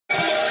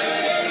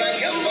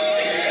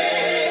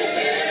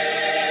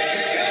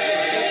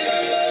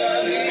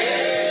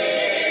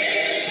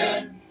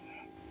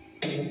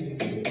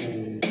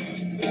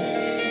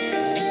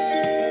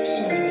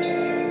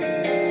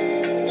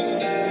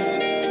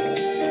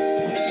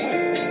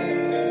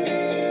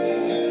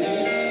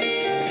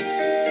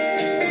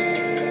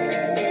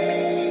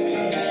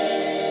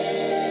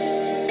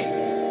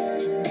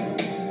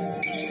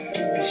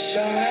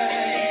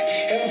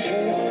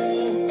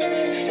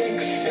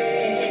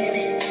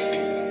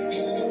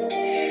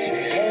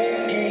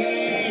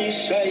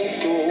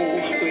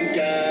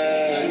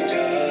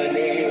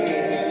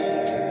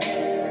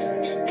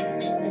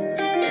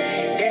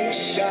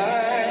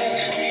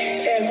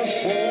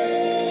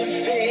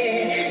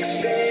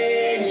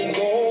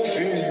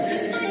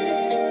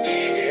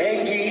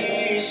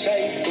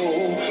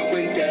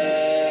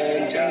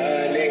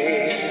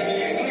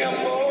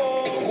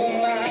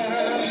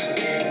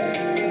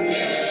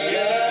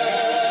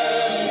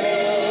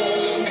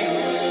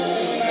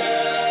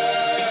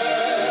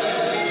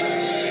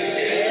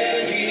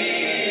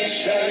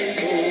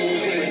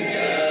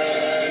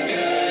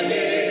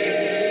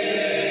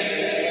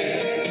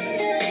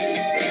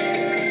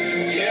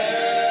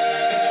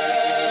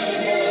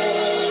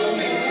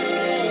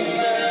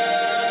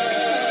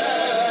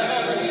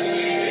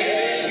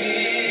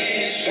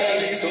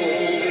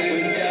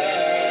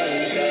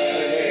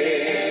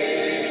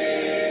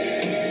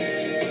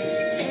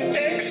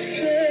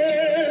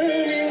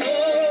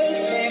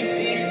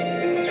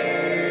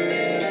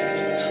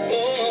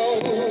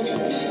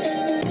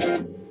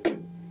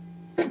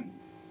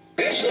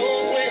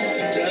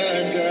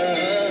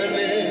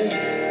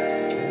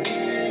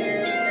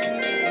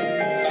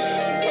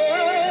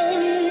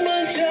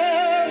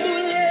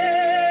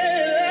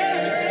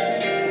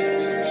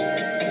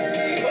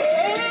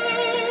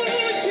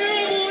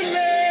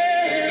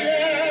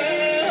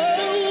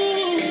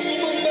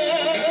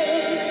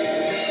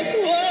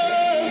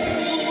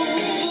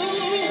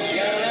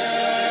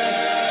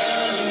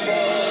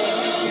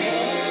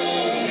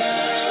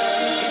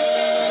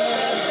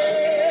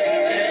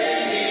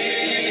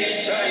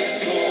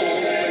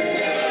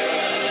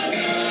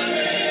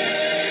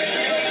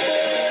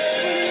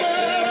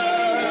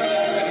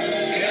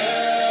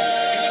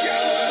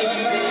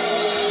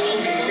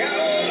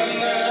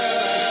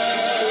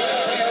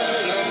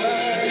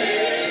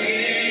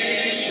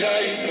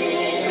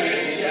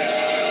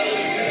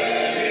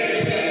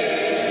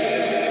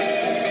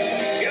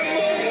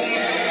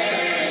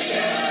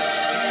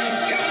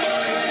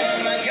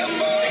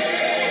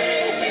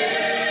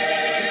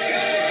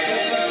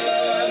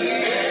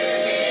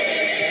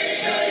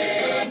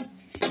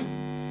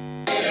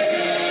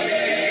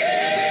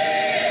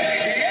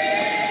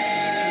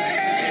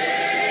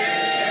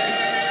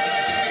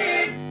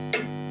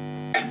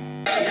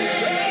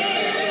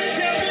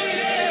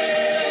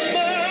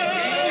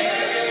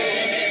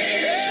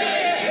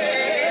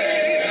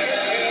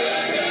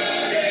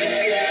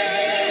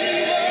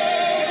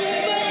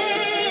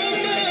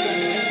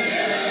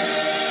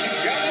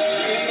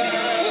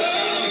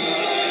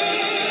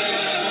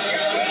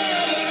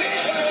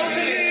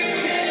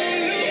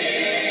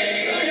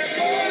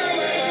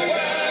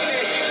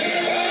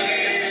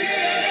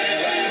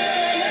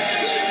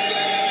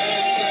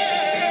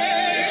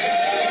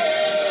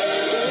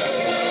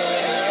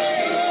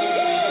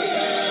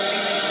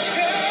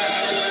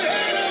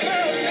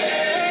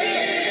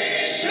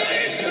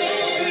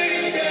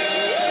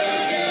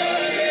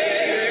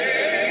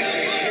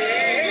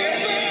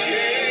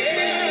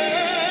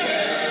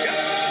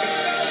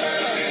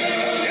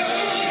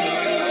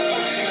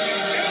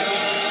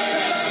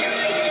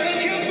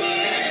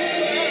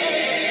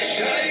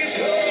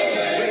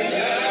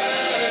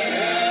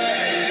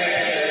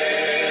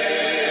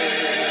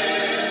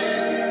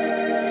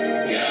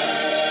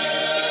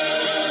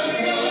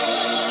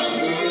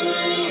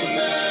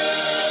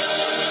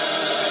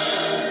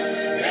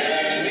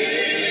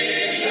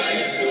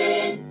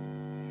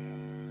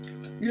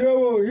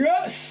Yo,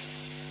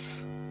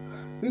 yes!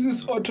 This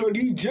is Auto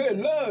DJ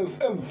Live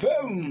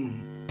FM.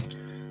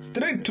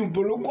 Straight to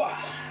Bologua.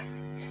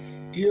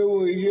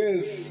 Yo,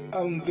 yes,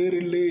 I'm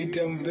very late.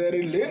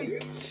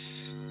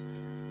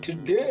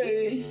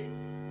 Today.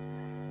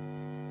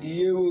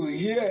 Yo,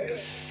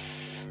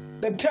 yes.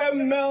 The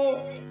time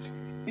now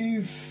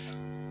is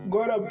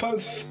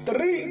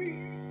 3:15.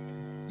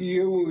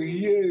 Yo,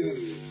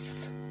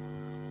 yes.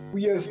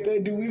 We are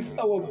starting with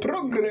our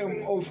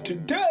program of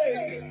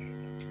today.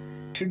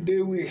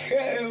 Today we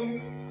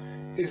have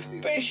a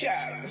special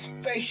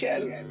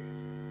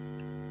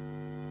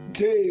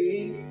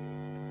day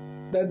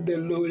that the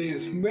Lord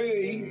has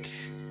made.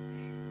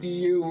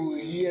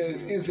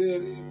 Yes, it's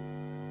a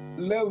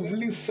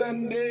lovely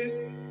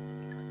Sunday,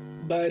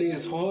 but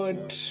it's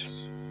hot.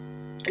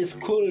 It's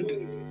cold.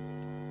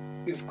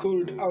 It's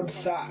cold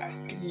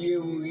outside.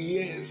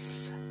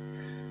 Yes.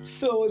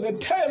 So the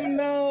time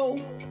now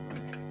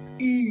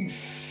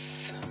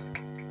is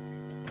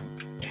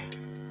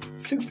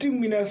 16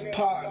 minutes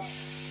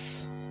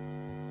past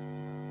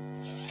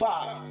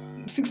 5.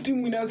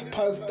 16 minutes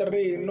past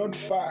 3, not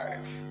 5.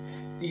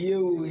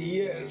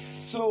 Yes.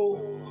 So,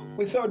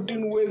 without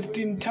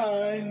wasting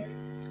time,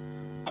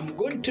 I'm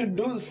going to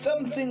do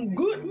something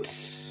good.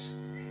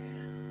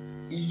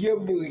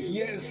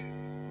 Yes.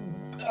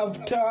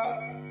 After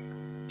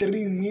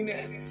 3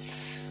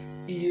 minutes.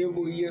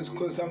 Yes,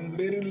 because I'm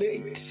very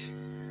late.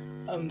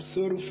 I'm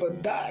sorry for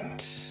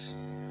that.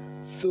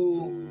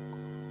 So,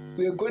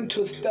 we are going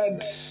to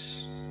start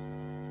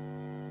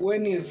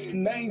when it's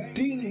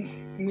 19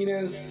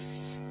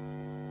 minutes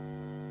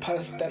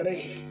past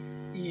 3.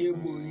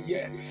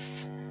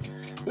 Yes.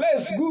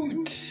 Let's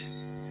good.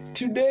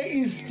 Today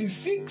is the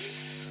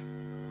 6th.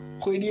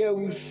 When year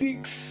was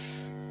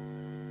 6,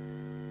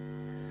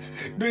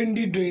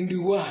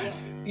 2021.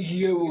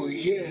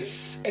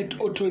 Yes. At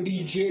Auto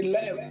DJ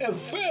Live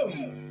FM.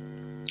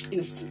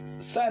 It's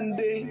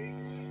Sunday.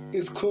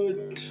 It's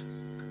cold.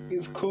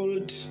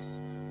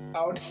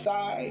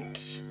 Outside.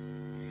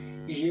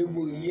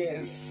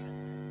 Yes.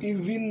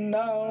 Even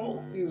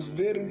now it's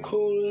very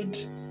cold.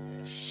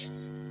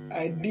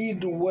 I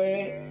did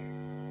wear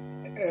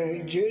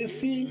a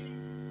jersey.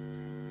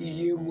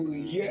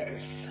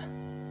 Yes.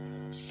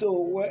 So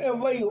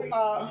wherever you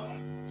are,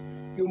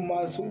 you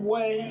must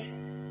wear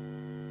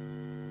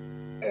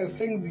a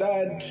thing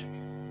that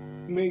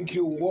make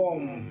you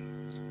warm.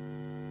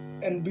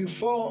 And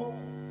before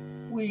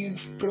we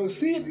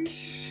proceed,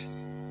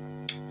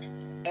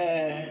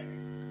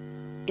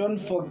 don't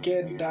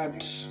forget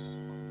that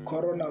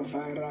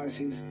coronavirus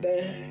is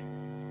there,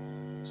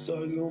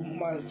 so you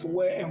must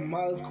wear a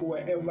mask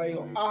wherever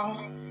you are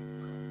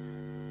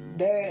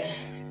there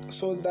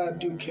so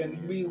that you can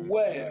be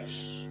well.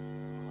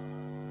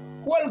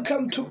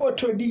 Welcome to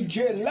Auto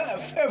DJ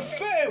Live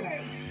FM.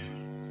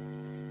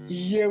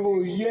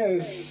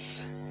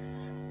 Yes.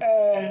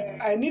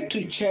 I need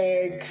to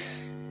check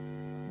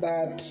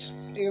that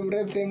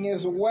everything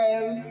is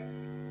well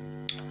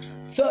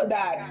so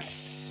that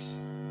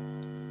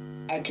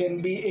I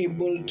can be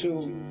able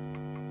to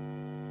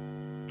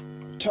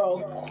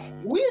talk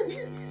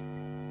with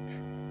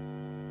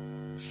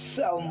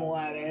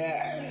someone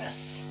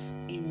else.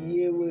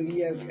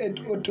 Yes, at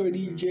Auto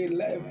DJ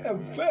Live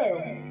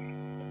FM.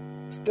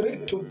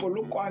 Straight to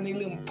Polokwane,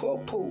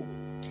 Limpopo.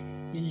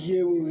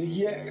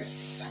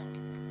 Yes.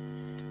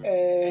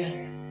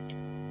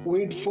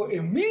 Wait for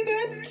a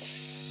minute.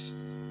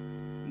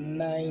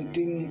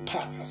 19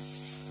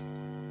 past.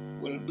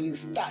 Will be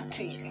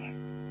starting.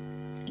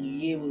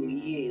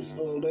 Yes,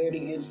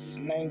 already it's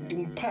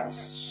 19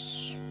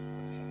 past.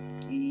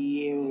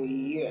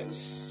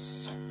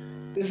 Yes.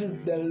 This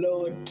is the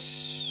Lord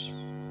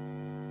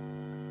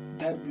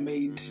that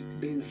made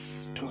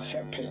this to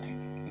happen.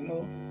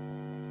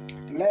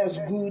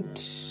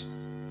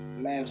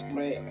 Let's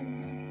pray.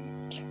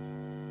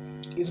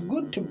 It's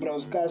good to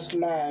broadcast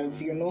live,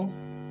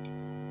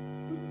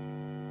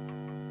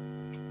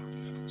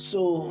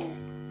 So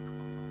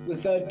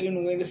without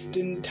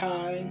wasting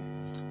time,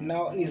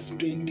 now it's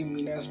 20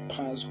 minutes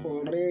past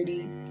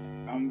already.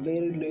 I'm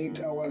very late.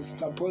 I was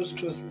supposed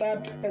to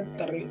start at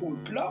 3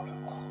 o'clock.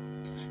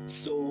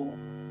 So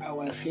I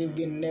was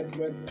having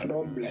network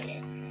problem.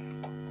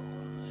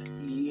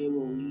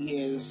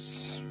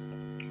 Yes.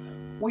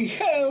 We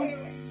have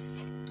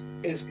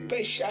a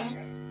special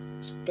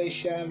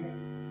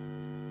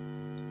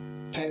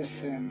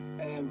person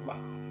ever.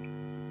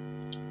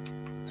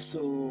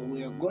 So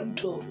we are going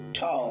to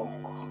talk.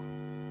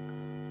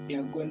 We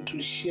are going to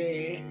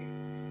share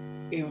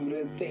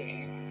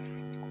everything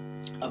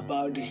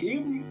about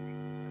him.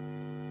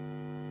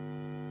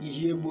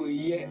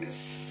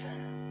 Yes.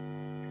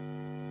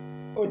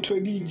 Auto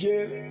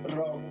DJ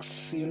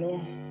rocks,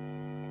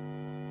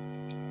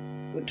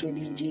 Auto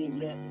DJ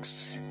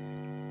rocks.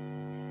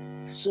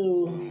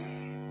 So,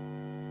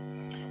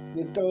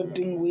 without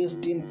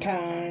wasting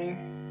time,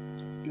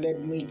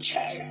 let me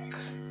check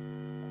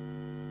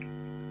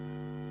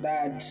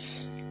that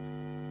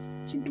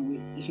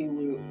he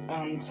will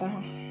answer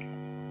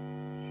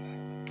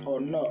or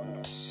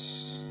not,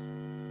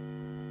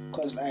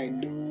 because I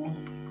do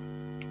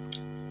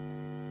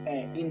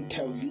an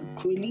interview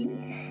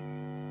calling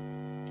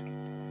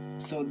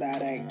so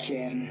that I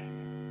can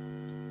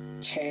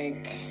check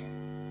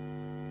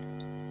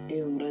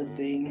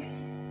everything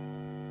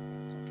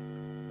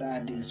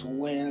that is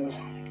well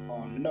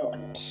or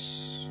not.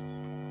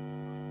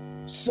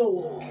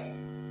 So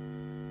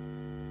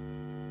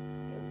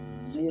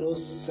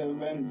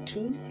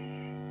 072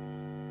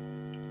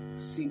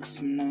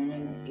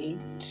 698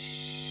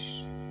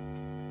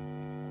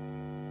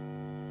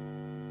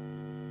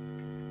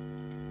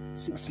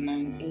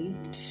 698.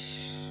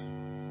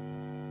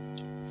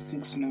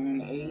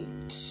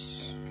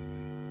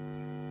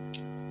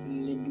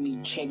 Let me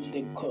check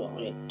the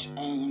correct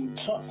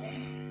answer.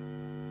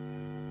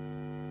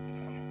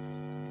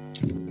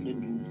 Let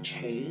me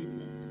check.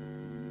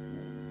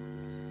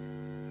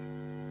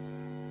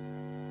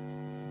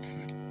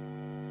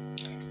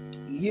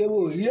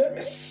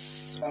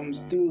 Yes, I'm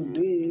still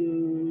there.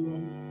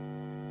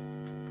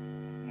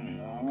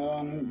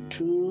 1,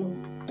 2,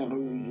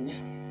 3.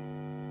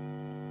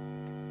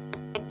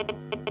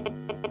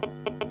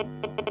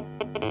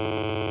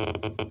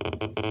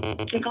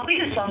 To copy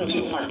the song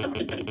you want,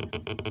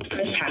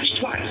 press hash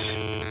twice.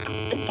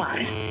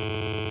 Goodbye.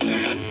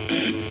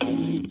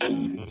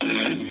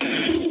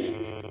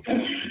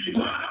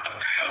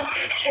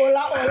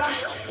 Hola.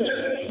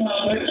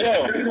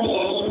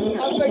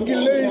 I'm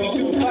making late,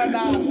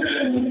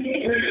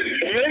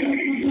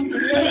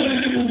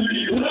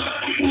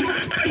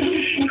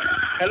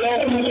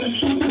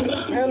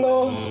 Hello.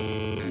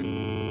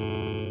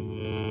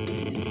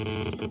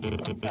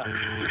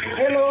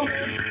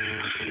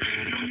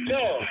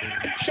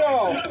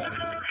 Sure.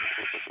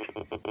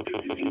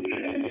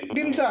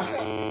 Dinsa.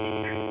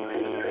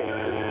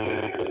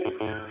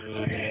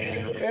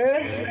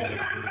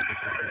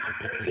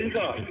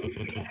 Dinsa.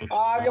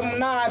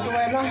 Mnati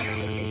wena.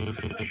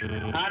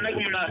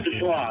 Kumnati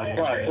twa.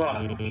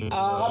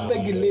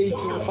 Abeki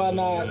late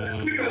mfana.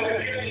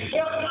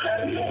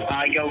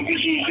 Kya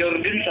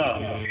Dinsa.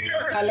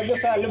 Khale ke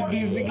sa le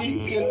busy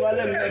ke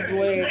wale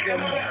network.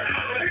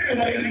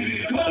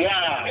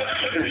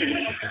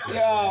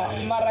 Yeah,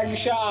 mara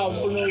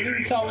gishabu no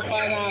Dinsa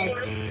mfana.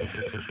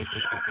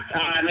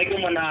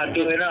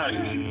 Kumnati wena.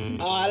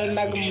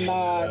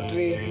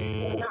 Kumnati.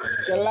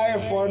 The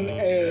life on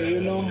air,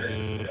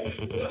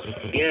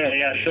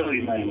 Yeah,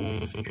 sorry, man.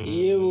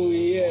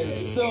 Yes.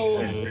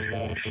 So,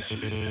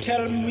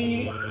 tell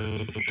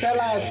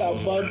us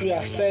about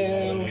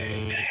yourself.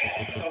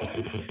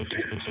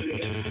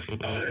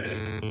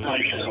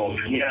 Myself,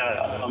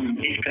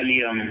 basically,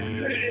 I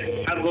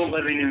go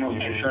by the name of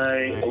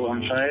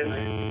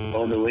Onsai,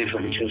 all the way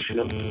from Chelsea.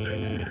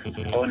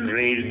 Born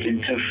raised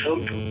in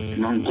Chelsea,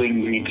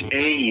 going Unit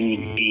A,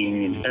 Unit B,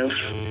 Unit F.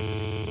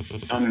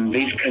 I'm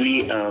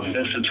basically a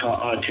versatile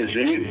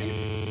artisan.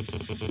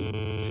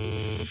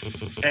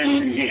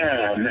 And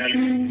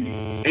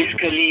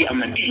basically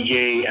I'm a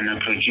DJ and a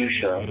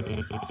producer.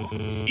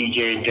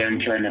 DJ,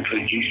 dancer, and a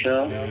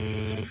producer.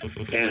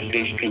 There's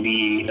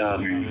basically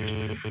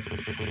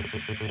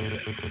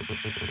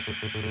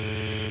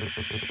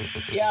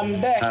Yeah,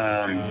 I'm there.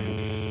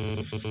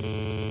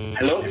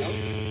 Hello?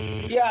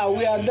 Yeah,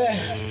 we are there.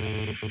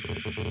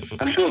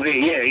 I'm still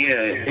there,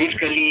 yeah.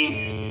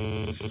 Basically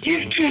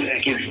used to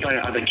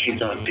inspire other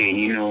kids out there,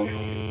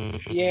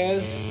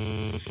 Yes.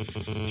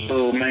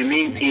 So my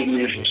main aim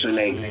is to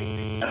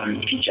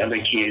teach other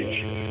kids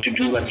to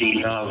do what they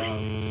love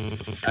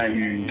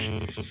and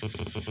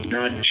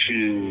not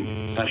to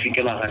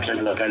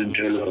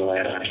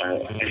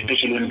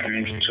especially when it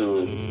comes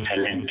to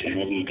talent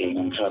and everything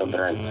and sort of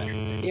that.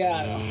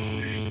 Yeah.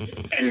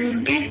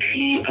 And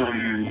basically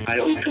I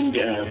opened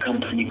a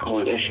company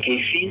called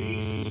SKC.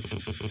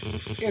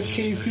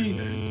 SKC.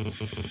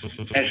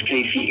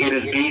 It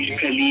is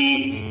basically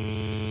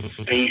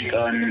based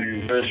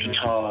on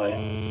versatile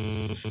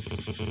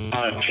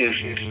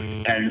artists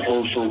and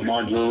also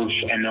models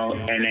and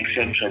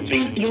etc.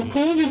 Your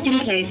call has been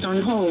placed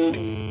on hold.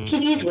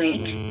 Please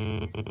wait.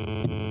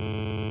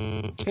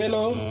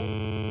 Hello?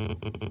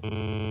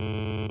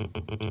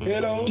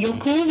 Hello? Your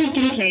call has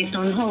been placed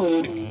on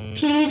hold.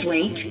 Please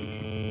wait.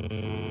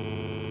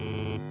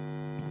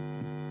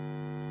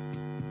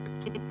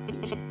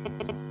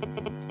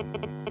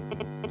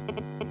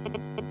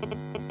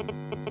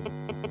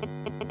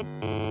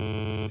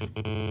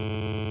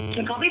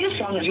 To copy this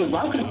song as you're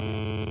welcome.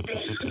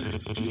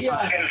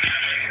 Yeah.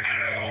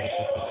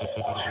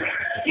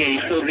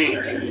 Yeah, so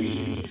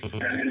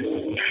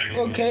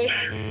Okay.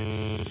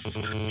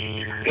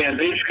 yeah,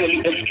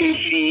 basically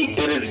SKC,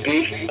 it is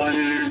based on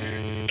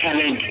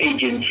talent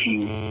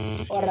agency.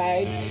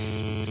 Alright.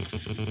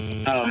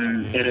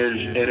 It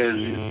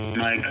is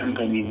my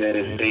company that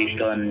is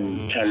based on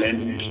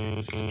talent,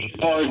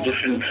 all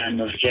different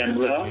kind of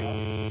genre,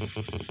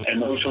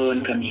 and also when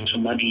it comes to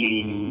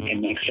modeling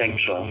and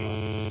etc.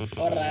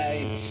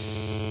 Alright.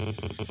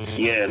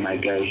 Yeah, my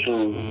guy.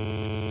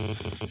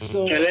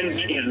 So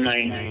talent is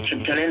my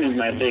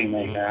thing.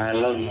 Like I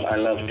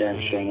love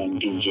dancing and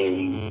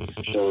DJing.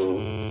 So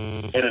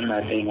it is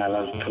my thing. I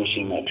love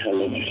pushing my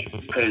talent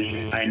because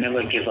I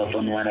never give up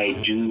on what I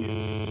do.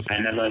 I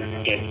never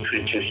get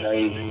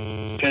criticized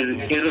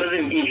because it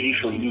wasn't easy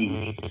for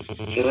me.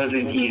 It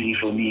wasn't easy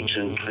for me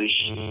to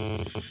push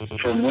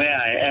from where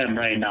I am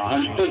right now.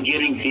 I'm still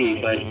getting there,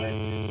 but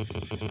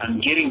I'm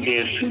getting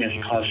there as soon as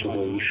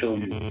possible. You feel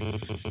me?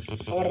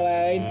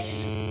 Alright.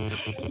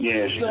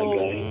 Yes, So,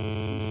 okay.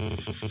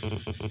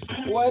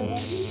 what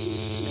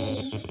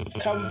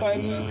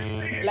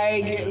company,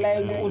 like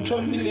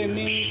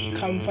Uchombileni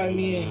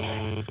company?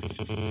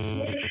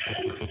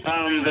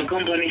 The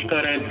company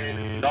started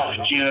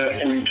last year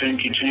in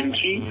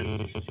 2020.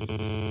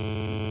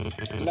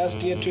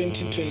 Last year,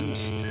 2020.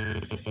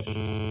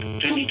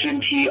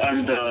 2020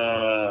 on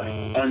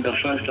the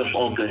 1st of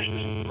August,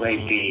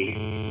 right there.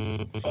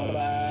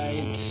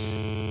 Alright.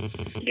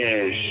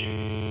 Yes.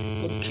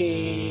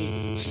 Okay.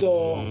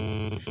 So,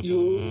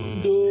 you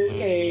do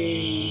a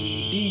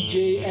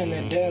DJ and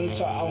a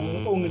dancer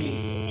only?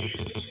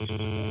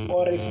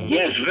 Or is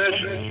Yes,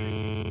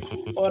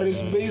 or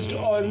is based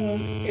on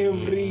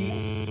every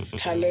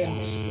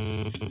talent?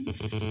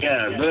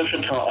 yeah,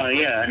 versatile.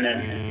 Yeah, and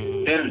then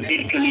that's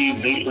basically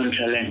based on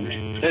talent.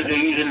 That's the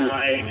reason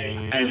why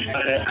I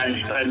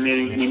inspired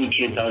many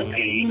kids out there.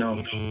 You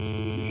know.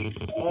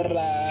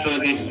 Alright.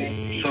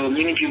 So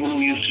many people who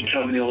used to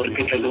tell me, "Oh,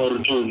 get a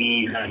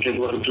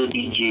to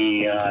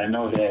DJ." I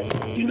know that.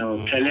 You know,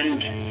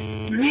 talent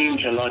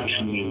means a lot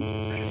to me.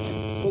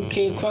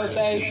 Okay, because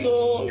I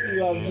saw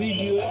your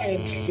video at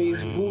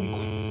Facebook.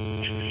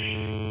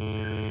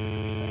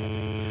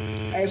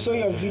 I saw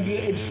your video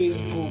at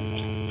Facebook.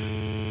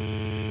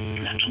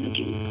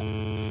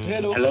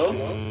 Hello? Hello?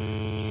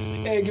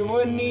 Hey, give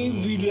me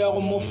video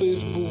on my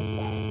Facebook.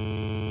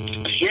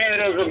 Yeah,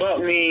 it was about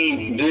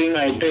me doing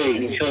my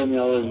thing. You told me I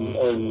was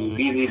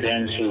busy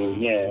dancing.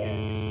 Yeah.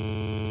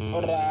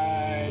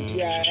 Alright,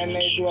 yeah, and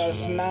it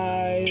was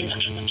nice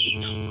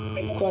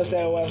because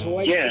I was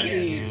watching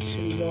it,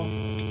 you know.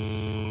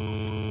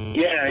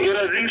 Yeah, it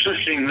was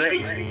interesting,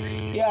 right?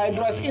 Yeah, it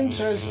was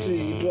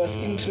interesting. It was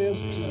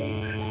interesting.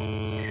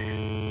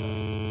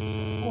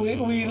 We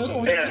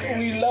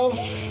love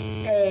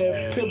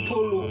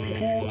people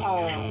who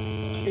are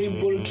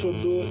able to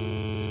do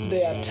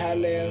their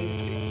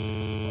talents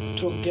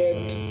to get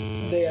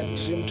their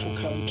dream to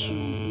come true,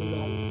 you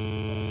know.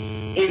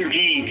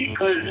 Indeed,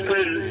 because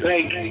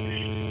like,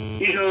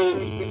 you know,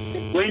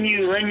 when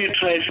you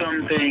try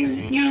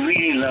something you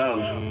really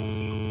love,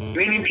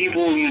 many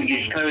people will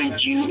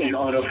discourage you in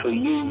order for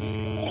you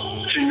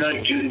to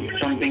not do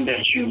something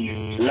that you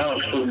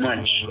love so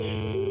much.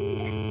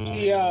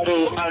 Yeah.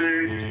 So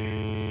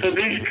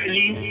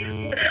basically,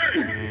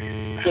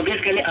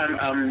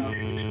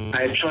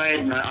 I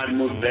tried my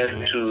utmost best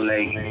to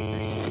like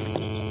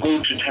go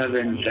to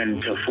taverns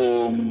and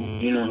perform,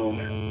 you know,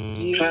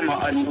 try my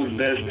utmost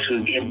best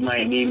to get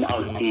my name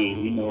out there,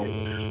 you know,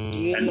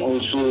 and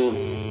also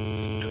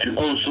it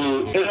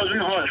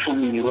wasn't hard for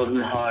me. It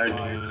wasn't hard.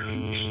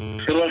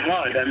 It was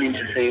hard. I mean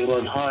to say, it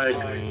was hard,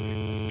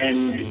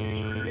 and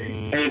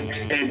it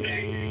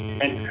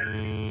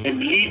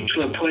led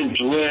to a point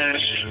where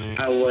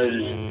I was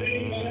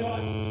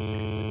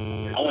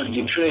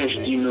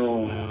depressed, you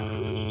know,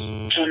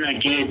 trying to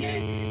get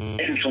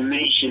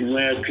information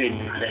where I could,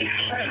 like,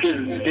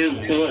 there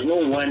was no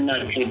one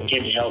I could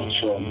get help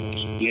from.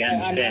 You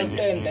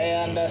understand? I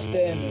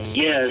understand.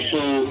 Yeah, so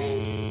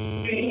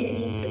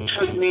it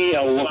took me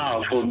a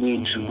while for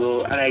me to go.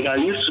 Like, I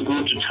used to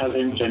go to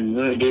talents and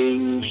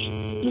weddings,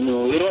 you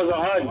know, it was a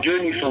hard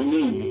journey for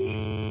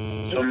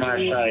me, from my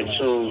side.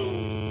 So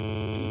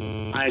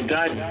I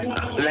got,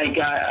 like,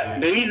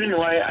 the reason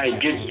why I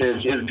did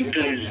this is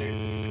because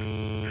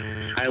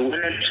I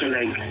wanted to,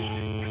 like,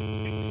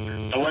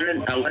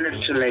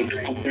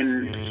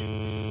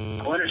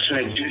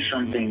 do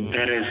something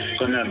that is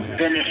gonna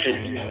benefit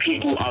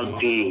people out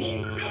there.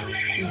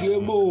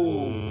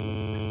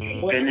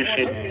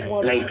 benefit,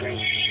 like.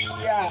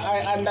 Yeah,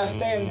 I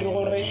understand.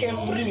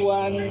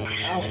 Everyone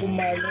a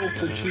human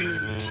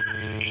opportunity.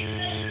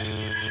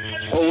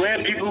 Or where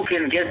people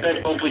can get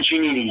that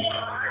opportunity. Yeah,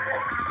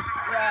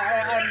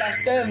 I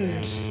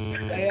understand.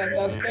 I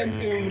understand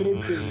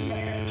everything.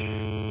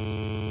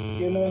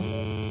 You know.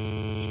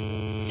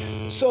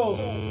 So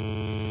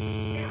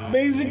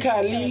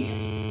basically,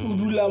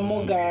 Udula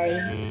Mogai.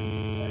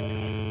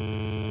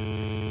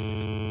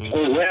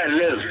 Oh, where I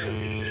live?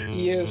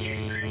 Yes.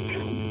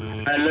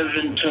 I live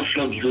in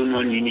Turflock Zone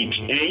on Unit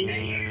A.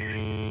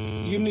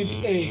 Unit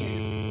A.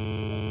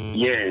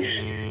 Yes.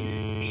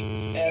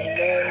 And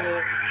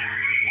then,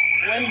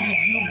 when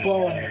did you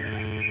born?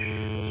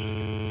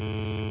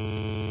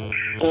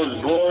 I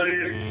was born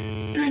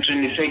on the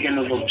 22nd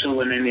of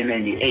October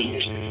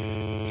 1998.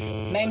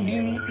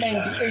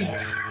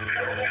 1998.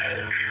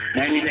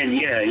 99,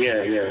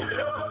 yeah.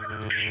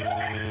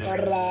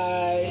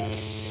 Alright.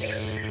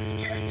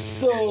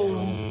 So,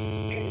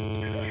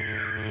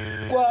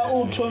 kwa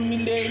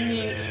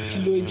uthomileni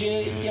kiloje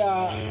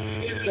ya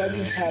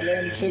di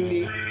talent,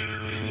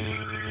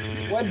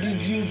 what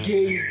did you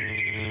gain?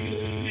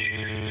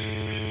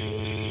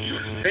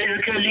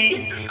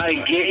 Basically, I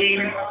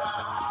gained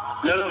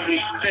a lot of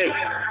respect.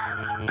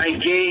 I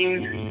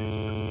gained,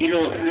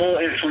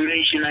 more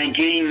information. I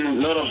gained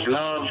a lot of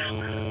love.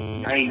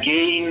 I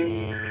gained,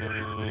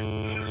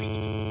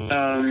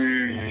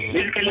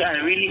 basically, I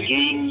really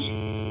gained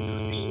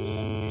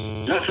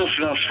lots of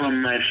love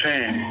from my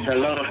fans. A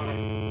lot of.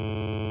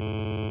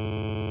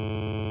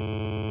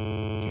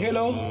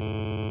 Hello?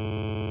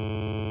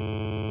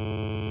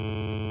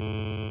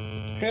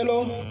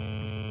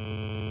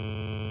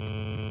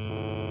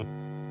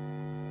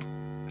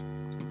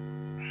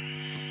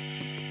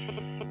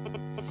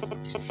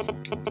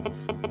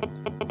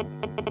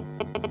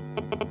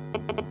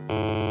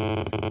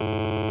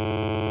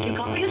 To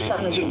copy a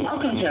song as your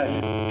welcome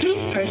tone,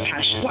 please press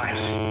hash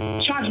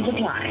twice. Charges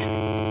apply.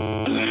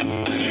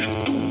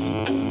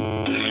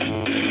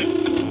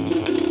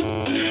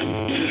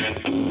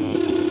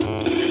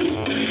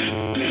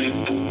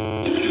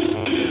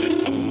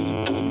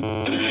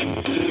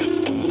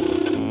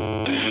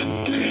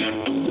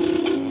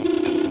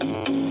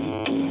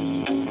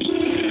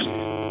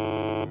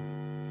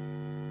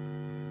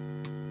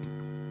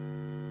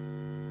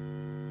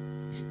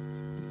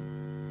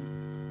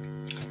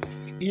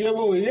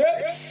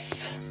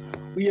 Yes,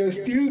 we are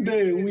still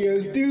there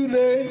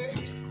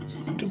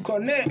to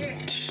connect.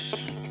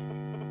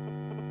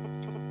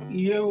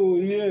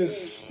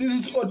 Yes,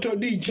 this is Auto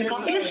DJ. To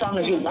copy a song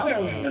as your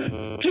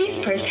welcome,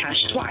 please press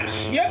hash twice.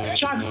 Yes.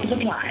 Charges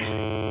apply.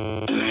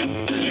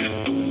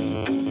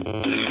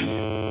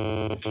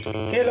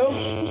 Hello?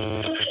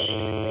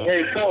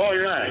 Hey, so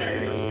alright.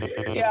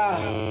 Yeah.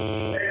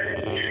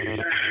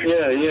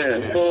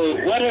 So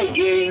what I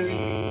gained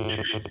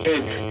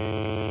is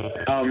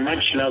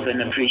much love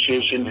and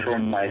appreciation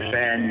from my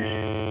fans,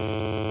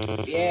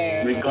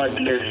 Yeah.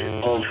 regardless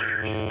of,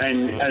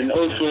 and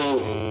also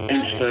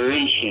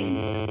inspiration,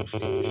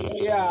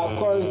 Yeah,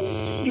 because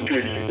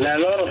because a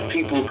lot of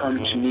people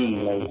come to me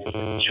like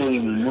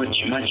showing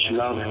much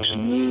love to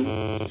me.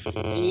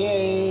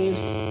 yes.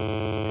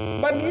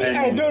 But me, And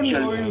I don't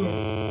just- know you.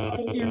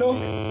 You know?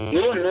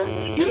 You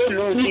don't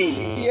know me.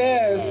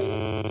 Yes.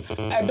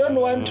 I don't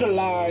want to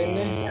lie.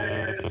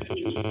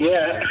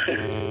 Yeah.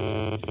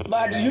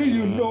 But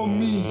you know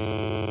me.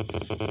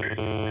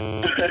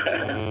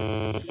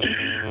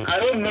 I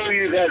don't know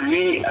you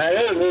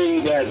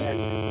that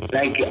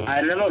like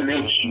I never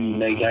met you.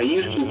 Like I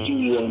used to see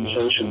you on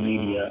social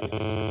media.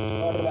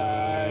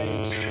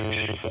 Alright.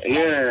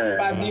 Yeah.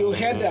 But you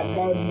heard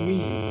about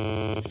me.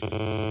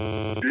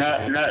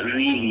 Not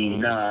really,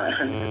 nah.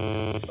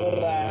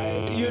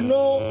 Alright. You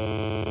know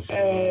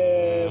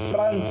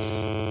France.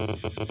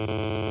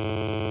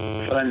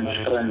 France.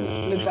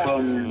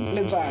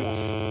 Let's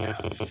ask.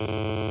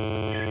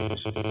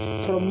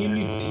 From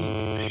Unity.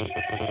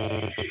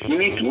 You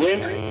meet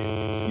where?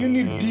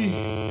 Unity.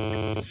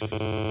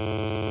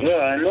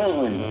 Yeah, I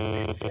know him.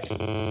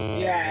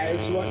 Yeah,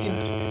 it's what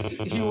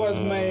he was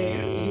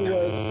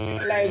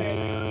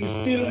he's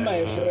still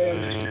my friend,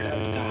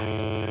 that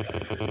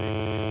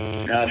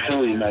guy. I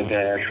saw you, my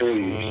guy. I saw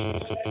you.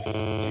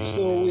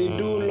 So we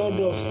do a lot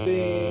of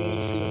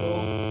things,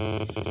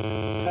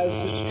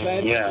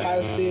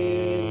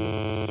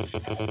 passing,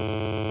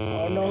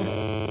 oh no.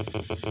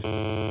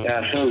 Yeah,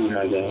 I saw you,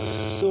 my guy.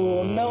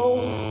 So now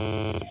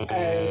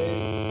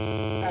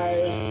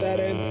I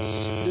started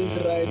this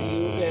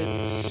radio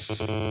at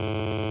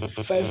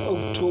 5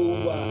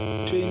 October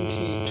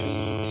 2020.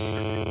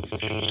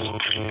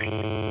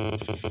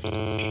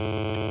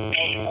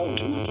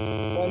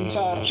 One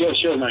time.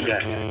 Sure, my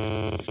guy.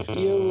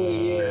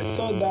 Yeah,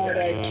 so that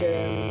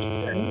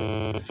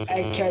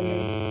I can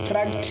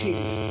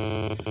practice,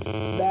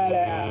 that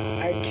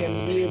I can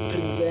be a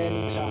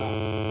presenter.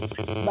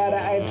 But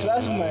I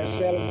trust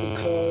myself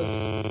because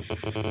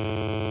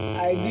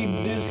I did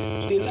this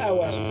till I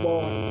was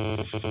born.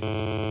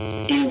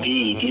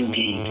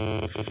 Indeed.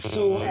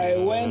 So I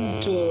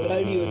went to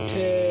Radio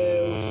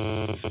Tel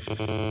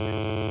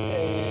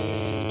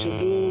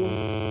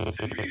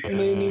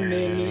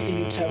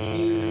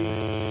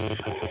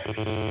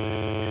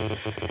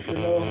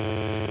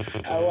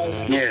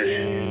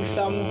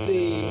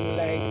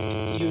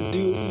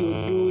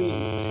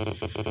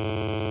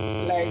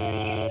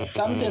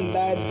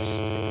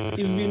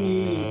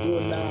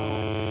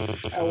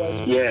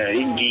was. Yeah,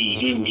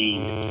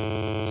 indeed.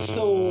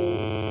 So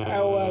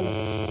I was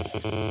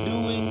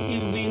doing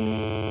even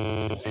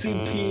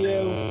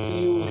CPF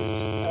youth.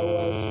 I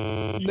was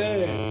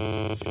there.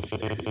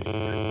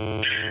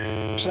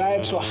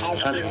 Try to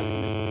hustle,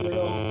 you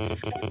know.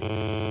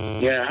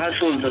 Yeah,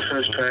 hustle is the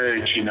first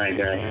priority, my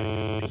guy.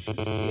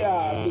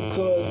 Yeah,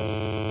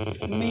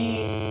 because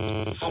me,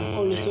 I'm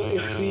also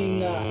a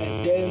singer,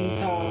 a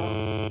dancer.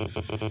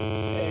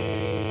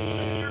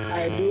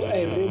 I do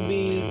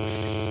aerobics.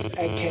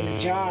 I can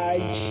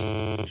judge,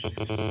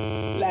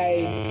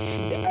 like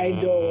the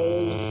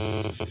idols,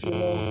 you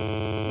know.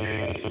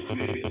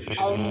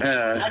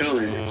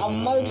 I'm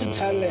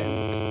multi-talent.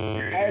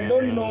 I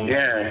don't know.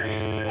 Yeah.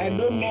 I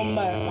don't know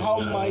how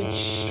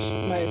much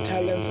my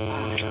talents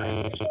are.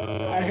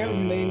 I have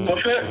many. The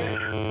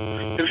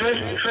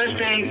first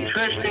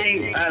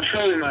thing, I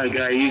feel you, my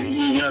guy.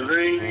 You are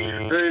very,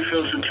 very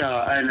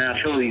versatile, and I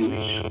feel you.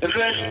 The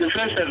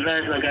first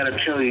advice I gotta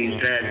tell you is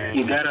that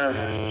you gotta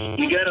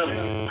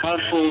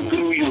hustle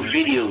through your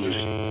videos.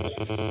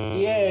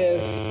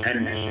 Yes.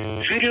 And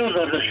videos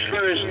are the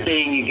first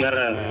thing you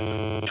gotta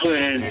put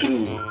in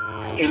through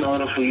in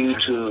order for you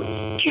to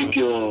keep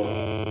your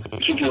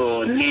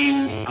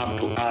name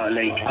up,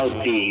 like out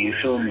there. You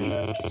feel me?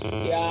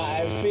 Yeah,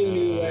 I feel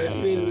you.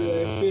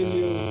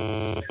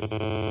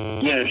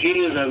 Yeah,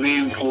 videos are very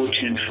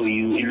important for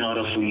you in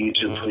order for you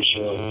to push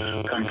your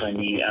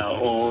company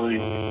or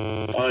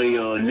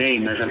your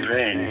name as a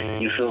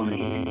brand. You feel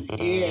me?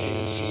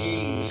 Yes.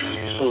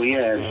 So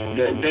yeah,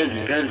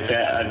 that's the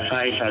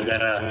advice I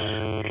gotta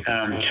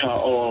tell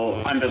all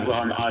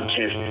underground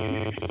artists.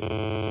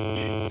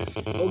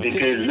 Okay.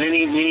 Because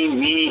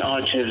many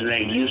artists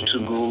like used to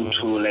go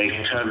to like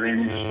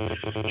taverns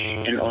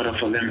in order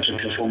for them to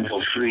perform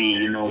for free,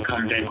 you know,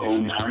 come back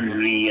home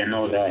hungry and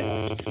all that.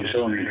 You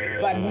feel me?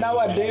 But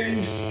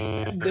nowadays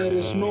there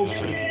is no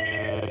free.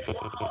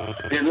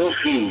 There's no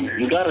free.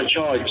 You gotta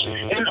charge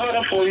in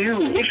order for you.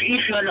 If you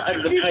wanna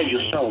advertise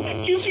yourself.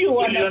 If you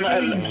wanna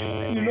gain,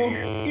 you know,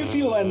 if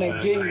you wanna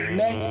gain,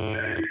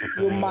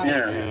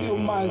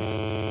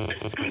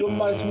 you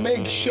must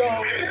make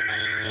sure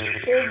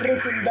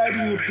everything that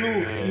you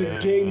do, you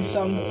gain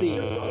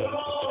something.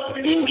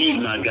 Indeed,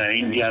 my guy.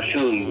 Indeed, I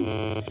feel you.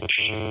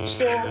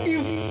 So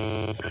if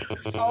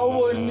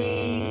our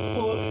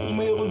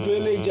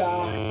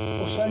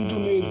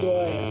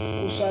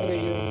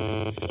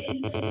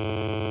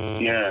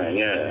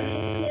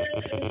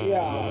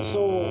yeah,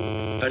 so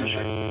but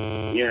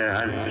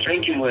yeah,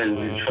 thank you well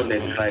for the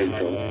advice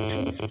though.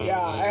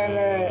 Yeah, and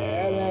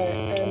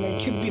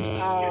keep it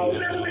out,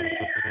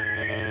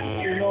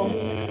 you know.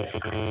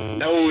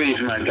 Always,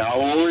 my guy.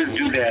 I'll always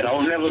do that.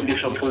 I'll never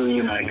disappoint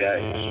you, my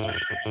guy.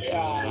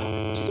 Yeah.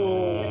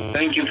 So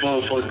thank you for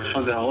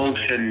the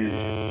hopes and,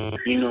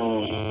 you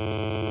know,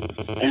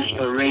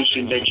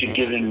 inspiration that you're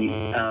giving me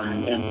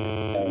in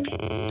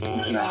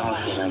the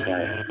house, my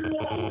guy.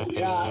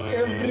 Yeah.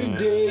 Every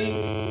day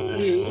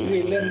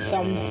we learn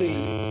something.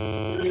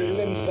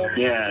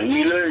 Yeah,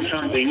 we learn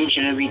something each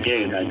and every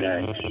day, my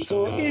guy.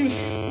 So if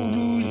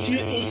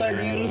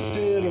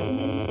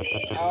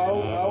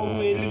I'll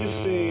really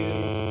say.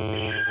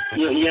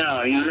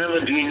 Yeah, you never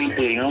do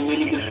anything. I'm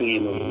willing to say,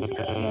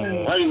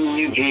 why will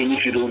you gain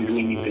if you don't do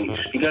anything?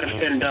 You gotta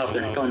stand up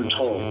and stand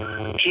tall.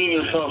 Clean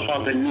yourself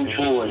up and move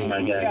forward,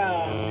 my guy.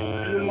 Yeah,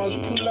 you must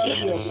pull up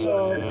your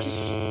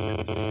socks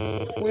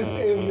with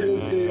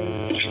everything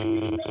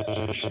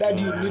that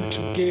you need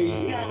to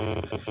gain.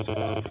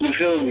 You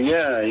feel me?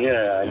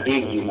 Yeah, I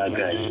dig you, my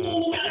guy.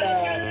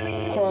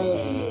 Yeah,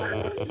 because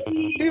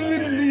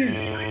even me,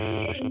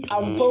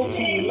 I'm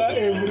popular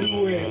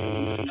everywhere.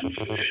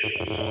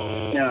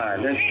 Yeah,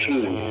 that's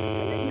true.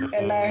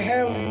 And I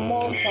have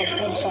more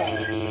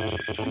supporters.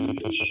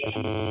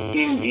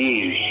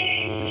 Indeed.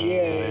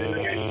 Yes.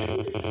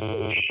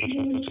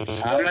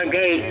 My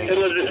guy, it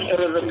was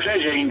a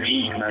pleasure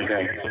indeed, my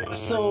guy.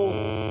 So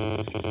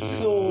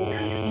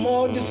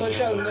more the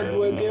social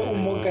network,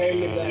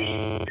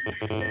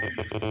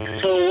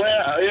 So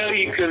where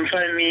you can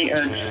find me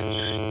at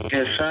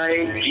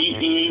Desai,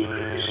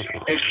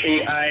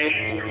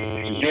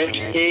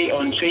 DESAIZA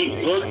on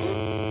Facebook.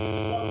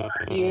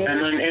 Yeah.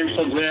 And on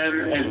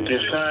Instagram as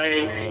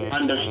Desai_9.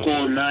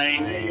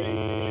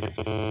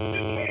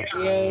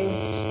 Yes.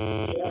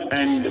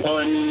 And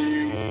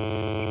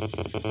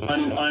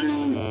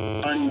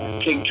on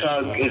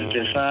TikTok is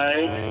Desai.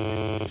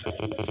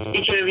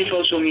 Each and every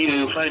social media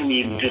you'll find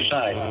me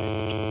Desai.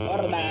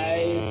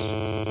 Alright.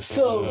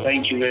 So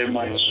thank you very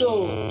much.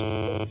 So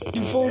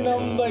the phone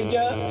number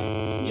your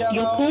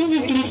call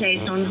has been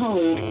placed on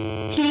hold.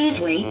 Please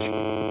wait.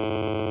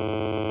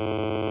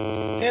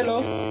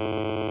 Hello.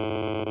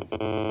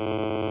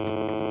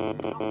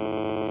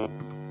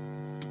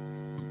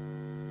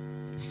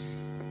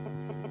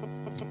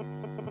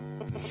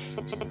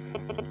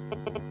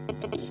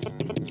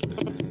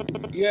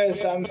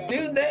 Yes, I'm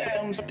still there.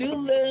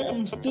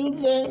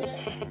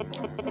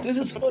 This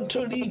is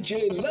Auto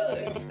DJ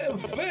Live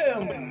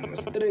FM,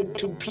 straight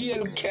to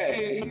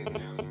PLK,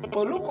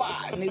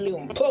 Polokwane,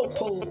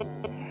 Limpopo.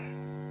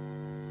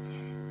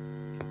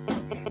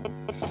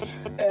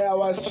 I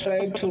was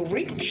trying to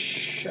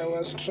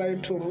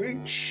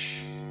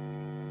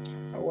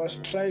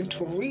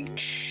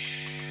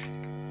reach.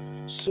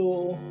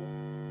 So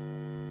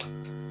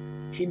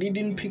he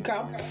didn't pick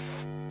up,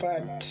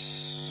 but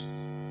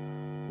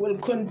we'll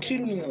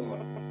continue.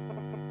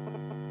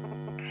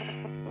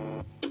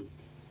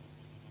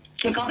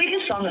 To copy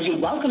this song as your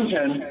welcome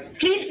tone,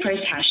 please press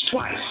hash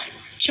twice.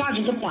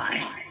 Charges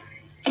apply.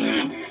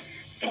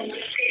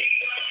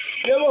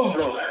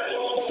 Yebo.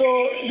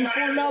 So the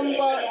phone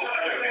number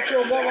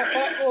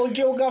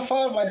Joga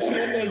 5 at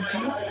LG.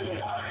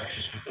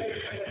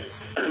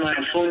 My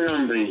phone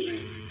number is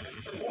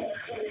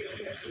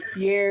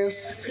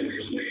Yes.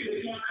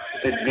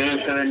 it's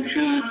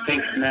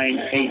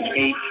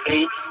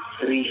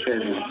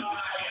 07269888837.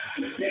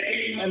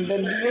 And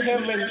then do you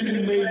have an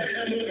email?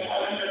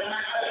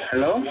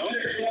 Hello?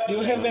 Do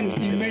you have an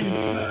email?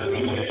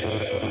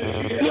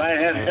 Do I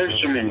have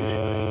instrument?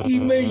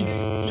 Email.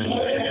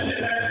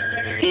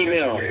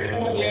 Email?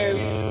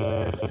 Yes.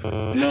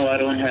 No, I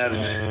don't have.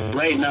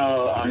 Right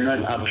now, I'm not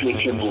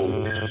applicable.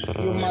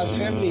 You must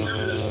have it.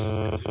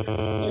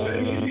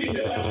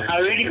 I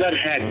already got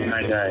hacked,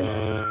 my guy.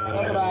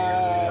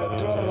 Alright.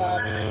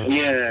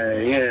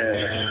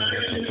 Yeah.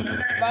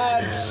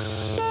 But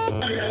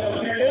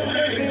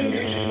everything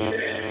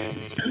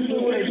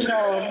will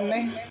return.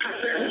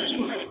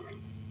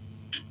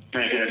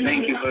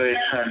 Thank you for your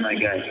time, my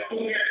guy.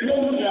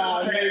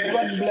 Yeah, may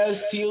God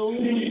bless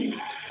you.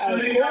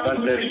 God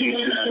bless you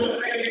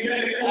too.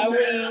 I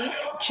will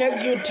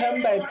check you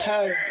time by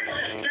time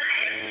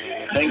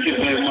Thank you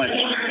very much.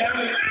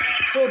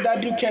 so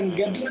that you can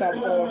get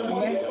support.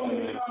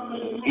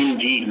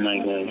 Indeed, my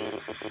guy.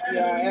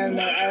 Yeah, and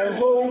I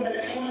hope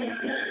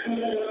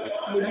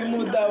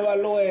Mudimu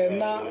Dawalo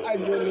na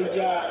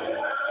Ajolija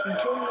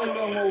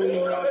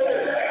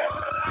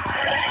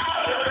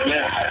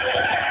Yeah.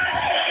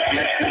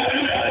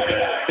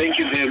 Thank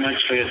you very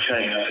much for your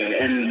time. Okay.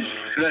 And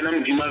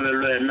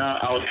now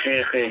I'll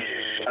take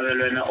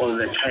all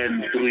the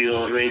time through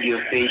your radio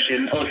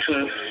station.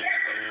 Auto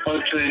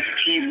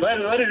FT.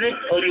 What is it?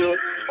 Audio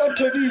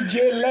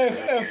DJ Live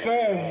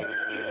FM.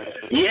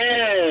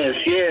 Yes,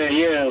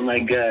 yeah, my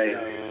guy.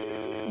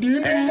 Do you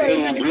know And my it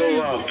will nickname?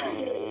 blow up.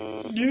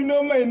 Do you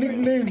know my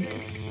nickname?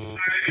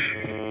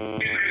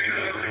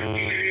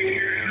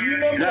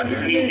 Not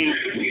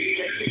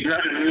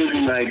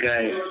really, my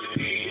guy.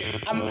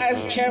 I'm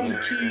S-Champ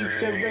Key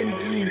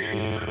 17.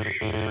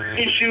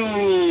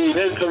 Issue,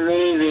 that's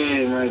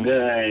amazing, my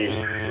guy.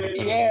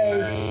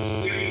 Yes.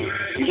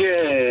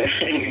 Yeah.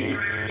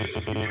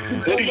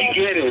 Where did you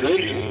get it?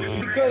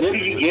 Because Where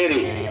did you get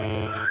it?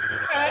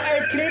 I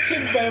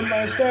created by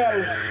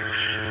myself.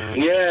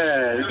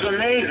 Yeah, it's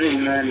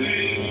amazing, man.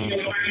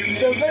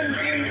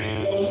 17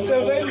 is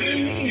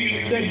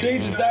the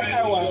date that I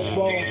was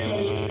born.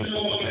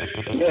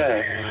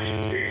 Yeah.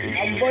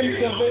 I'm born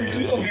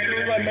 17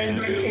 October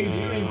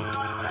 1988.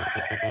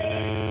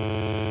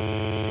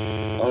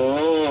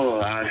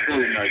 Oh, I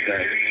see, my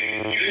guy.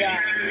 Yeah.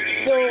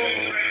 So,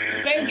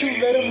 thank you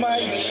very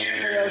much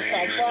for your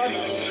support.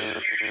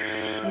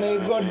 May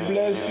God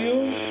bless you.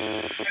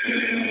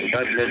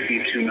 God bless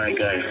you too, my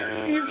guy.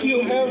 If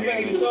you have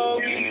a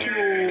song to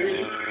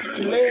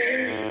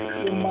play,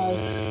 you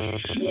must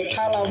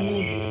holler me.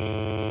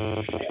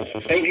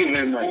 Thank you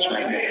very much,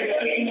 my guy.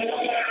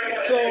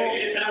 So,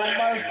 you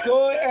must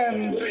go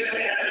and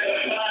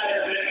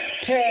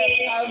tell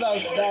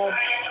others that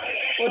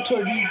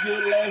Auto DJ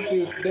Life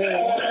is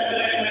there.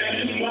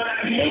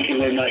 Thank you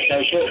very much.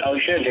 I'll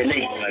share the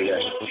link, my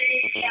guy.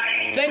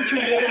 Thank you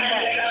very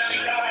much.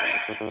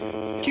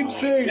 Keep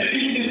saying.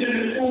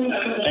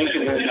 Thank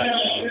you very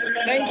much.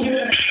 Thank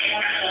you.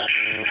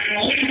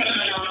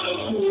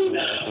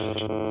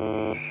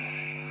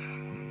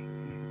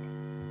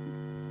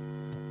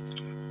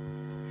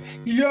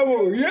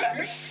 Yo,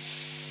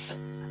 yes.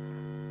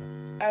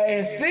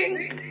 I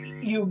think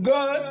you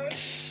got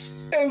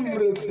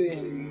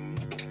everything.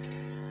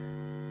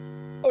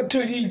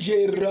 Auto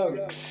DJ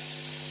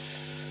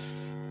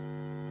rocks.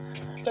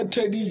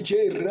 Auto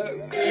DJ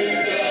rocks.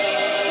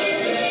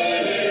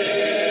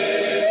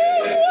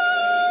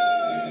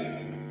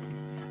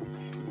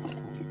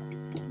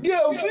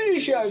 Yo,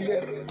 fish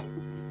again.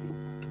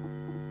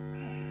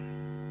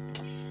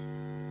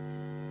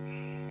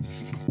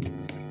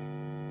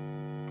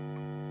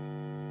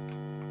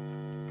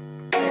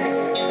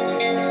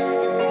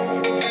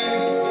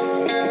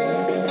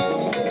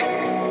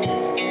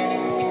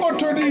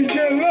 Auto DJ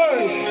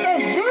Live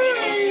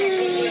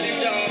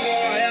FM.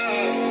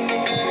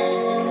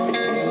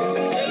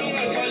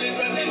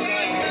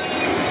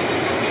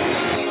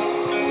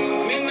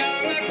 Mina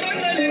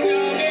ngaqathela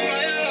indaba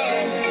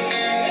ongayazi.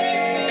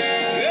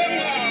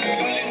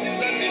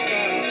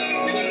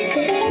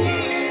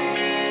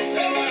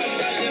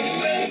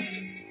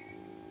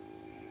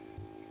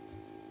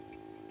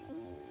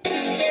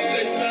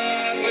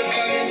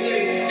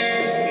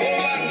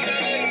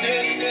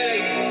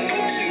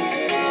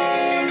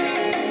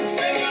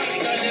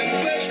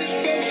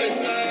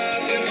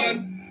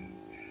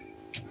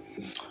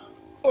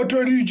 Auto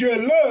DJ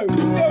Live.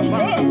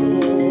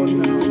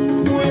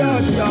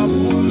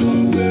 Uyajabula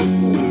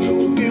umphefumulo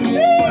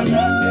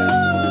kimufana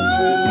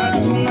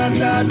ngathi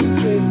ungadlala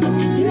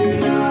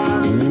useduzena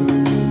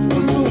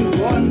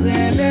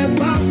usungonzele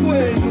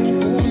bafweni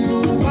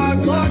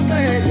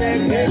usubaxoxele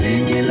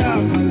ngelinye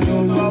ilanga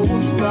noma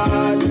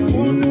usibali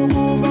ufuna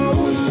ukuba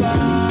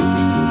usibali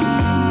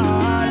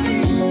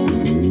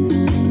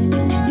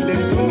le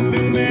ntombi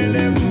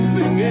kumele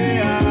kube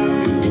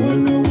ngeyami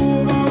ufuna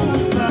ukuba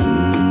usibali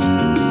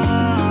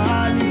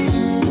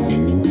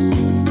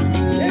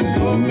le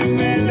ntombi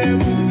kumele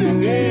kube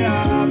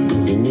ngeyami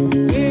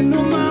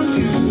inuma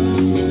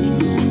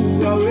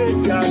ngivuka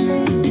wejani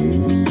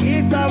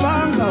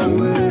ngicabanga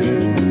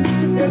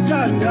wena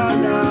ekhanda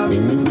lami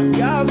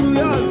yazi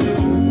uyazi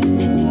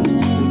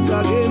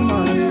usake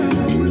manje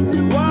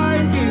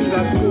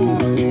wayinkinga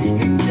kubi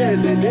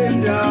ngitshele le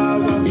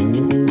ndaba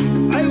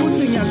ayi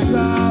ukuthi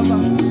ngiyakusaba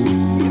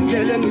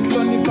indlela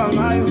engihlonipha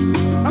ngayo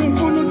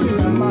angifuni ukuthi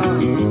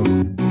ngamanga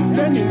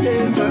leni into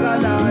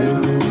eyenzakalayo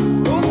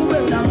ukube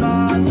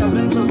ngamandla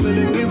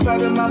bengizovele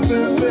ngifake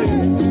emaphepheni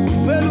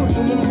vele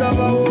udume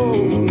umhlaba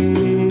wonke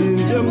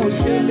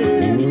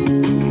njengosheleni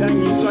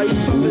danyiswa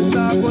isithombe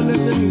sakho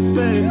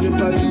lesengisiphethe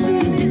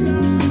ebhaketheni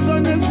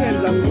isona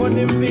esingenza ngibona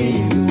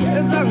impilo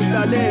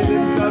esangidlalele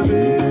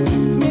emhlabeni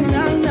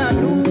mina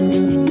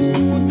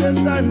nginalutho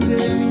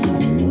esandleni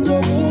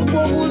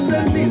sokukho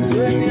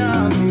kusentizweni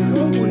yami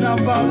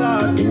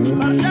lokunaphakade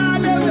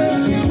bahlale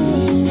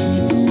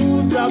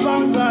bengibuza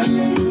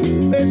abangani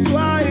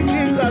bethwayi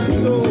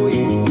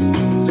ngingasloyi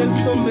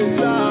lesithombe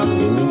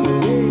sakho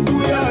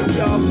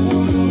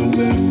uyajabula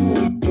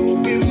umphefumulo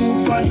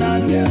kimufana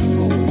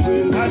nesibukwe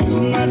ngathi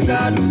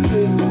ungadlala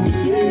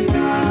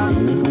useduzena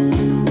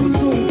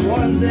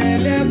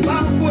usungonzele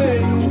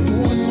bafweni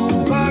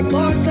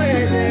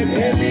usubaxoxele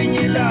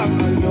ngelinye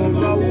ilanga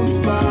noma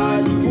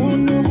usibali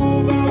ufuna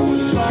ukuba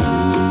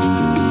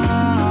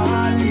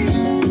usibali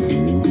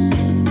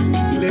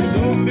le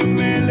ntombi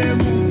kumele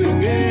kube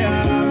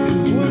ngeyami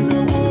ufuna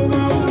ukuba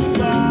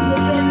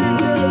usibali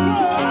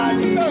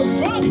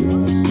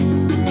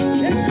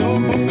le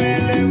ntombi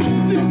kumele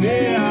kube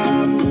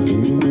ngeyami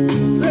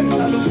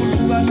sengiqala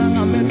ukuhlukana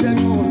ngamehlo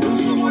engqondo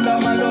usuku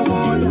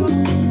lamalobolo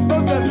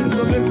kodwa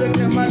singizobe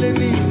senginemali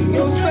eningi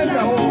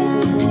ngiyosipenda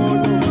wonke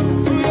umono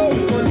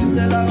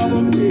suyongixolisela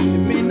kabomndeni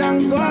mina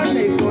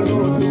ngizwane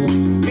ikoloto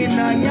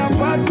mina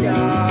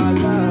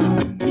ngiyabhadala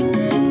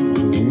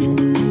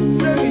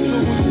sengisho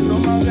ukuthi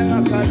noma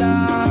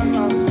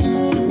bengakhalanga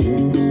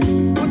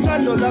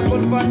uthando lakho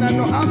lufana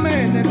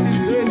no-amen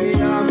enhliziyweni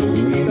yami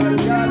ufika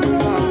njalo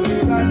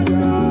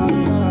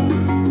ngangithandaza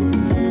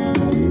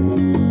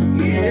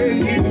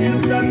ngithi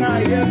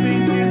mhlangayepha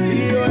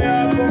inhliziyo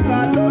yakho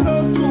ngalolo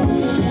suku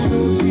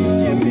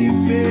kulokhithi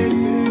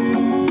emifeni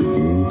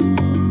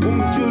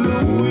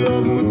umjuluko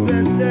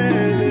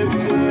uyobusehlele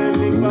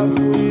ebusweni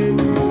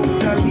bafweni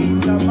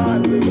mhlakidla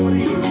amanzi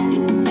lorithi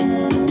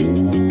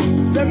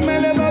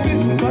sekumele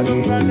babise umfana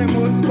omncane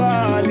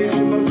ngosibali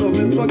isimo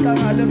sobe sixoxa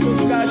ngaleso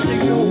sikhathi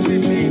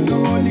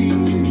kuyowubiminoli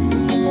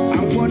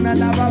angibona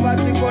laba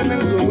bathi khona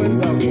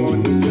engizokwenza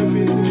khona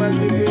ithembisi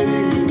masiphelile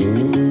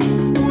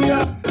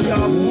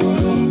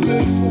uyajabula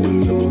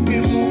umphefumulo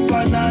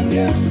kimufana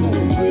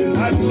nesibukwe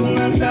ngathi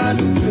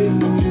ungadlala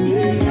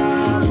useduzena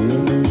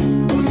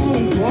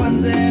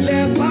usungonzele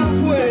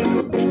bafweni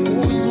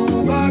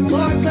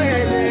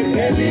usubaxoxele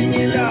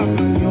ngelinye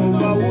ilanga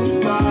noma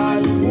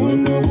usibali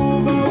ufuna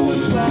ukuba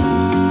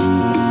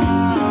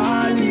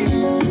usibali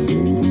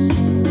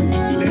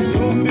le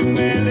ntombi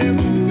kumele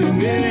kube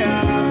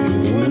ngeyami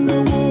ufuna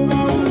ukuba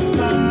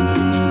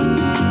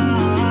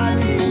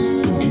usibali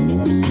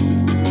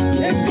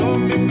le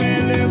ntombi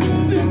kumele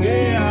kube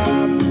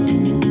ngeyami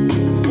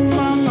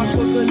uma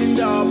ungaxoxela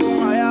indaba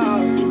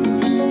ongayazi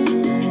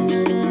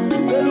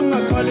cela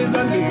ungathwala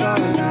izandla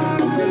ekhanda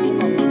cela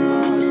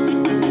ungamali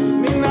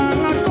mina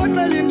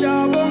ngaxoxela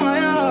indaba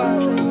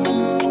ongayazi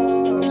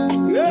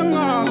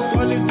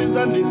engakutholisa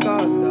izandla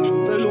ekhanda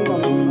cela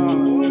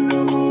ungamali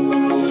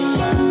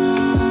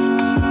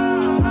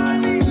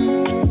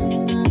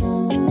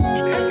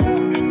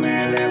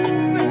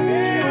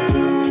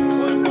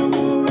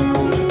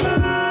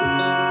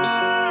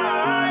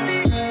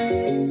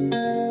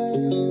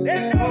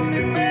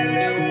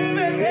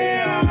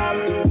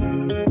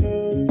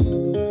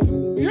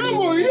Yeah,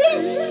 boy,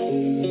 yes.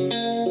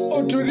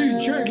 Auto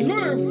DJ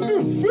Live. The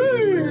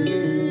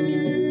feed.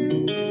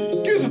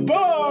 Kiss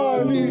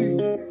Bali.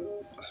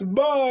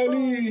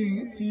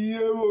 Bali.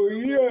 Yeah, boy,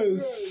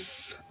 yes.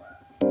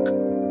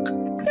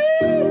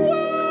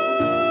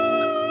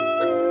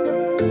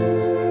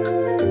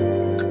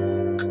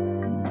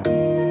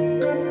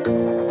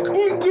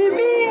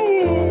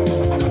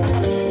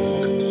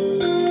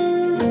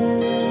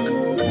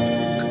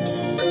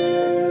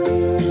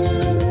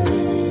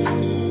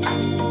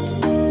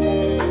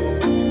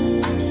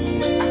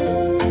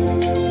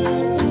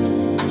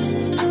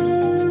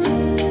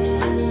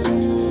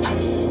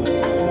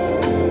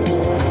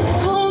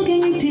 Won't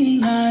can you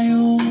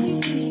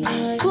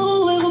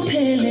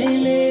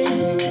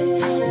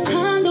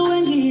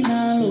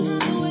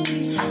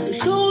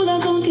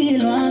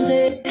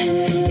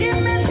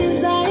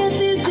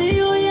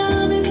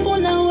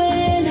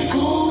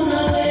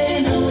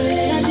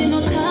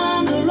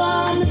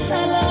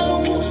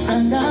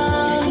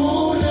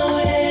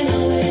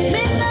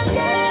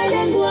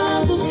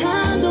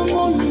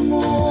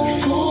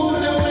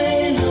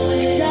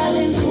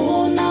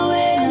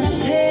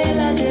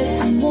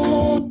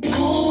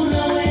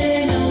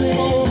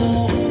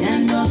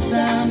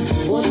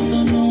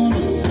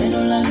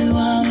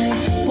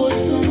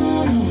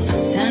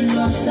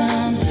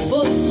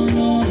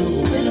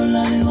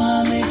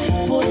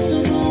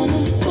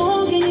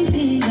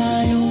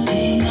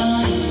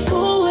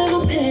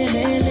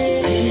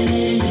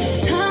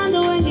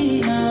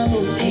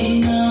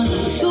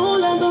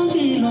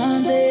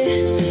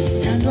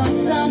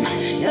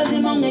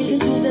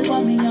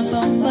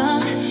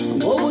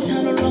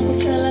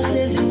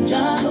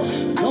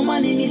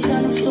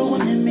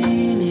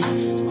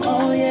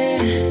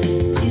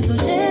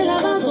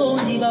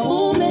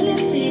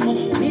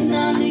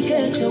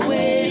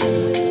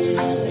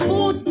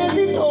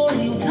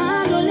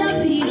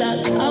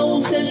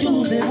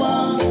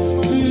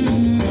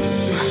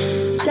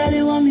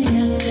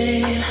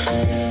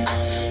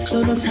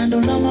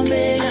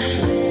kwamambela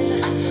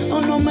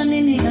onoma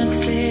nini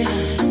ngakufela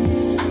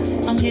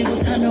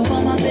angikuthanda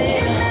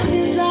kwamambela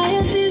inzayo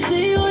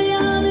inhliziyo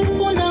yami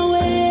ifuna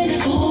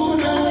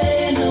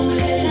wena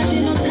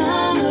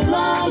ndinothando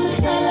lwami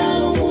hlala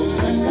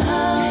lumusanga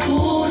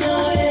funa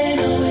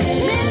wena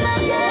mina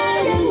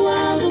ngeke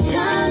ngikwazi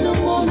ukuthanda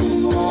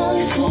umuntu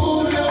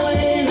funa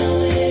wena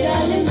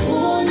darling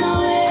funa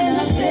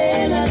wena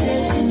phela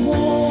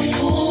ngekumuntu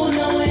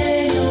funa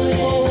wena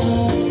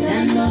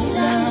sando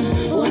sam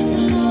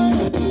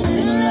usunono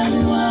wena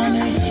lami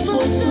wami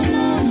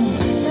usunono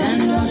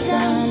sando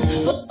sam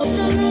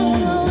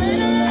usunono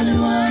wena lami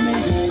wami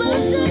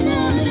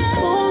usunono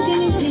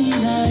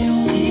ongidingayo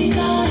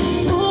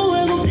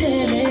uwe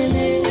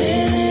kuphelele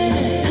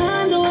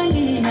thando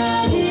wengina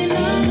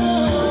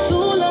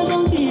hlula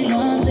zonke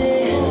ilwandle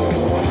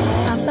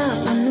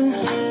Ababanu,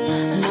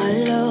 my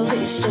love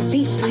is a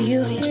beat for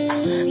you.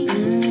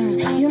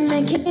 You're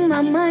making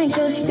my mind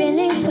go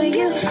spinning for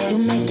you. You're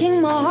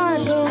making my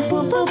heart go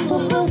boop boop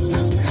boop boop.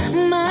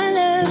 My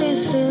love is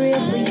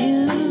surreal for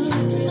you.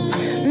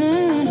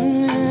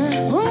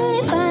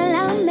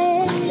 Ungibhala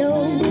amehlo,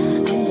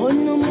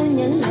 ngibona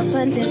omunye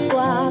ngaphandle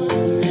kwakho.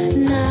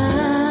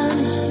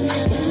 Nami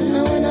ngifuna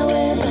wena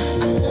wedwa,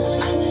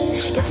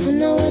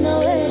 ngifuna wena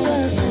wedwa,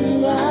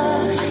 sandwa.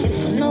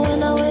 Ngifuna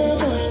wena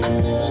wedwa.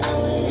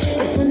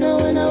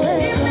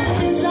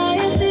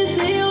 inzayo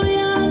inhliziyo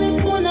yami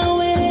ifuna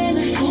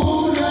wena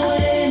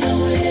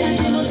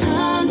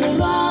ndinothando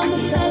lwami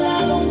hlala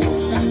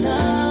lumusanga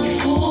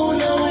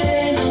funa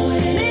wena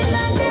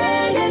mina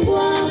ngeke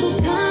ngikwazi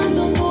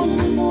ukuthanda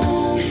umuntu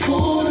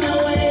funa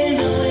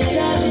wena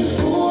darling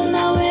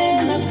funa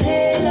wena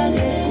phela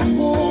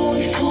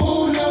ngekumuntu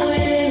funa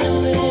wena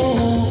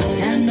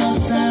sando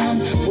sam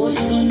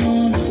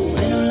usunono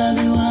wena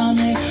lami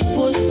wami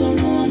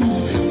usunono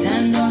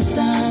sando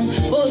sam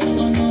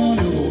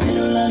usunono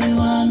wena lami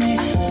wami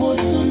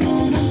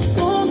usunono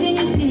konke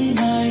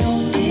ngidingayo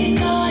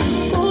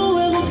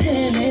kuwe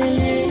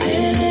kuphelele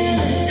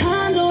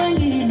thando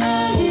wengina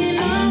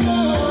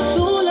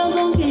hlula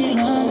zonke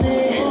ilwandle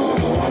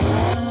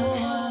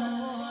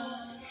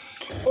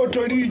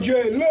Auto DJ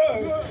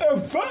Love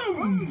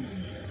FM.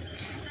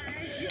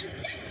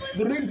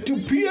 Straight to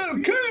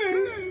PLK.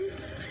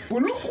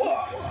 Pulukwa.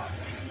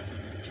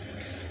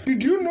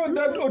 Did you know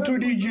that Auto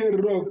DJ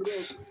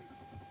rocks?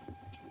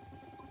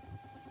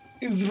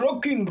 Is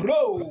rocking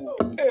roll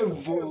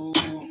ever.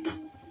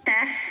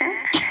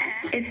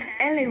 It's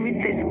Ellie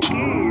with the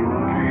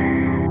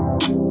scoop.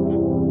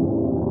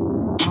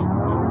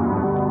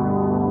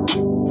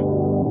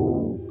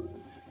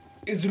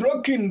 Is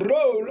rock and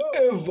roll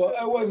ever.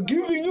 I was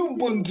giving you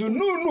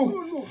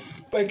Bonzununu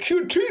by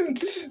Q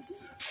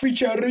Twins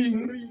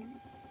featuring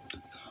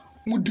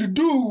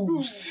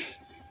Mududus.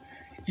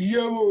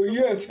 Yo,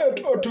 yes,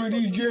 at Auto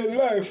DJ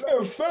Live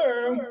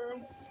FM.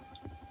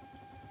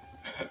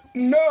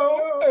 Now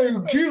I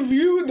give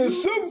you the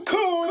song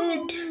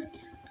called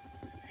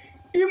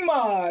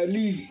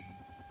Imali.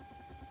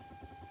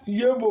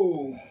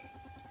 Yebo,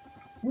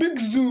 Big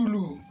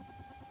Zulu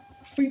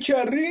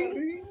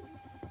featuring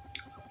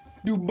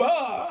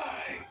Dubai.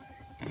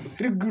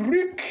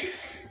 Rick.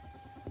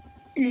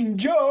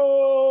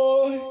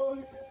 Enjoy.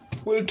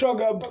 We'll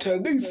talk after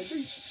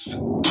this.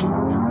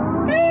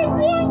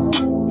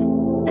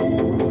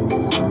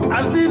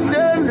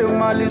 Asidlele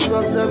mali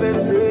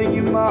sosebenze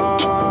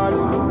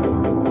imali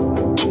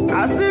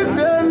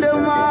Asidlele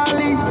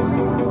mali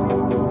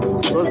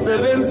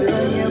sosebenze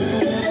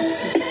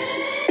futhi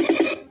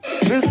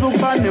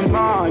Bisuka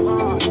nemali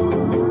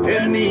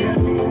eni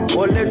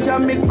oletha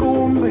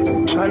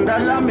mikumbe khanda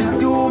lami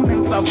lidume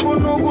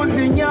ngisafuna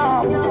ukudla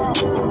inyama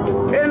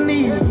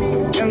eni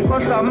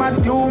engikhohlwa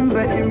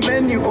amadumbe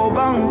imeni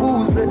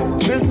obangibuze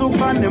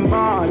bisuka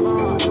nemali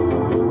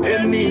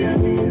eni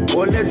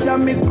oletha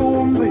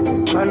mikumbe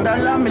khanda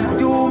lami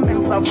lidume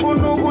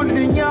ngisafuna ukudla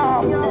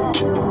inyama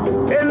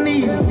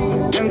eni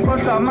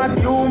engikhohlwa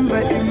amadumbe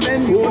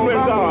imeni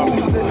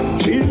obangibuze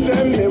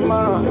idlele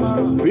ma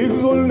Big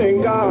Zulu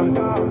nengane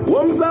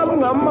womsabu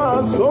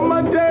ngamaso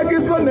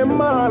omatekiso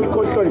nemali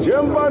khohlwa nje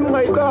mfana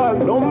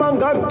ungayiqali noma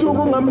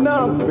ngakuthuka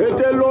ungamnaki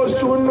phethe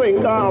loshunwe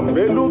inkamba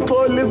vele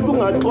uxolisa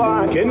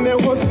ungaxwali ngene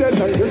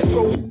hostela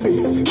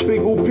ngesicofisi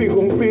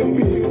sikuphiko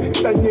ngipipisi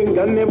hlanye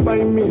ingane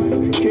bayimisi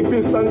khipha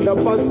isandla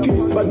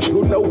basikisi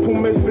badlula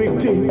uphume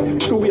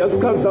esikuthini sho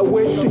uyasichaza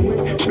wehlile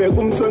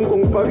beka umthwenko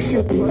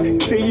ngipakishini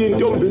shiya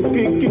intombi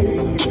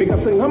isikikisi fika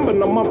sengihamba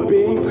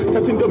namabhenki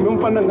thatha intombi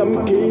yomfana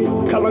ngamgili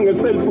khala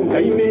ngeselfu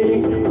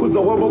ngayiningi kuza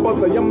kwabo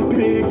basa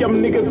yamphika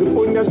yamnikeza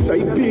ifoni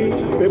yashaya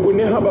ipitha beka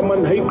unehaba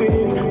mani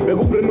hayiqini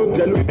beka ubreno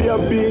udala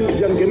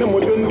uyabizi yangena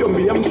emotweni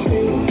intombi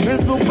yamshini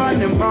bisuka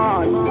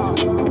nemali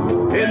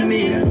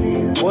eni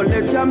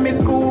oletha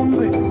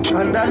mikumbe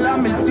khanda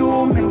lami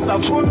lidume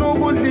ngisafuna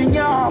ukudla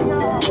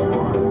inyama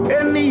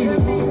eni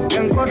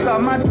engikhohlwa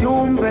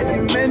amadumbe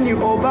imeni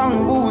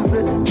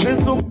obangibuze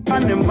bisuka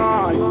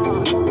nemali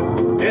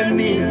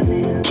eni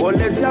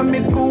oletha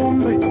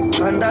mikumbe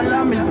khanda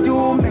lami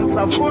lidume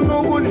ngisafuna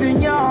ukudla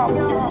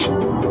inyama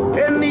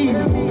eni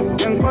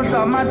engikhohlwa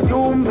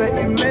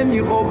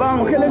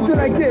Okay, let's do it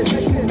like this.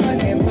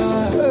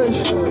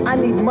 I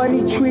need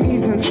money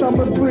trees and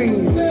summer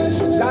breeze.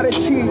 Lot of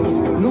cheese,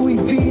 Louis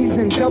V's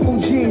and double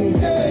G's.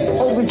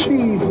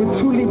 Overseas with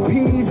Tulip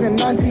P's and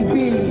Nancy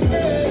B's.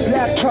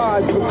 Black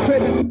cards with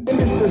credit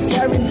ministers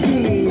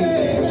guaranteed.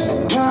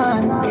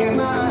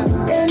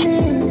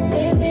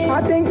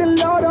 I thank the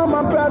Lord, all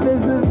my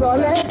brothers is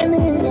all I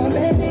need.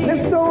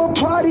 Let's throw a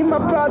party, my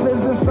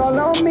brothers, it's all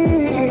on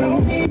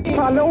me.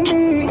 Follow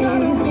me,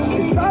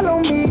 it's all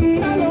on me.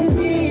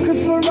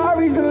 Cause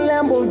Ferraris and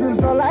Lambos is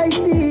all I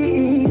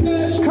see.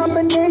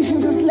 Combination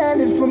just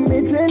landed from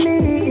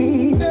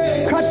Italy.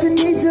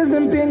 Cottonitas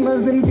and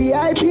bingers and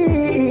VIP.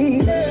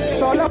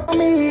 It's all on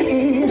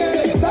me,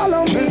 it's all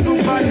on me.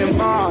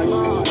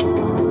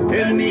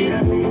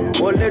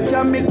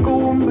 Oletha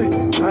mikumbi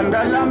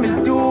andala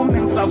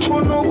militume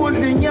ngisafuna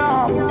ukudla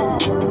inyama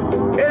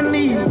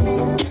eni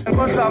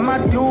ngodla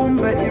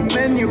amadumbe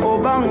imeni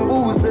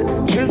obangibuze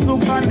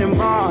ngisuka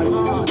nemali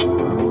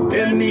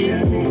eni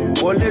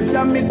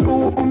oletha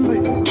mikumbi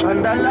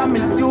andala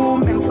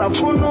militume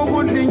ngisafuna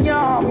ukudla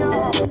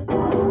inyama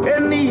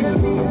eni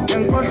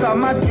ngodla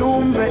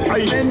amadumbe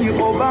imeni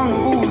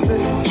obangibuze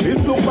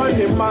ngisuka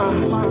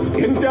nemali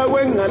into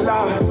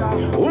engala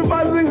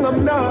umfazi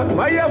ngamnaki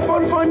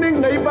mayefonfoni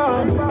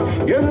ngayibamba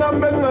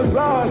ngihambe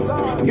ngazazi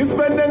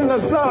ngisibende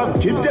ngasabi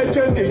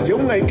ngitetshenje nje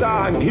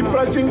ungayixanga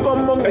ngibrush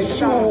inkomo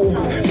ngeshawu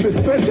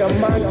sisipedla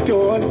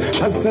amadol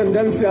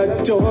asithandani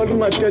siyathola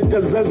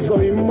ungateteza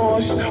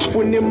zoyimosha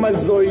funa imali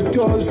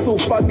zoyithola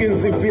sufaka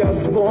inziphi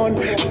yasibona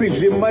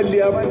sidla imali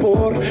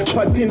yabhora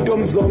phatha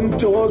intombi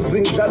zomdol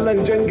zingidlala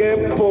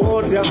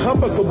njengebhora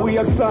siyahamba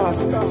sobuya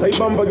kusasa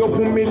sayibamba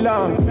kuyophuma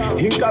ilanga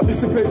inkabi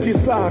siphethe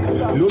isaka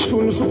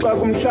loshuni usuxaka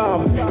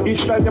umhlaba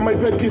ihlanye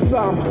mayiphethe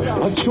isamba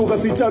asithuka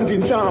sithanda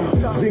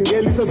inhlamba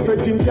zingelisa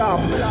siphethe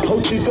intaba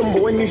awuthitombo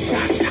wena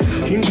ishasha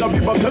inkabi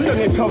bakhanda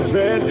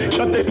ngekhavela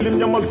kade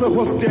limnyama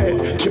lisehostel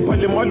khipha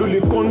le mali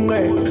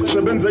uliqonqele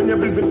sebenze enye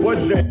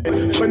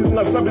bizibhodlela spend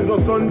ungasabi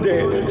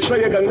zosondela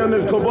shaye kancane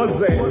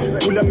zichobozela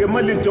kula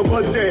ngemali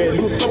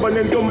idokotela usoba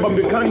nentombi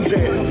bamba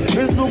ikhandlela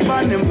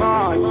ngisuka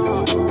nemali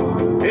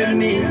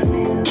eni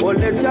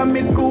oletha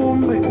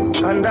mikumbi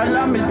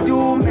andala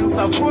militume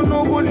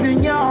ngisafuna ukudla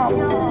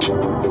inyama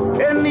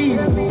eni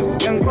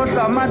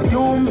ngodla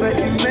amadumbe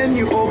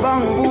imeni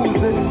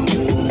obangibuze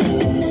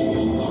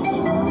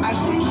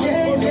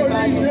Asihlele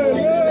mali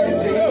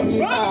sosebenze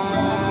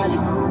imali.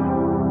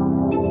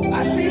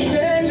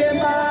 Asihlele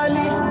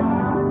mali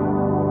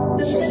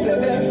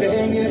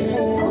sosebenze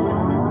ngefuna.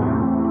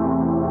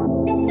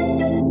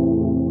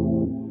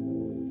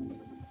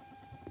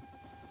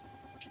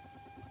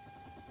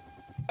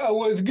 I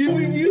was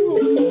giving you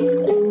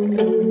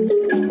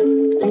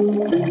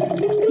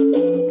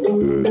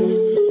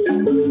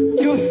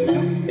Juice.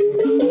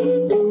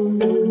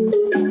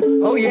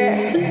 Oh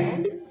yeah.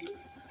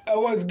 I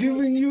was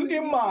giving you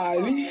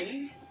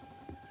Imali,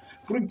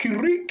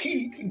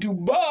 Ricky,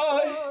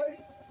 Dubai,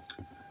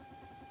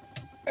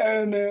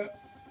 and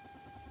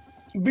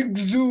Big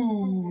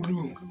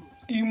Zulu,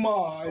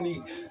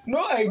 Imali.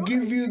 Now I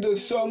give you the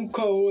song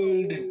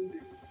called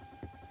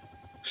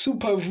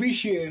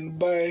Supervision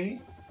by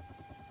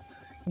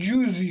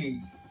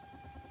Juicy,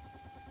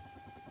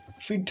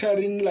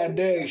 featuring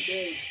Ladesh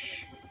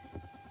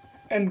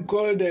and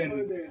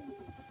Golden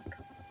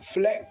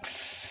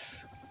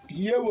Flex.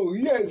 Yo,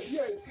 yes.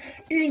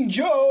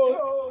 Enjoy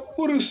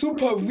with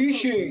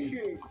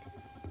Supervision.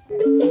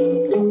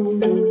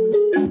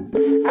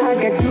 I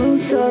got two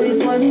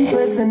stories, one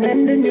person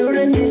and a new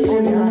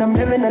rendition. I'm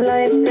living a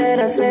life that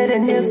I said,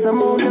 and yes,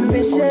 I'm on a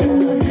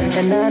mission.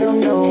 And I don't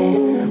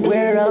know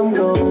where I'm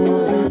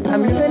going.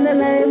 I'm living a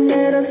life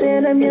that I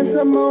said, and yes,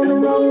 I'm on the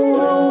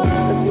road.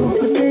 A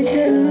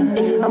superstition,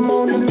 I'm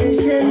on a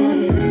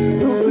mission.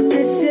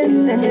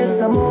 Superstition, and yes,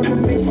 I'm on a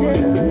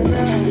mission.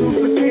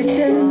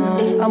 Superstition,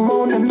 I'm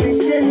on a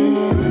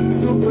mission.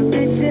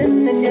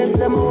 Superstition, and yes,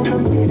 I'm on a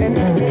mission. And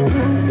I got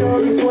two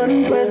stories,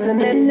 one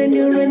person and a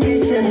new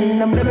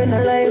rendition. I'm living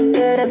a life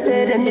that I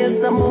said, and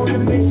yes, I'm on a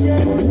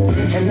mission.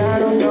 And I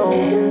don't know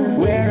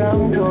where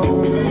I'm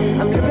going.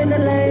 I'm living a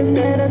life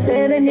that I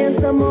said, and yes,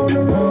 I'm on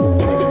the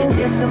road.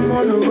 Yes, I'm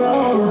on the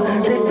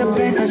road. This the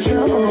path I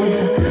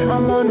chose.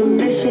 I'm on a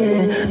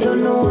mission.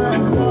 Don't know where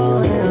I'm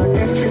going.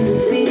 Destined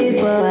to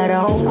be, but I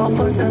hope I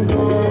find some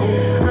gold.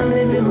 I'm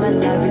living my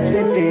life, it's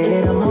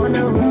vivid. I'm on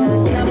the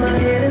road. I'm out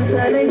here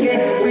inside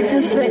again. Rich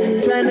and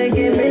sick, trying to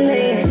get me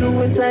laid.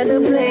 True inside the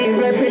plane,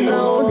 rapping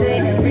all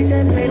day. Rich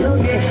and play no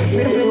game.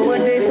 Spit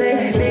what they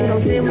say. They gon'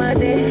 steal my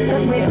day.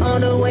 That's me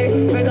on the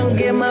way. But don't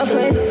get my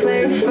fame.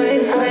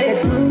 I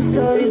got two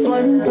stories,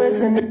 one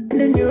person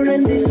and a new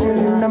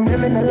rendition. I'm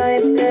living a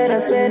life that I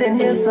said, and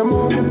yes, I'm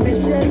on a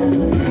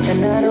mission.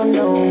 And I don't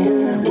know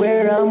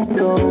where I'm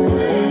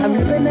going. I'm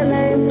living a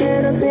life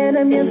that I said,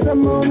 and yes,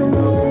 I'm on the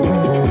road.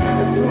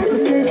 A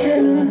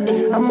superstition,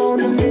 I'm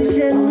on a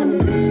mission.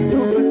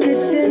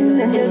 Superstition,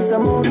 and yes,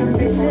 I'm on a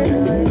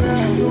mission.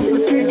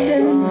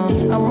 Superstition,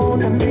 I'm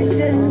on a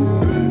mission.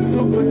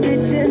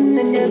 Superstition,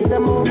 and yes,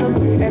 I'm on a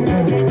mission. And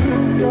I got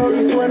two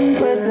stories, one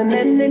person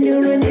person and a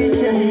new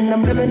rendition.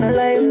 I'm living a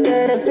life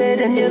that I said,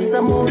 and yes,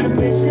 I'm on a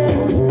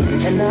mission.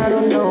 And I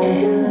don't know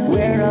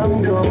where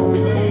I'm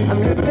going.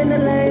 I'm living a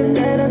life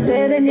that I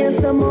said, and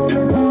yes, I'm on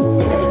the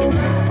road.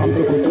 I'm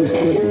so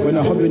consistent. When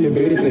I hop in the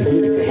bed, it's a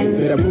hit.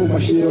 Better put my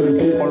shit on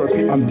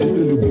repeat. I'm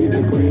destined to be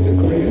the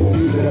greatest. Grateful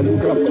that I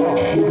look up.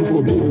 Looking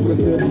for people who can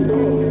save me.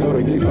 No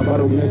regrets, my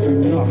battle mess with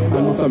me.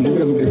 I know some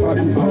niggas who can fuck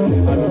me up.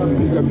 I know this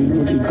nigga be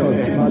looking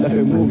cause my life a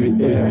movie.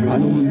 Yeah. I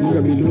know this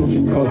nigga be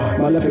looking cause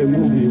my life a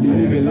movie. We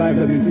live in life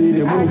that they see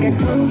the I movies.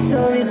 get two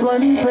stories,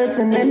 one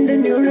person and a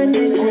new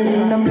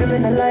rendition. I'm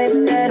living a life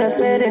that I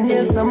said, and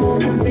yes, I'm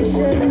on a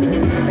mission.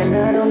 And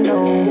I don't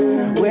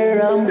know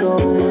where I'm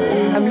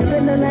going. I'm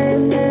living a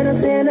life that I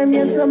said, and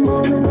yes, I'm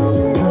on the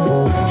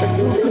road. A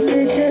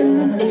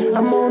superstition,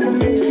 I'm on a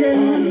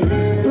mission.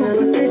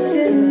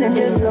 Superstition, and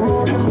yes, I'm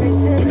on a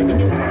mission.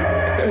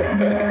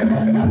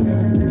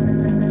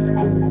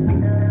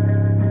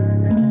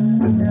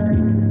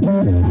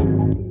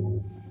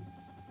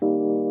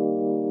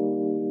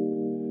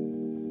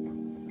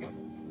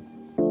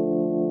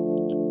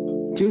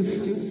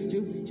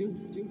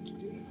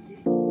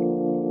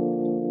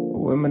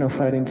 Women are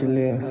fighting to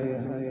live,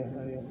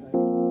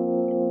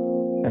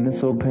 and it's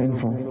so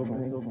painful.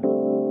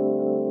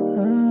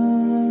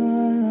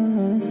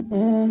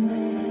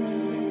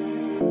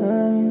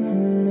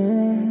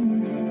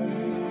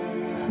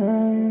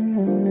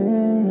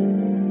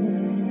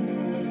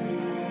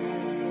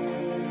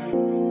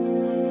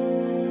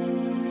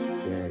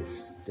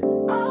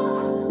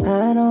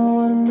 I don't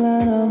want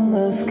blood on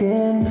my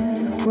skin.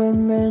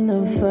 Women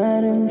are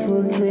fighting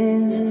for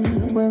dreams.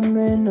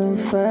 Women are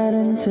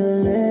fighting to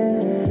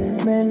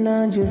live. Men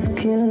are just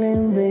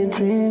killing their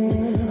dreams.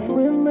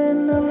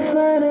 Women are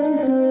fighting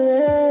to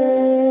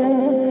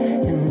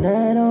live. And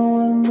I don't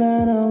want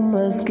blood on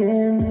my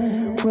skin.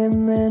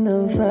 Women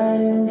are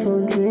fighting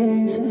for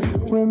dreams.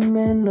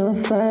 Women are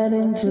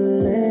fighting to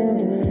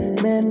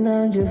live. Men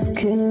are just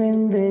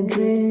killing their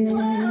dreams.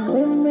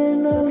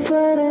 Women are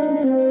fighting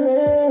to live.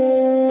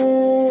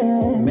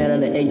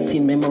 Metal at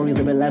 18, memories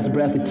of a last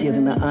breath with tears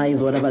in the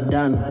eyes. What have I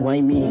done? Why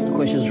me?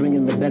 Questions ringing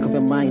in the back of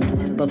your mind.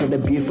 Thoughts of the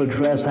beautiful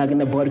dress, hugging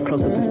the body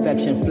close to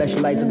perfection.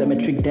 Flashlights of the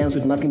metric dance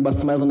with nothing but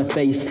smiles on the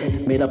face.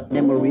 Made up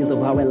memories of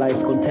how our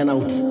lives could turn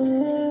out.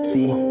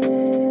 See,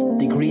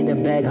 degree in the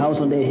bag,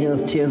 house on the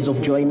hills, tears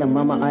of joy in the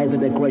mama eyes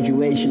at the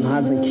graduation,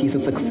 hugs and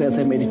kisses, success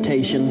and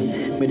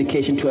meditation.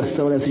 Medication to her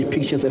soul as she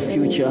pictures her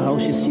future, how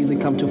she sees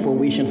it come to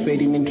fruition,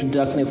 fading into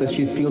darkness as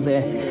she feels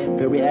her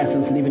very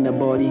essence leaving her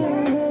body.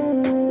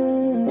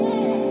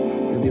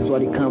 This is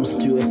what it comes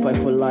to, a fight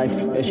for life,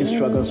 as she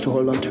struggles to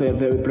hold on to her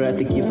very breath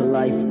it gives her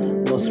life.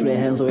 Lost through her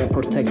hands of a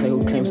protector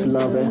who claims to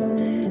love her.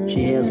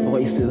 She hears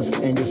voices,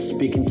 angels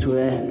speaking to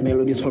her,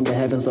 melodies from the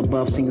heavens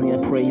above singing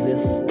her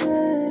praises.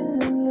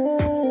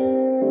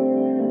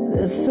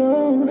 The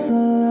souls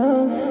are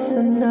lost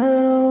and I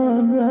don't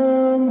want blood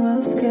on my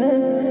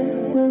skin.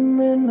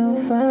 Women are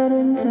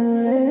fighting to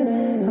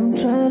live. I'm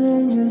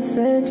trying to just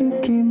say to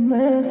keep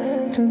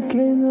me, to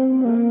give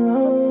them a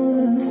rose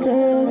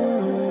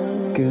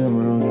instead. Give them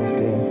a rose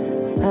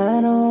instead.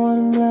 I don't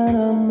want blood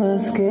on my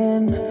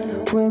skin.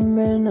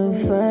 Women are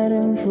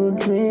fighting for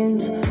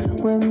dreams.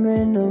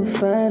 Women are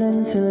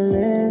fighting to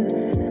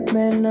live.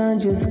 Men are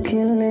just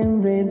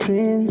killing their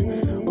dreams.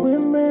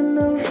 Women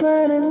are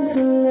fighting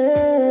to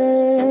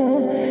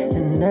live.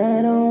 And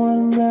I don't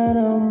want blood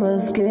on my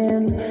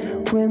skin.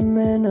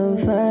 Women are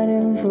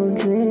fighting for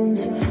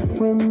dreams.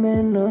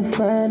 Women are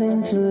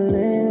fighting to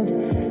live.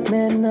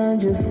 Men are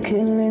just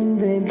killing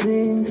their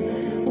dreams.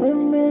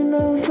 Women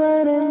are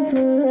fighting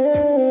to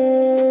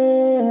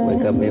live.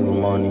 Wake up every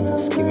morning,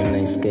 scheming an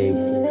escape.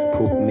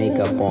 Put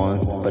makeup on,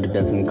 but it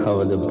doesn't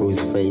cover the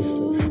bruised face.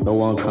 No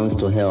one comes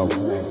to help,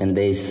 and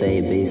they say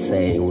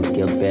it would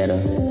get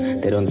better.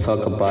 They don't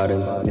talk about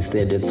it,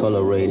 instead they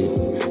tolerate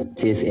it.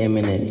 Tears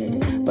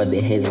imminent, but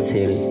they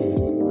hesitated.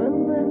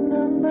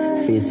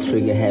 Feels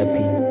trigger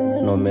happy,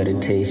 no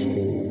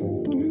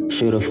meditation.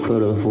 Should've,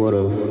 could've,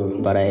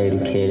 would've, but I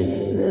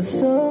educated.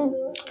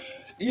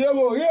 Yeah,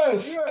 well,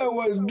 yes, I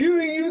was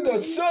giving you the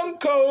song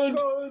called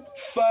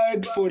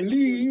Fight for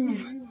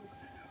Leave.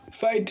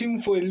 Fighting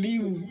for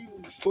Leave,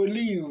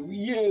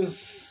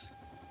 yes,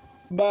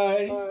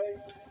 by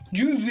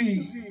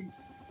Juicy,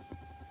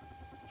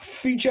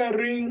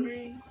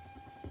 featuring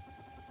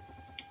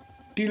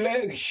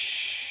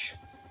Dilesh.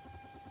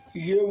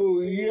 Yeah,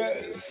 well,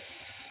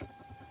 yes,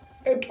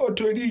 at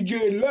Auto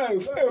DJ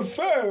Live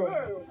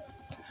FM.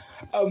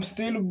 I'm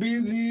still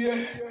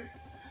busy,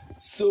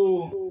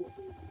 so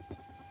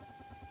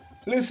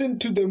listen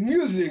to the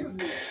music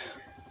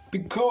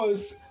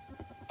because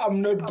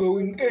I'm not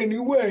going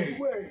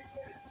anywhere.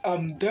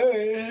 I'm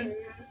there.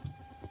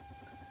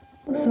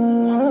 So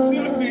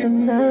lost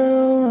and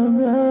now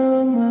I'm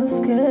on my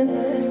skin.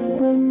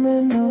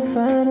 Women are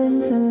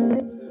fighting to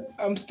live.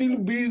 I'm still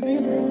busy.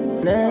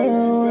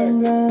 Now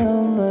I'm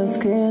on my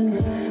skin.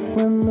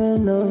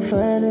 Women are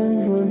fighting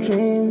for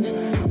dreams.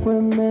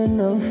 Women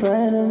are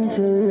fighting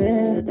to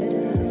live.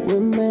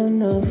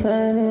 Women are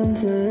fighting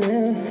to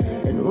live.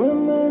 And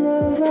women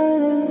are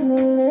fighting to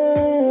live.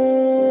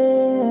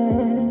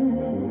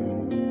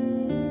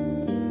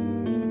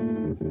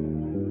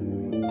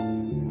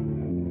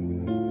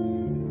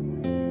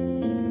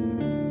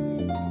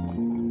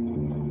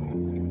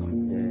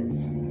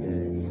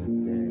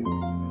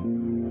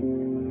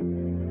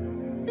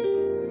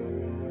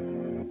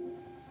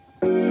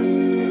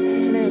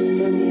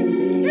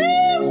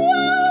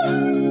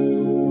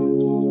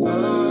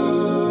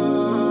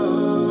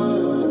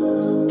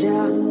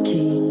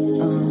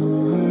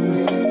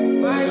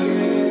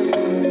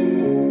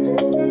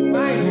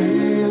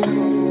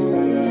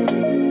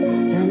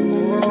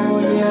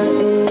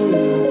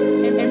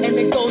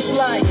 goes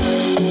like,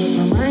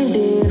 my mind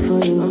there for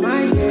you,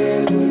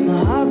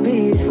 my heart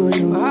beats for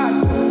you.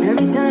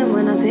 Every time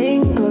when I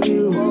think of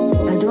you,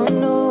 I don't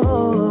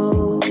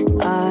know,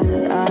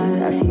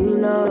 I feel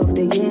loved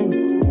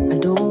again. I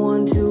don't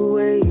want to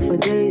wait for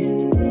days.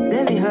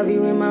 Let me have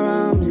you in my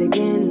arms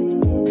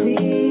again,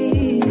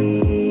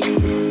 please.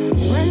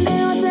 When they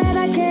all said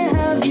I can't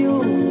have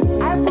you,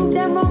 I proved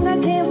them wrong, I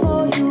care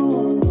for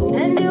you.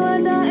 And you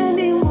are the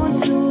ending one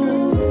too.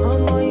 Oh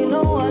no, you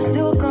know I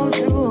still come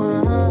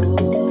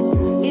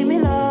through, Give me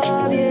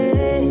love,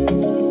 yeah,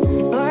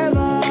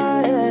 forever,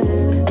 yeah.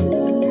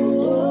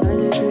 I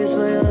just wish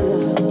for your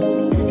love.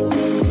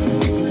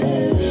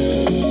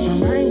 My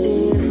mind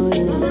there for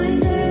you, my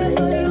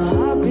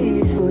heart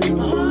beats for you.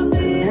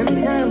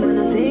 Every time when I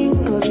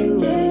think of you,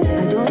 I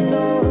don't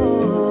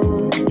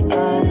know,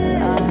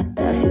 I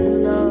feel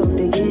loved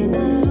again. I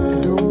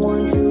don't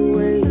want to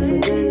wait for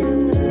days.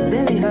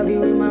 Let me have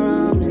you in my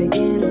arms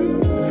again,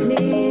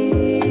 please.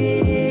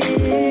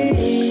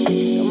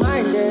 Your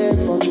mind there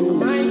for me,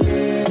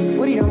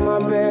 put it on my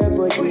bed,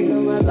 but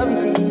love you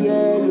till the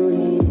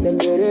Elohim.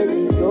 Separate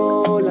the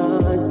soul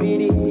and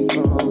spirit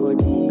from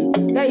body.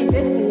 Yeah, you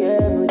take me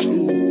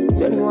heavenly.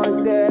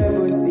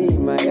 21:17,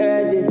 my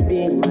head is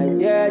spin, my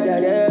dear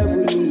that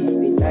every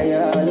say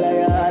liar,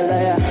 liar,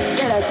 liar.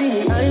 Yeah, I see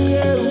me and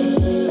you.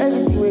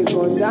 Everything will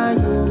consign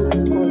you,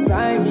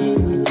 consign me.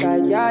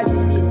 Psychiatry,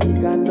 you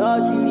cannot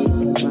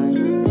delete my.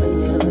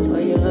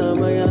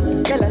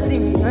 Yeah, I see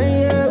me and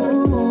you.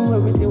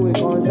 Everything will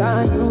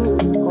consign you,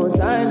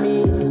 consign me.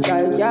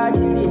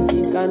 Psychiatry,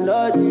 you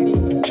cannot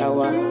delete our. My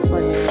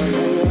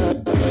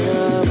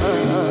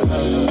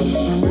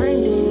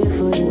mind there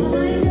for you,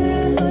 my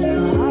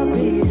heart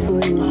beats for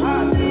you.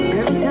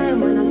 Every time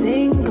when I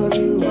think of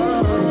you, I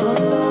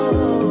don't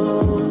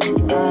know,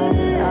 I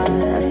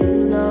feel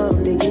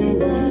loved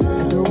again. I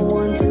don't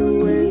want to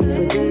wait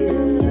for days.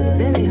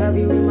 Let me have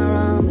you in my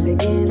arms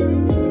again,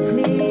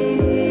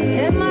 please.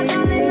 Hey, my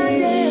darling, I'm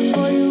there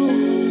for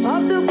you.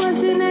 Off the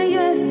question, and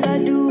yes, I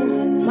do.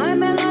 My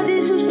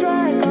melody should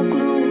strike a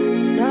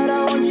clue that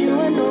I want you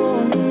and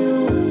only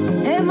you.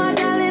 Hey, my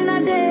darling,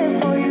 I'm there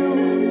for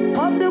you.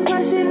 Off the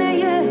question, and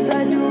yes,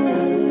 I do.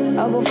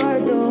 I go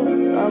fight though,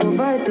 I go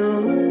fight though,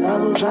 I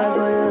go fight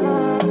for your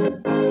love.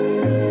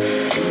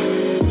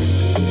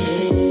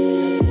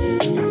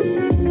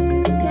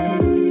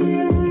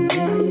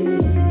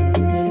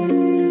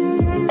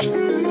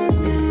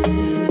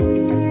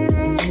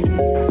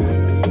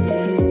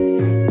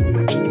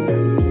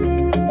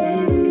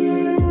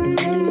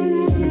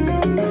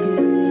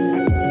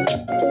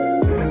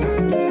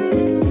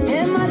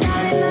 Hey, my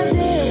darling, I'm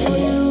there for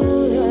you.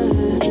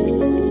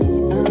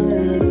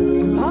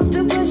 Off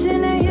the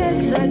question, and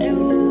yes, I do.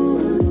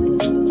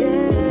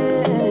 Yeah.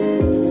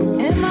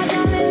 Hey, my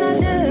darling, I'm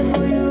there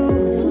for you.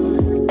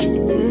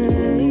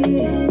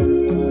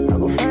 Yeah. I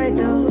go fight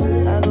though,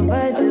 I go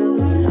fight though,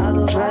 I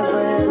go fight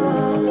for your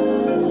love.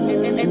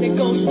 And it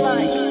goes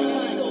like.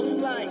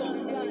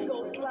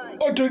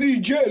 Auto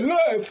DJ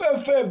Live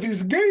FF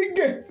is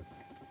gang.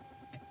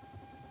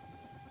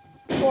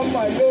 On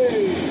my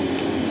leg.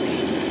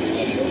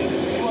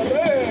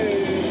 Forever.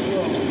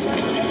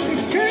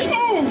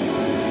 KO.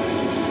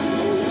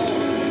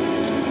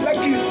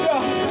 Lucky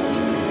Star.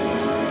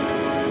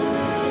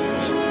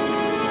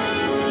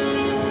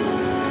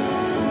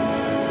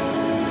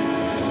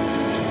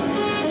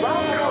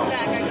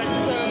 Back, I got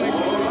so much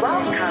more.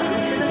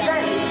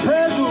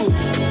 Puzzle.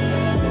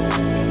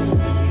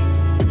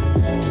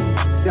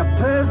 It's a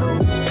puzzle.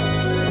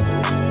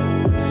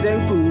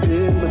 Same thing,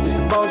 but it's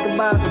about the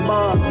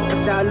basketball.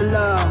 It's all the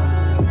love.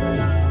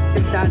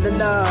 It's all the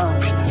love.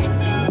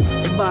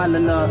 Ball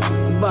of love.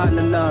 Ball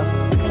of love.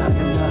 It's all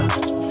the love.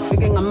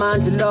 Figuring I'm on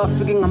the law.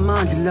 Figuring I'm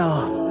on the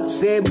law.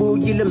 Say boo,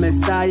 you the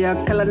messiah.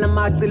 Color na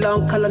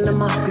makilong. Color na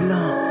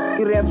makilong.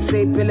 I-rap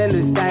say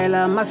pilele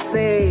style.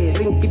 Masay.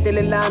 Ring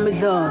kitele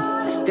lamisos.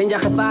 Change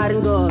ang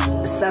kafaring goes.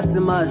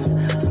 Assassimus.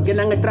 Skin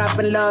ang trap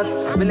and loss.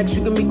 Melek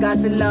sugar me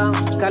kasi lang.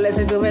 Kala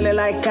sa duwele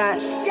like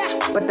cat.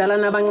 Patala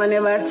na bang na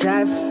never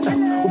chat.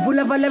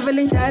 Ufula for level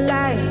in child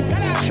life.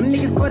 Them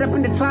niggas caught up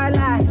in the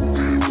twilight.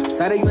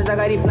 Sorry, you I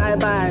got it fly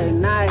by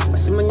night.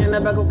 Pasimanya na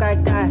bago kai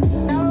kai.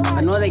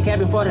 I know they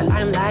capping for the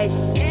limelight.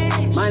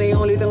 Money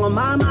only thing on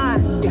my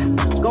mind. Yeah,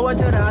 go to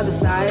the other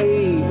side.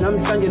 Nam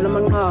sanje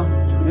lamang nga.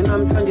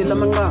 Nam sanje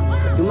lamang nga.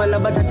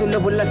 Tumalaba tato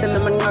level la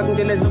lamang nga. Kung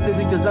jealous look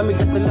is just zami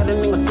sa tula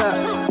rin ng asa.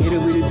 It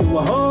really do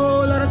a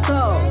whole lot of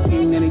talk.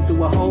 And then it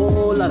do a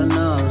whole lot of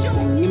love.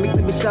 You make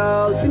the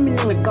show, see me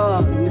in the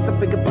car. It's a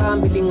big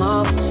pan building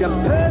up. It's a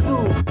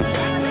puzzle.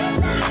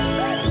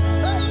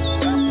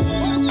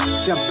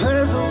 It's a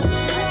puzzle.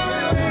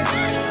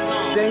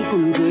 Same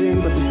thing,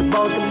 but it's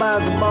about the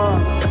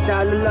basketball. It's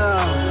all the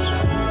love.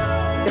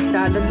 It's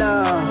all the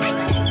love.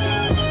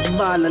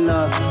 Ball of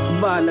love.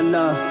 Ball of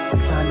love.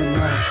 It's all the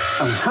love.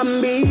 I'm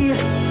humble.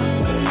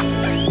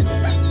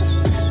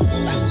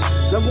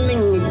 Love me,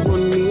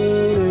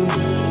 bonnie.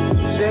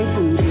 Same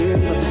thing,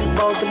 but it's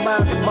about the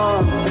basketball.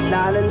 It's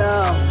all the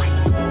love.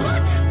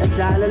 It's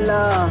all the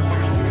love.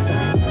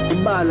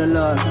 Ball of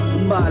love.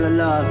 Ball of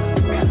love.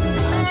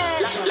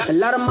 A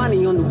lot of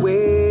money on the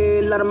way,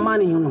 a lot of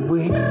money on the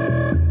way.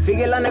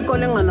 Figure la ne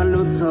calling on a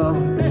luto.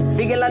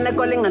 Figure la ne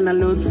calling on a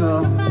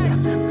luto.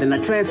 Then I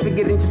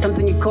transfigured into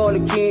something you call a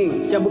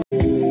king. Jabu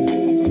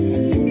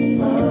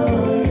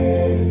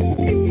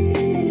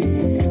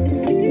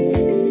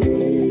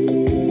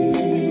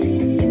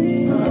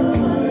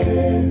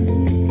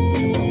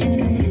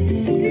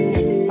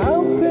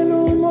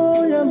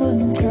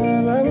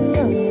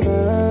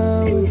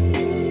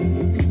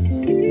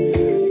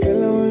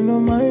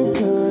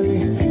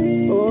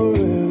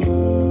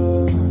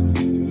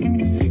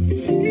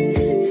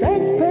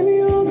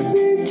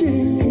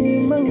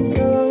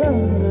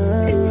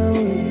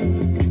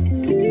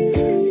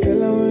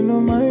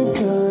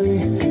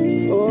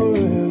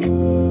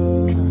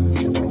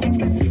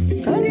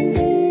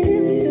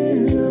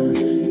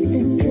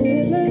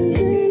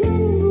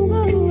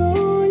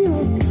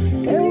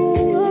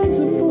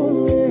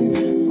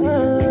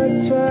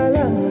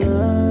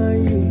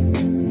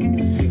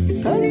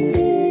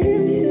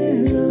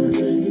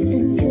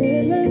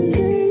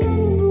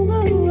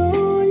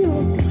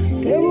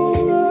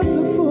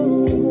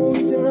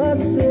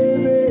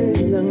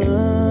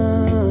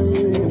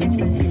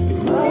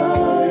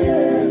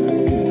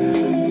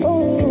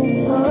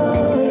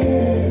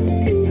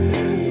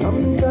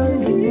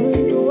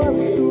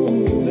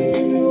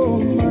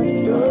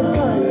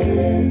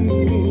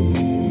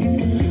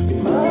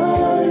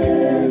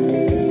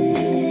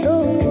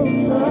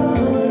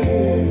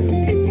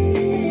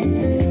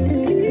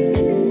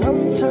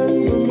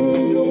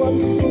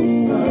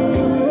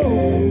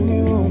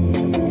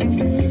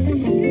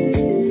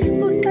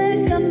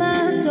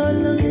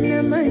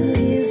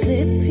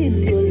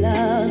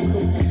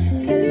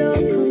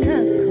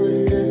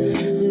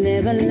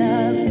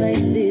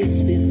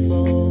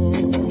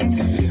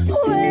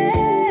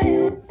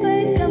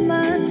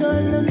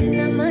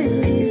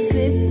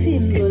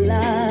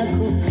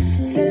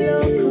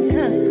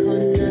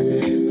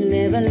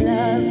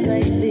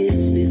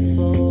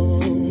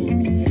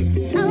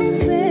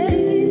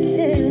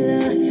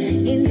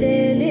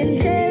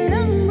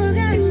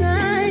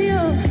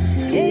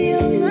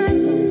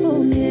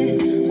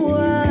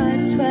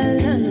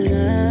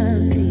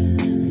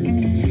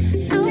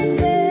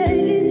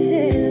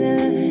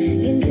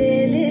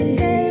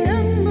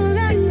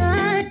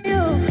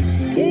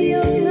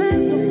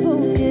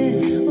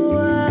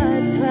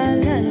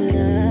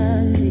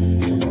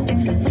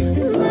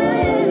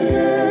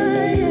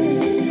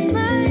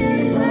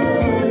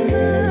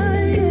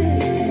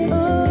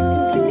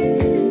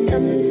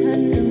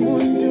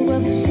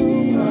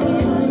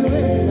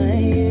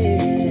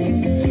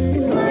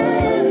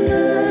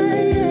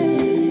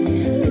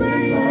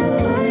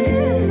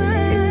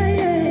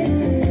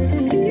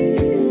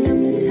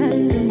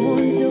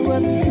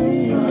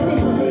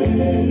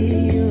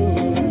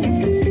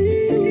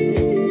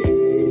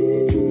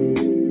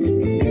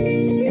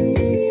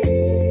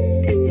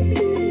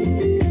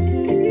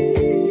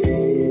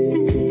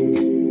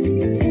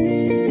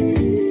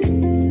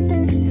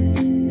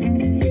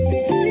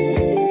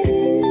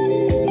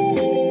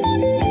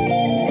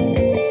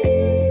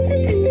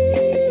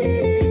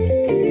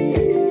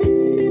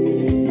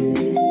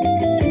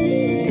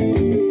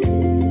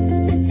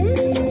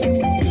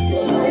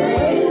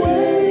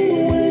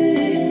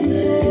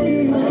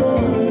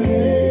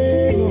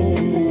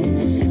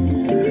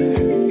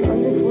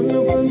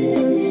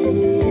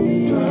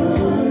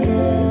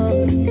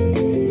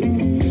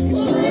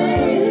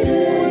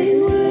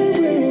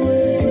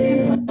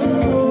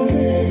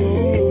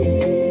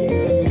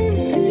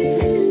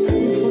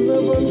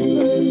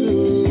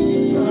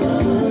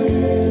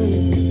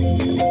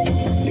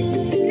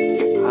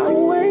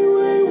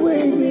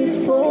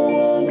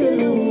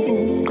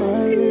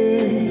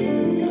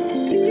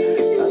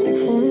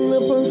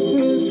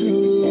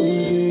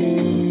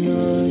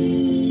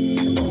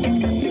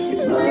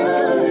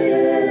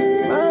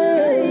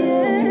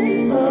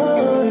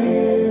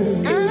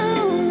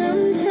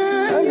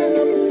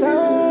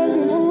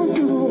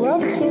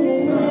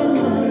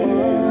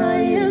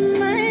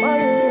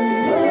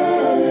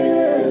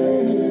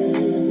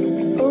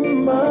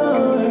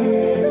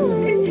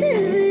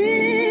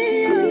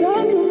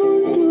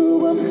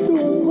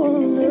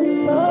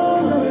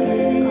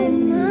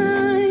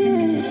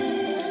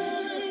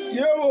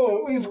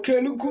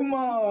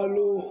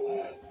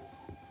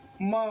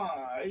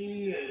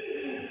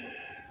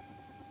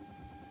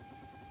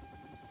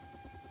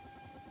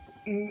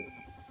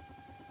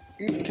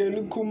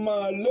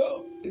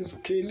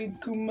Iskeli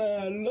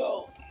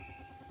Kumalo.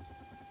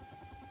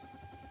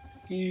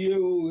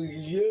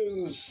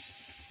 You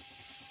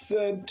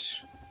said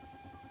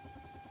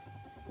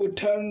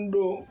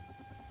Utando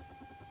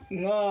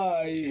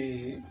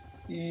Ngai.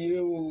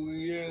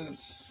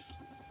 Yes.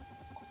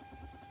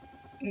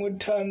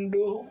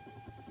 Mutando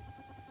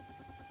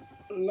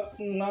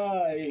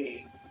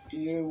Ngai.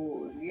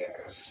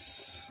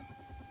 Yes.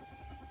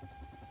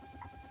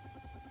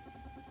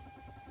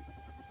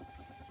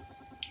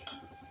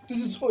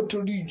 This is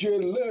Auto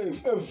DJ Live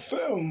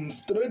FM,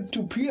 straight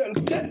to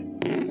PLK.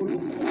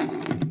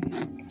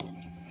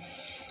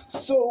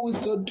 So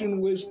without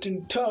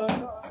wasting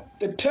time,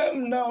 the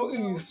time now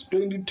is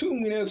 22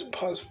 minutes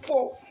past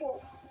 4.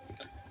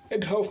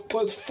 At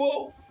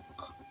 4:30,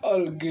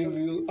 I'll give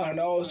you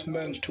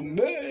announcements to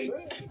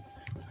make.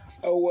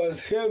 I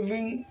was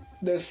having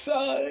the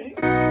sign.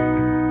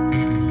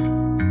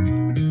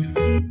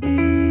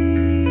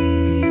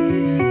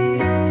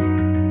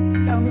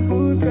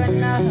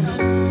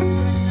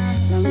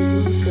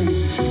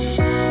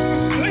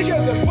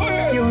 Pleasure the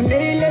poet. You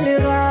nail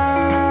it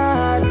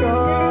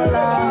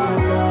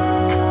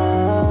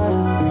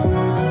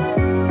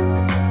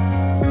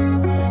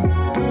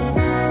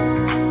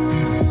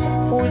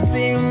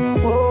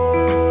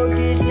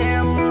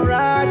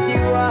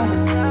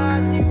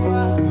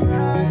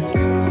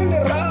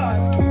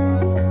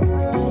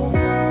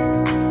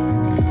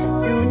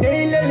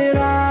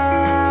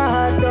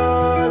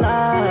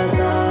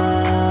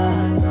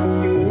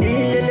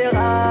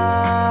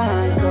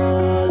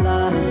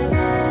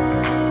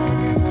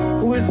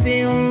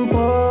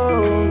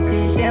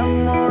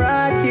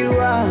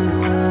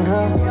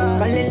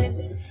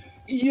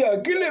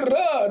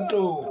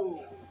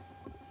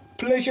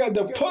Pleasure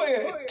the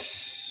poet.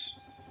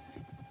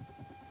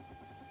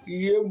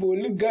 Yebo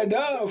li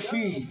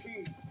Gaddafi.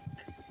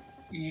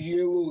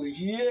 Yebo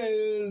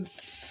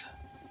yes.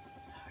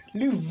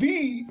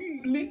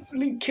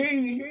 Li K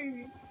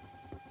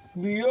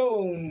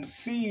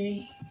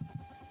Beyonce.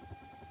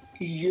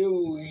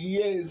 Yebo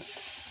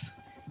yes.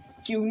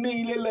 Ke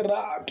unile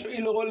lerato e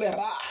le go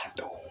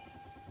lerato.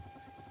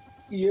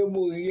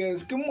 Yebo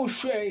yes ke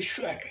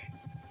moshweshwe.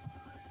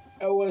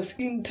 I was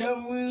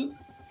interviewing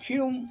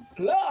him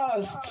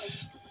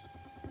last.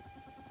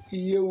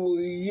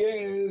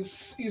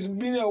 Yes, it's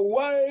been a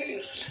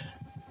while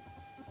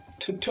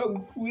to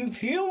talk with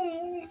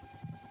him.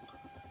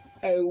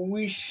 I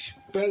wish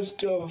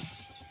best of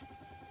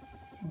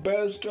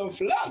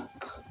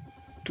luck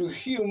to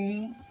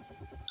him.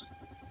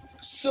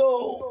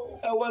 So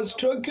I was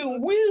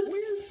talking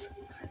with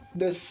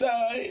the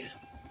SA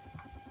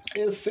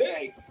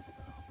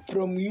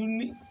from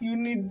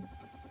Unit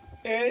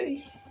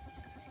A,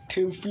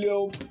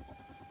 Tiflop,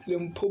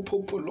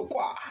 Limpopo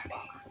Polokwane.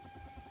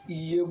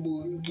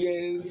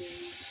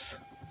 Yes,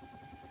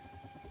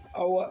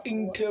 our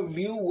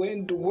interview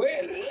went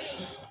well.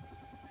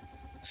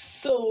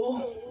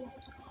 So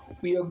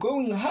we are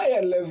going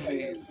higher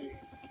level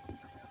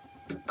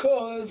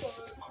because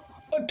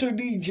Auto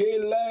DJ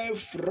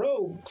Live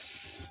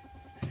rocks.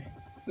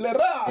 La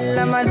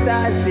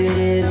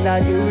matsatsi tla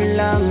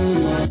dulang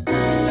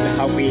le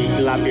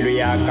hape la pelo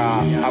ya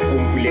ka a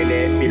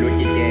kumpulele pelo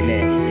ke kene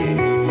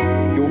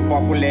ke o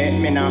fafole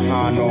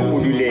menahano o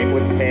dule o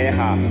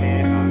tsheha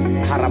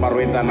haraba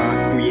rwetsana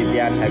o yetse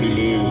ya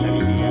thabileng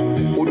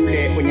o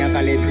dule o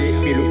nyakaletse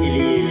pelo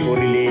ile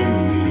tshoreleng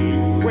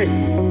we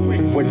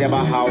botle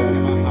ba hao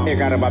e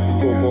ka re ba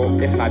pikoko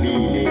e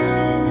khabile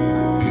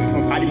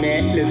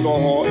adime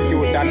letsoho ke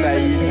o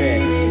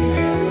tataise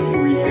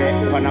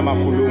khona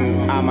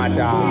magolong a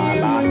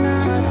madala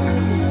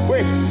we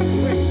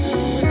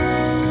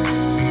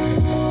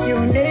you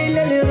nail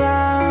le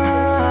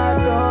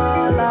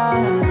dola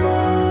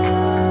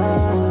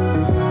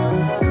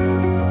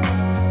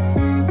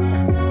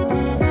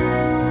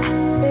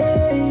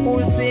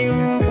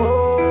usimpo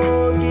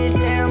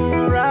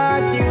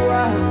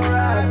kitemradiwa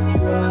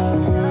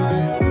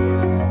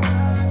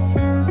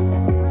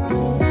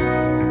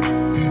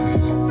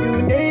you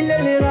nail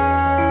le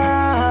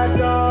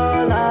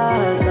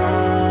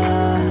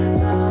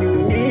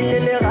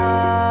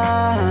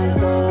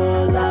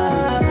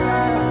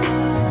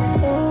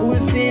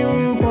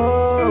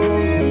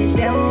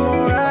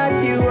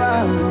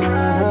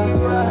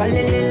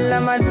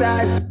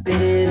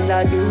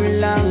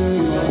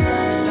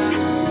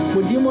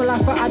Modimo la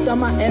fa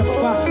atama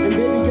efa and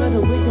baby you're the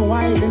reason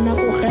why le na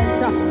go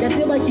kgetha ke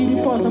tseba ke di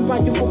posa mpa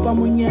ke kopa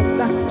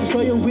monyetla to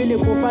show you really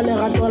go fa le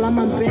rato la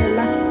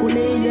mampela go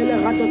ne ile le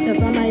rato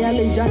tsetsana ya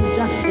le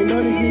janja and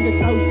all these niggas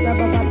south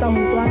ba bata ho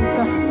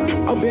ntwanta.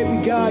 Oh baby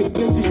girl,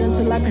 you're too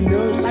gentle like a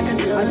nurse. I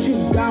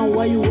trip down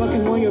while you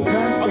working on your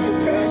person.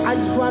 I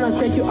just wanna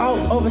take you out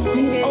overseas.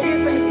 In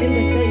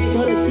the shade,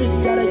 so the trees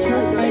gotta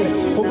chew. Hey,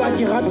 hope I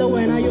can rata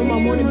when I use my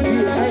morning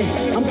pill. Hey,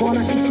 I'm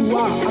gonna eat you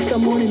out after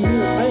morning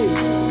meal. Hey,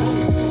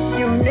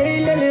 you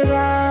nail it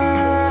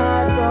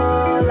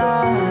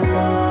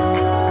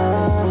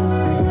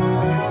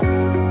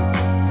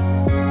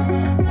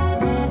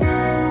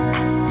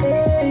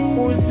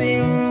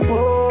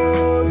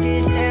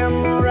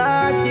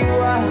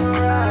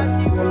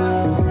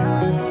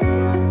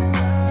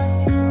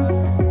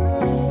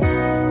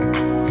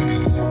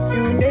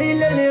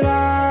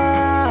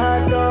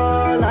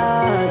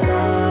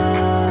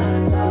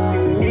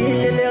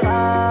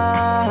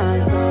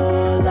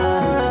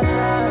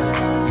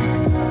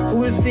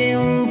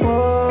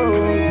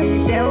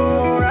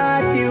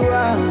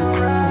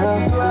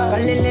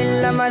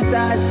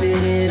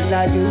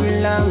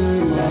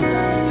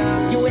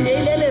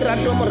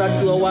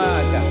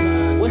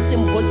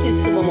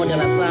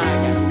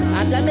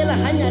itamela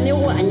hanyane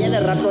o anyele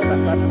rato ta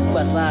sa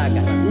sefuba saka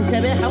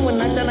ntshebe ha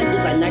monatjana ke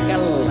tla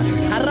nyakalla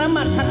hara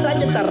mathata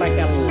ke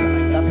tarakalla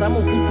ta sa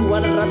mofuthu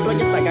wa lerato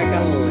ke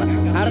takakalla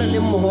ha re le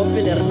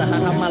mohopele re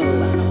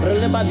tahahamalla re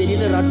le babedi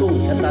le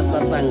ratong ke tla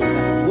sasanka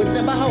botle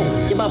ba hao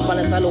ke ba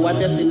palesa le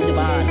wate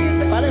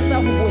sentebale palesa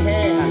ho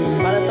boheha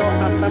palesa ho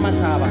khasta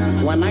matshaba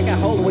ngwanaka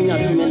ha o bonya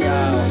shumele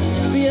yao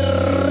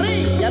birri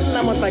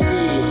yalla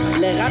mosaki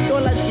le gato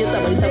la tsietsa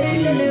ba ditsa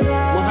puleng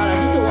mohala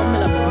ditso wa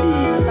mmela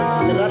puleng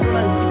le rato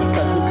la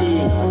ntshisa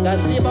thuteng ka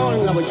tseba o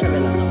nga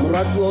botjhabela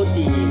moratu o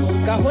teng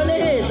ka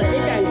holehetsa e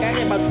ka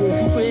nkare batho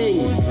kutlweng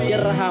ke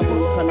raha mo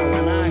tshwana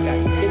ngwanaka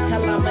ke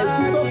thalla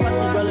maikutlo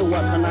fatshe jwale wa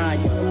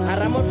tshwanaka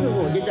hara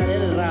motlhogo ke jale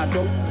le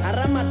rato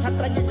hara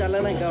mathata ke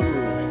jalana ka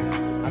rona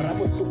hara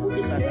bohloko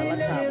ke tla jala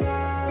thabo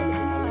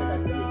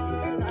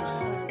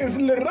es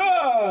le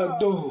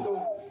rato.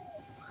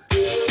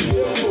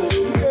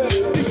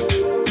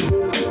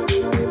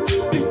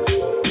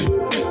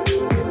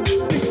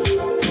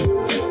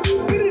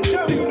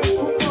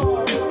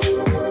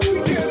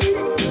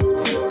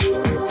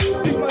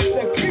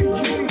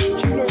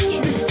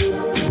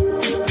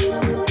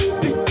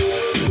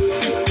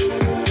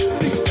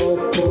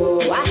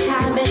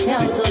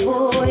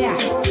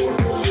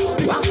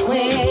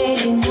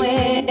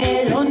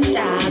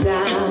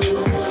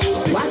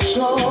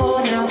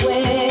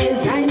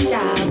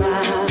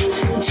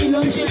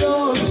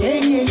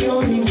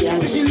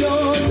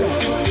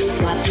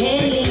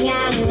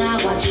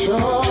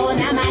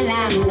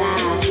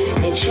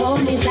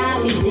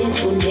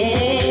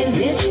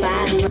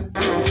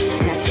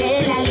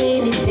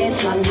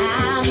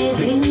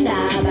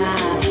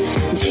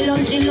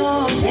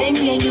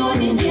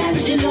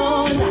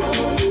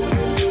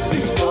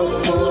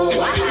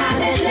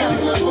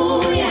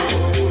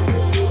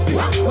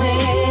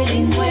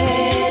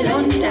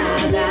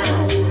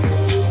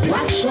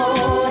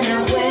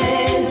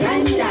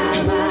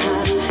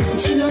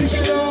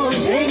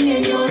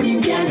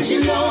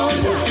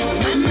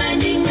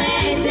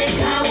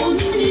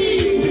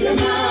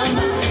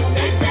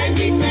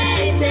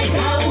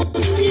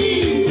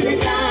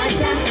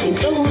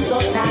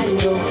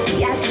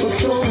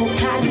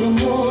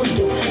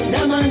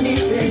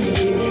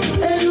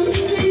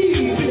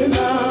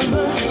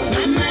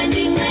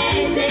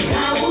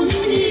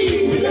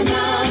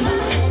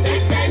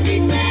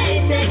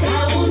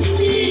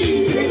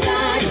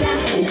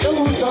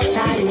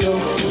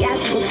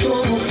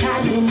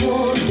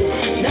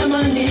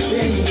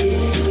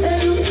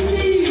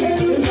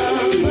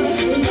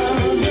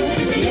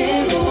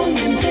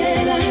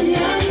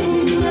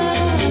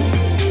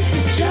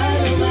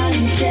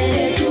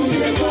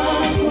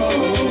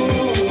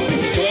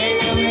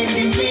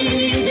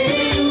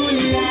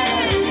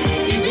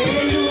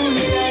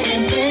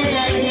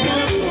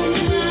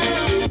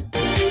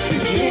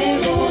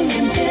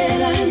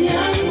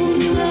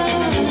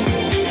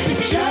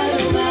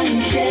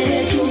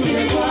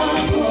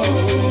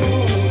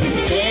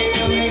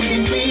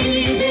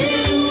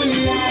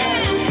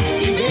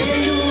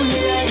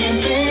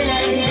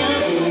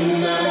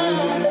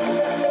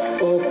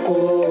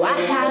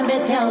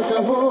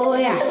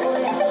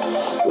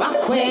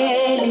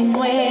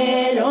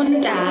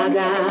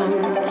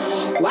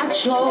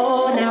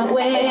 Washona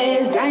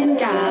kweza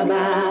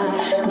intaba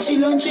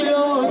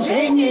nchilo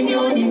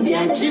njengenyoni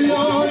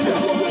ndiyachiloza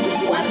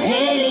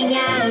kwaphela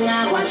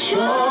inyanga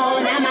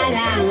kwashona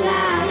malanga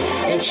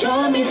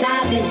echomi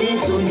zabi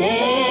zethu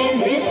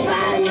nenza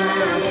isibanga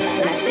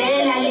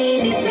ngasela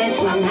lini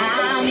thethwa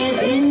ngami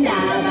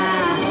izindaba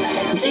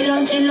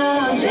nchilo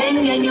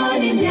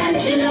njengenyoni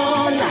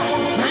ndiyachiloza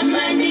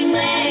mama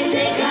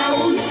nincede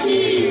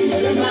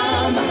khawusize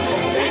mama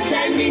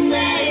tata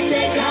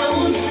nincede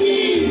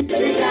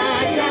khawusize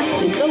tata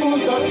inhlungu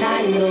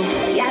zothando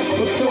yazi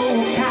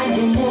kubuhlungu uthanda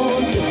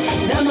umuntu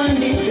nama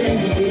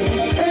nisenzi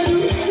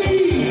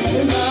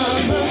elusize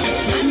mama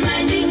mama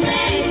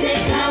nincede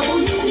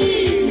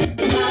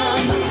khawusize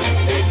mama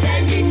tata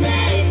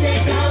nincede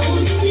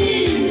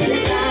khawusize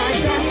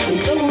tata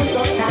inhlungu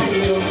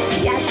zothando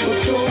yazi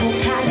kubuhlungu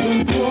uthanda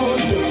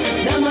umuntu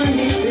nama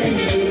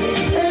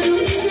nisenzi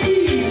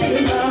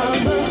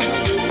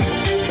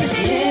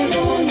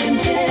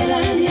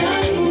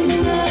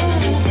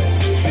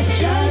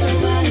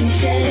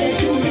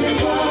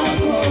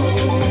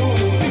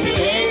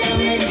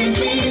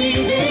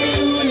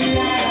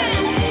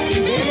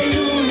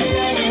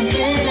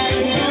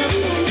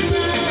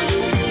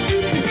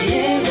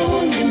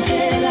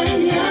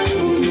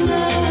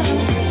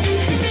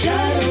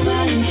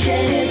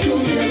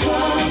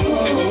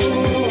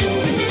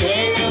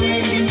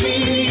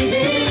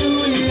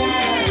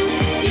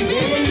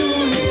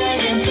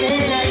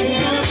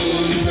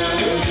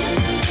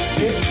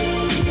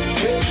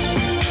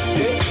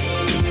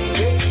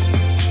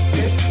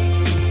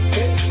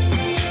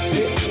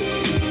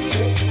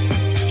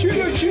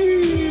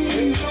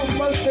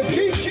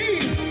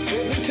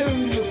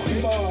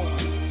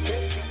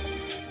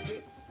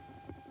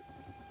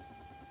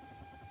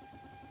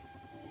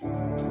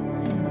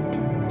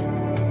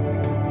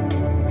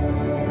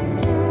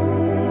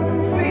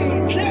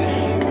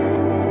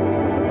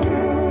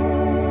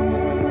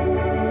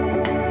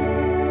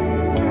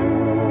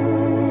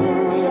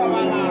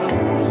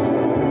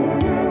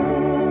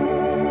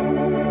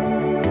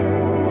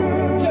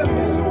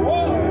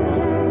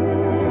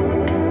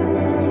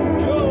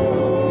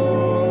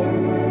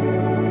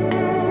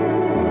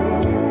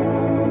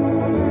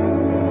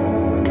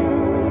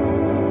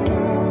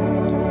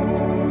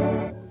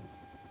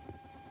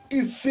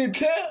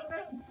sithe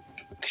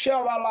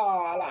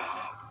kushabalala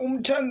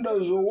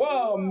umthandazo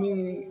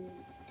wami.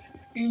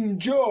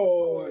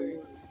 Enjoy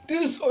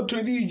this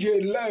Auto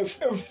DJ Live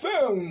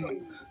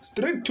FM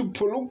straight to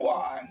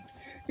Polokwane.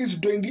 It's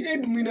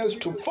 28 minutes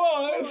to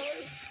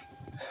 5.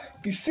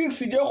 The 6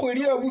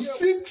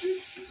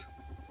 6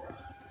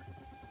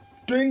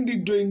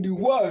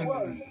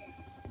 2021.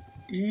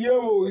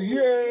 Yo,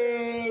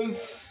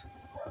 yes.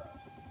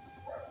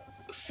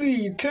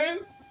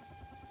 Sithe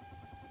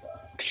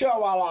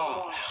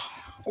kushabalala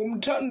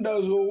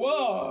umthandazo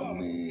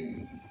wami.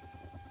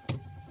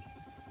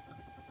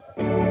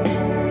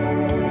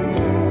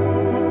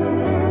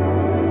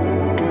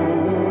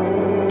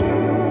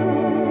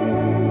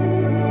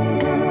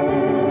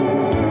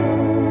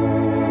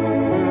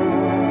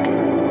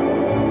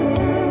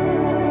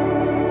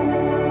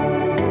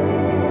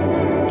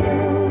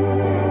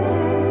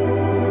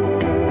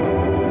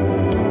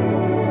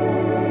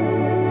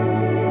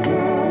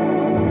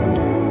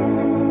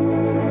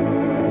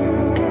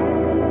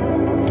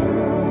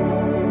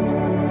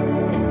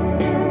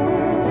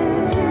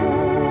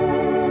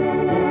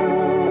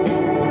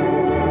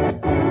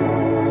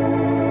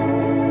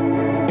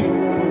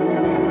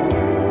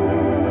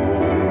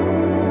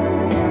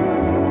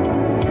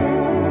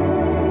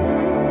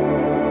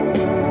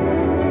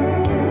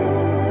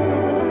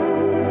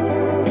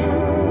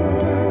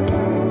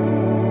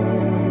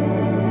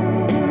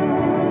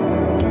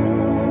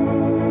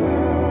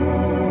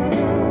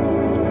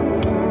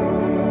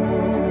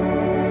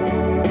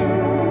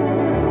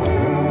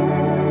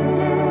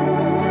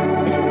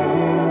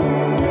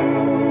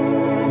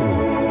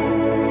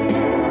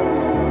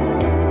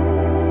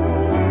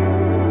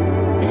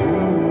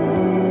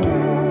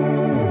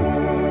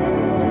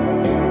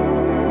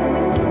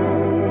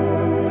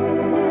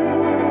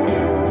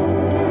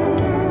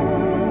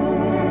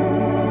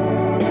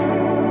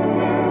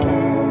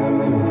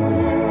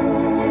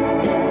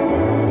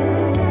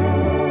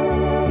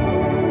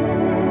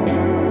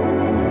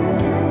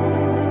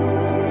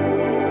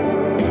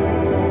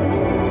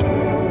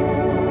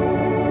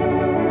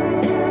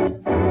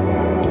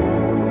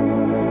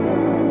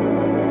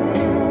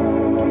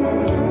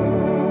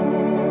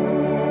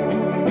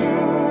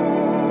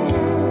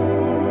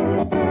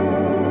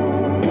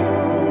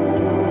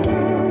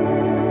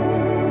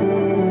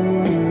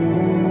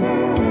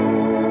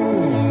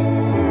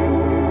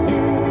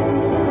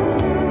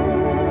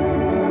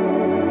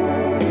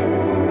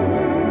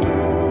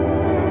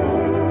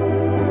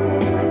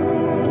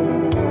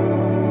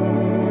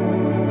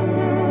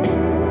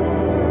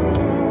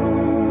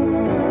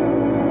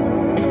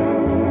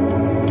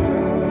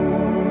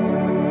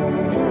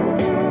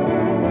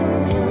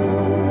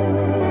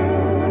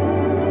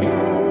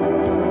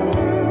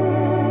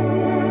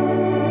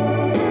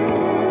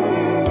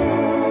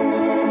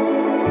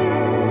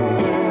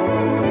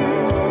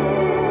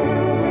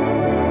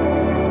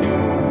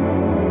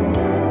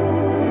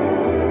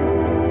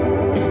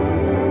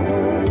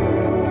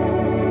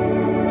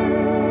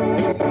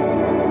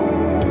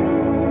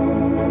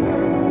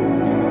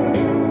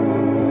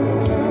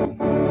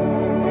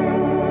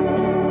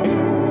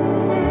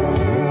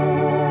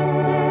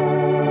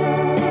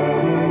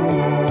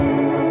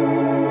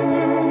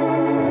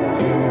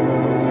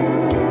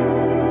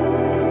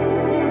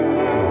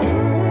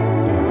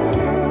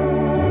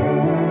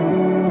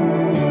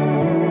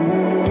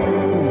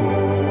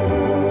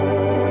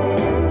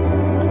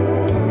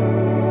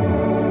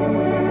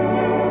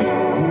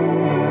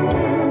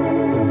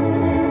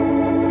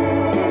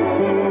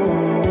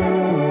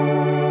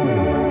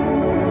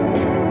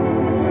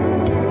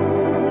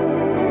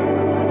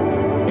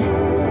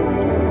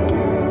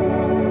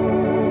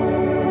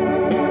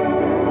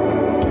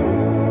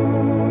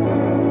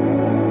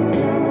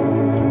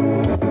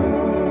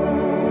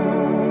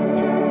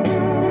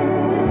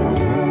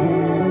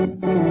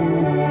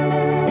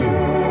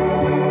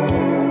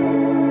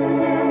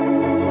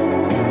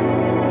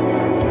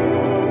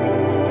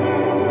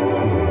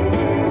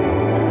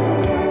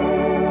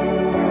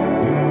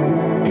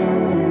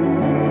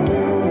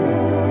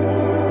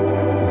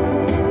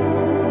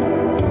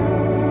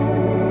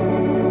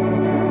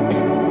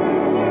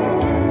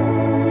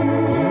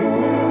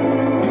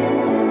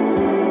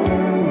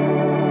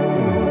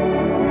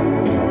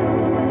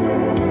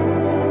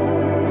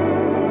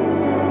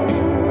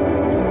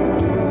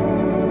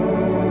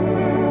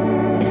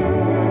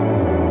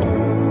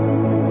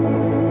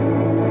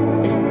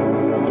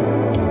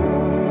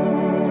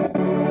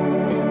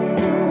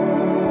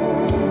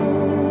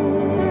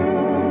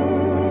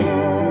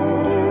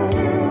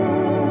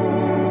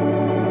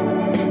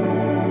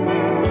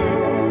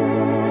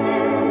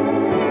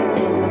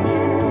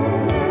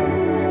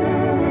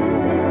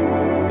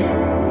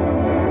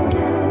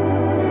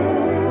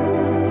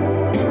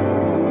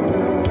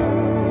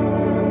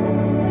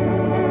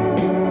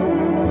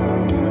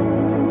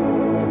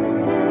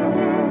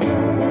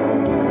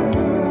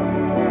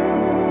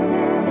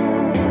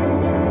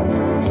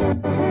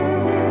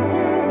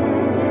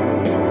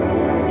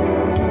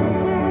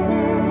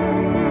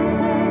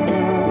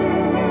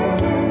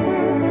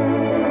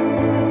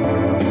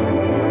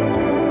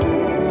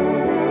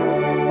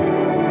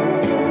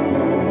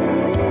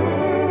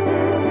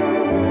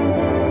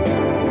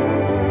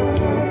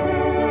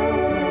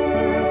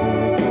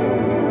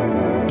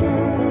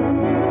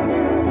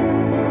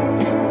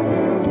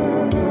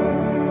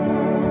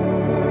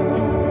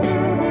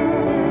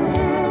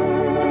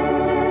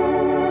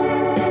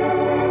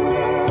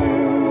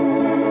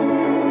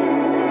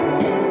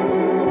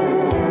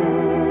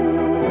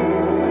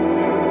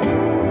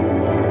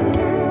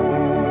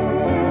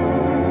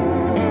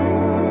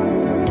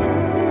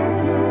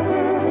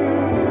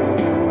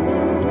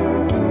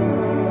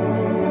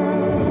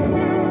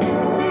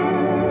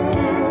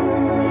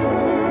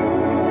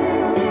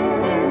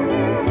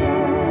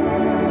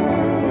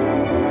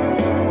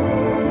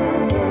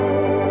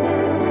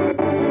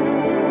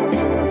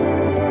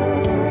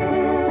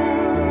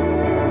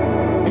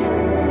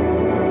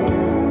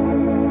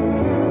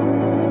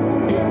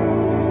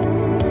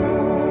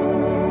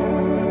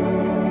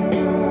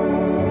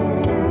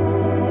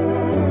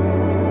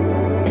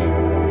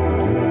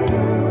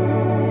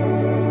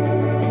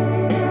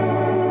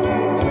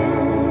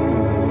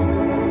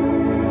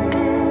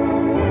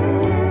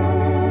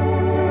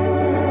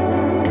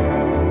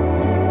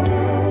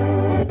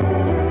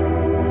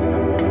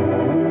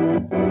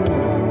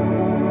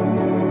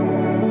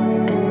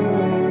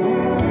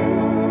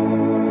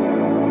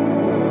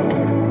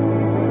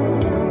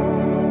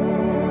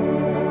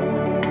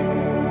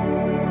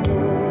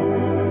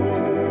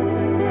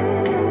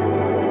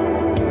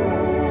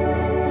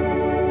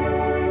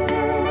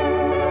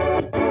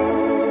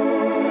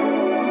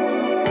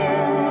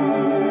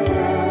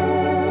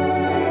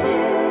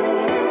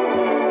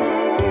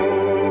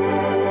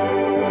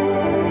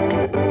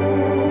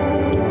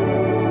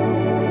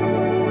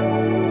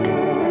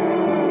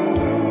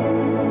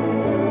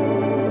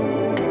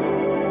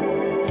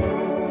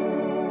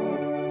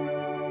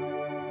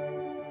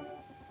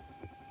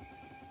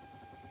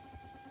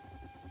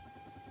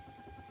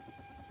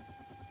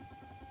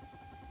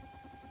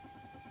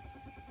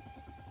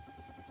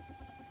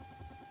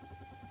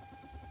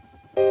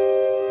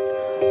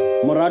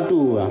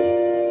 moratuwa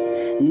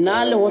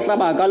nna le ho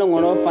hlaba ka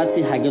lengolo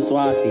fatshe ha ke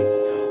tswafe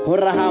ho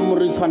raha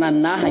moritshwana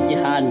nna ha ke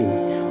hane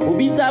ho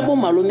bitsa bo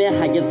malome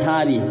ha ke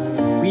tshabe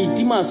ho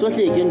itima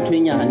sohle ke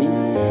ntwenyane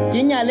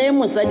ke nyale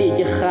mosadi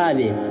ke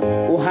kgabe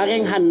o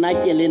hareng ha nna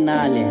ke le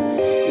nale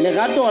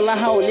lerato la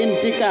hao le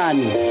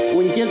ntekane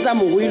o nketsa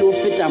mogwilo o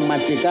feta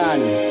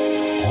matekane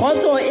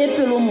khotso e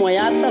pelo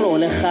moya tlalo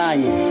le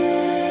khanye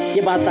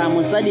ke batla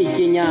mosadi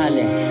ke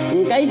nyale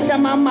nka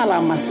itlama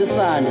mala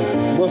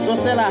masesane bo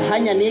sosela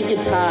hanyane ke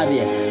thabe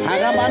ha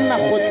ga banna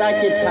khotla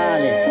ke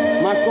thale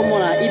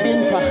mahlomola e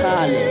bentwa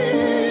khale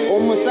o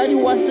mosadi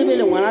wa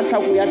sebele ngwana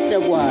tlhako ya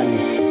tekwane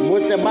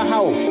botle ba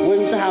hao bo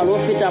ntahalo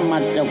feta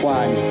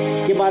matekwane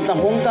ke batla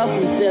ho nka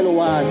kuiselo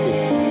watle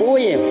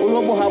oye o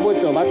lo boha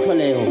botle ba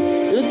tlholeho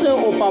etse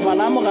o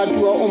pabala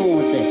moratuwa o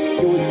motle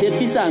ke o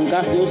tshepisa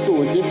nka se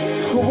sotle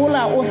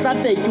hlobola o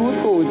hlape ke o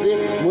tlotse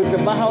botle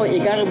ba hao e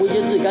ka re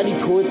bojetse ka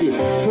dithotse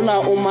thola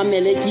o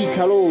mamele ke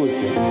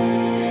itlhalose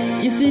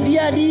ke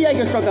sidiadia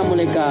ke hloka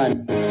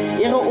molekane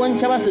e re o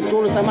ntšha ba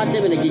setlolo sa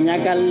matebele ke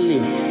nyakalle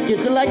ke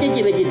tlola ke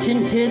be ke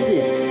thinthetse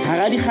ha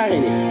ga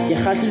dikgarebe ke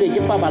kgahlilwe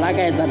ke pabala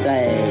ka etsa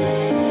taelo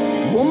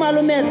bo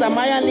malome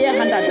tsamaya le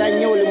handata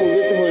nyeo le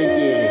mojetse hore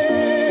ke re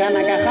kana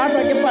ka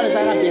kgahlwa ke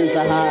palesa gapeng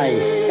sa hae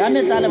ka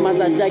metlale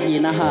matsatsi a ke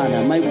nahana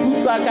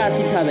maikutlo a ka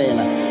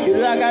sithabela pelo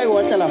ya ka e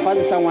otlela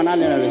fatshe sa ngwana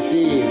lela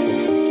leseko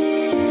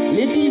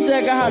le tise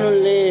ka hanong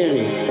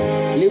lere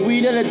le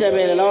buile le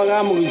tebele la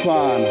ga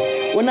moritshwana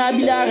o na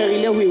bile a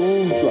rerile ho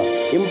utswa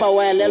empa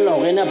wa elella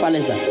hore ena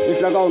palesa e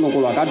hloka ho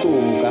nokolwa ka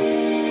toka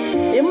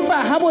empa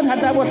ha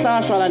bothata bo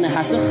hlashwalane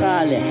ha se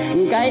khale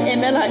nka e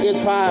emela e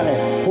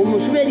tshware ho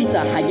moshubedisa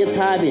ha ke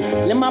tshabe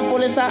le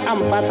mapolesa a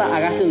mpatla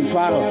a ka se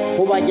ntshware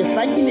hoba ke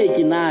hlakile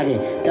ke nare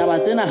taba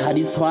tsena ha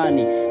di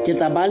tshwane ke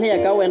tla baleya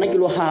ka wena ke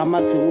lo ha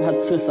matshego ha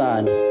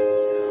tshosane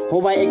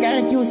hoba e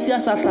kare ke o sia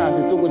sa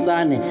hlase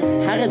tsokotsane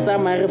ha re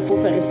tsamaya re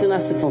fofe re sena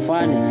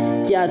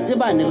sefofane ke a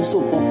tsebane re so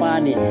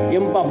popane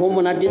empa ho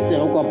monate se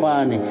re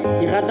kopane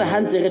ke rata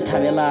ha ntse re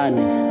thabelane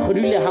go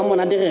dule ha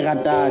monate re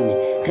ratane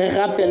re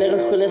rapele re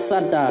hlole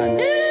satane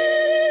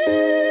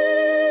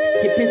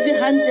ke phetse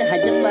hantle ha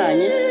ke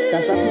hlanye tsa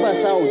safuba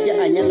sao ke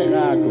anya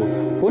lerato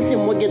hohle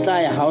mo ke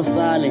tla ya ha o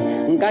sale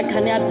nka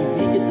khane a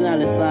pitsi ke sena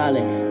le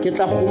sale ke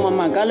tla khuma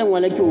makale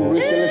ngwele ke o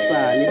rwese le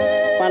sale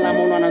pala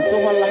monwana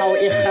tsogo la hao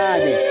e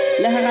kgabe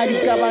le ha di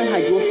tlabang ha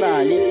ke o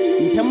hlale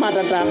mphe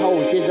matata ha o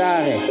ke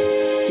jare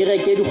ke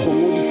reke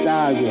dikgomo di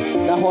hlajwe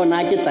ka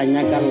hona ke tla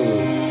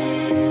nyakalla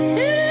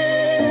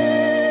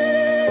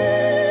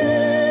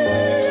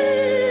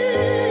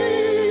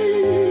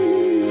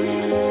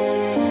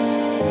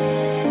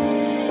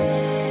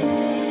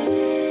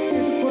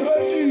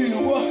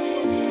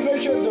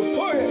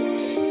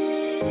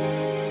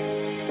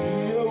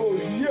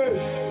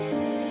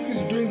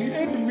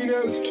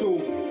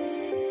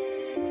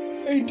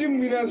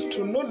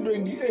To not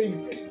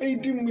 28,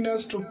 18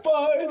 minutes to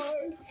 5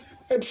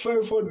 at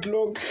 5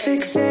 o'clock.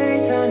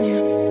 Fixate on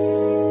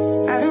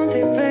you. I don't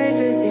debate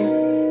with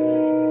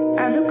you.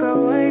 I look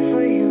away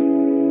for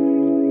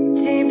you.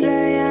 Team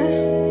player.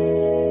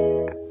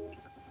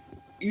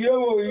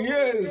 Yo,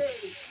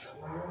 yes.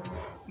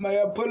 My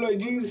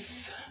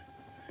apologies.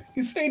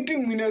 It's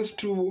 18 minutes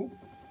to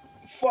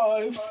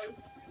 5.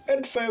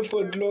 At 5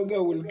 o'clock, I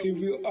will give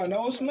you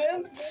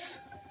announcements.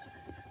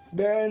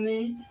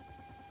 Then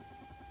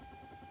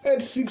at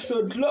 6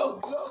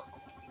 o'clock,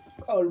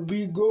 I'll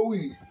be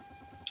going.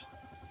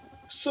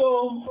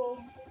 So,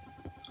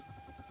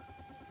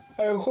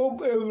 I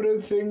hope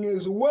everything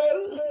is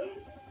well.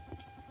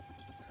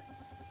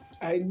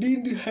 I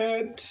did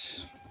had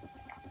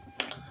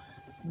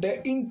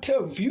the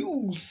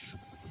interviews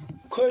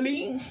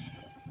calling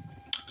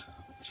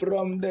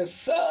from the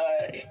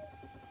side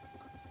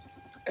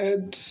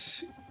at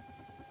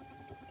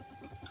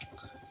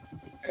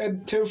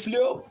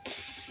Teflop.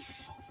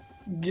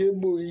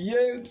 Gebo,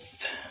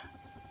 yes.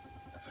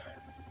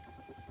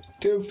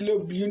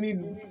 Teflop Unit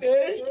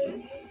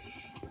A.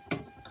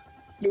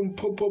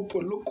 Limpopo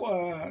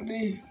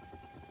Polokwane.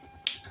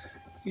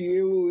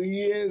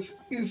 Yes,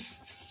 it's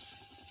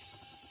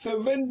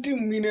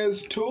 17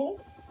 minutes to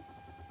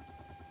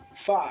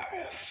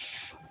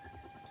 5.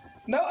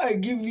 Now I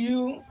give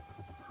you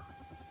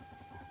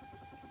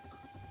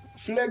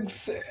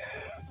flex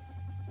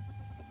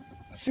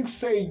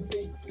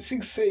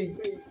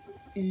 6-8.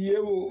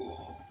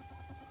 Yo.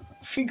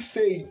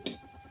 Fixate,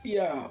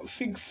 yeah,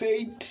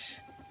 fixate.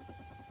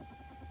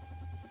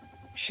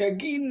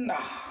 Shagina.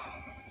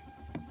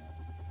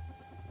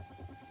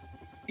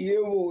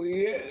 Yo,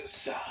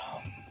 yes.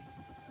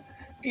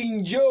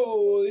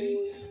 Enjoy.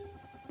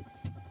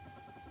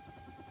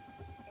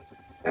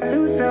 I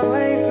lose the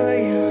way for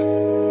you.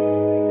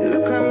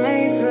 Look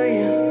amazed for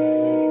you.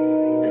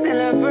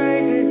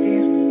 Celebrate with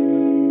you.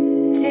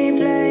 Team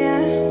player,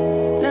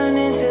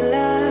 learning to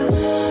love.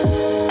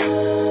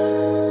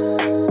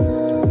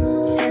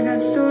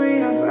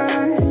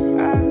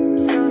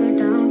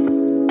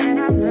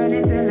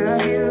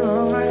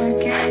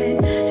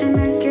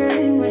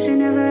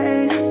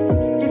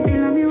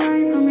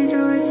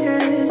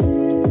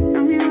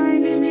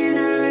 Why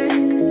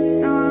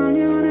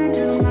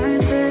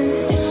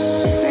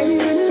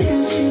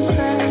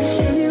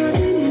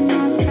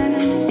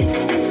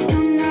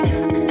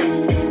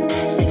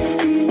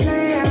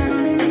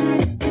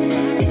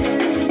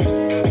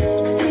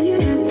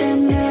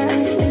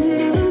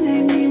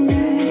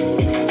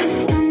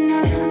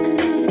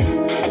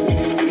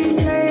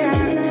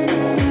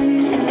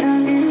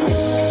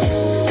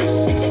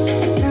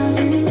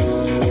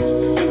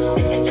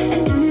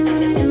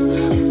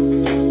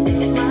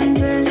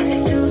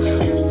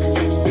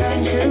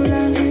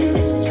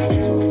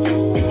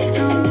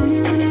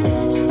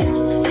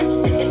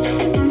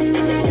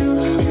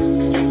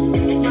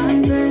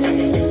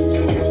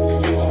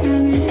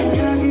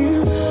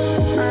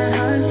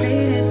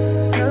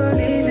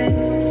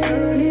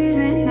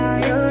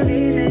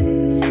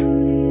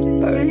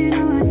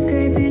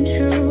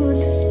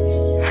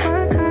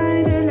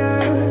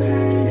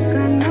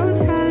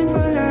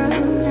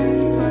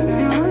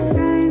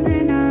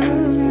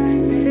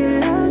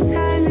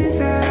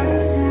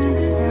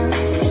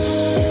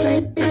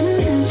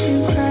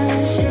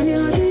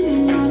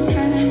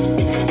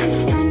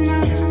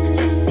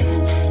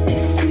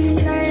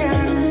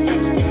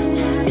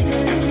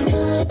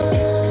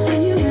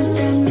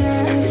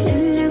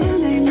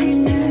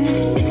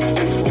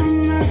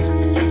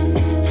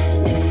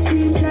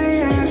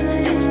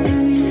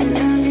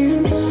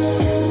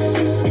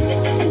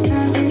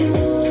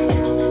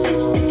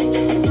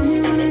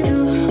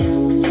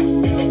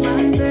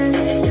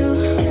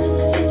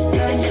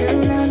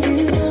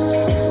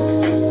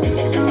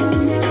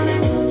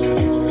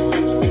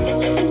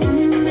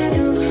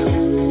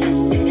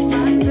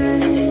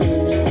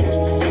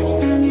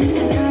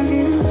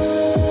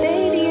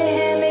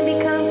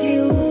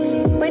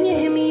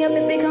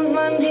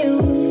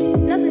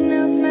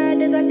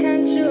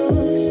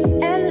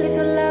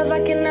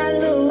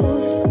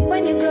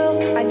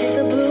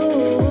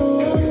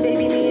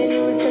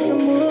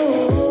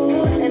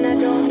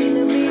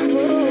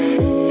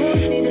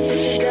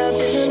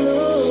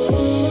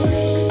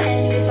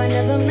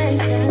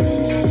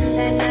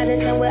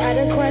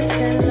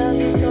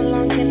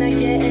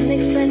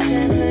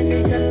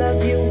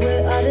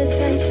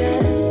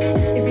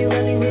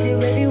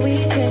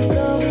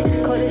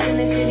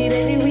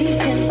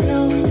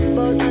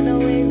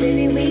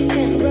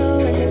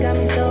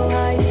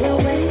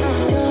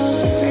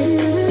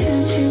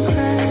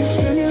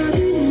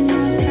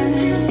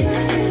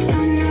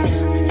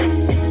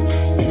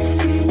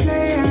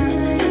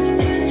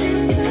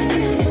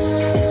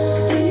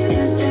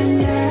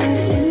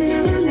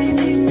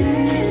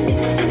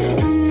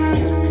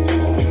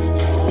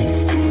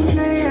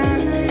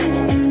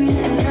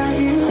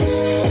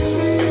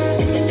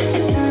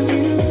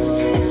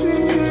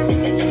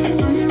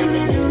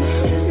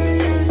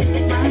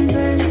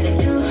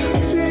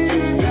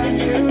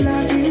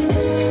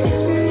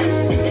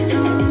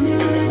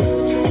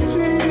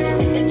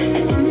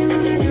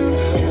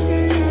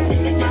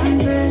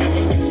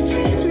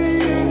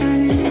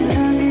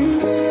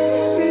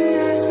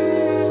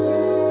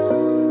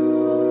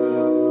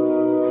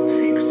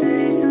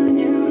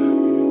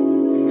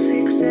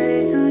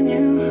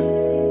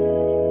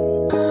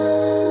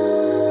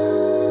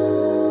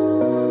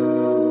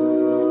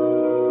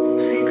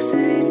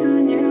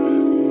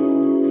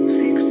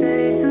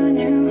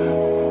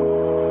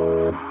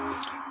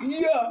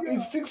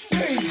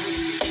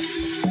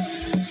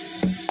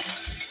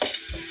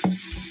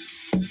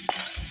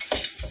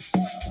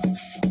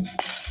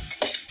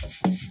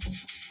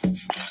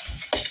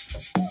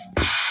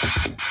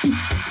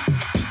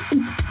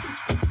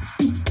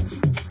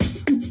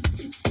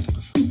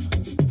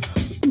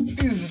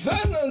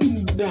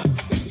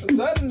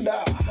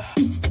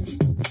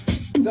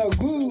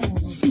Sagu,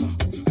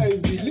 I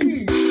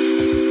believe.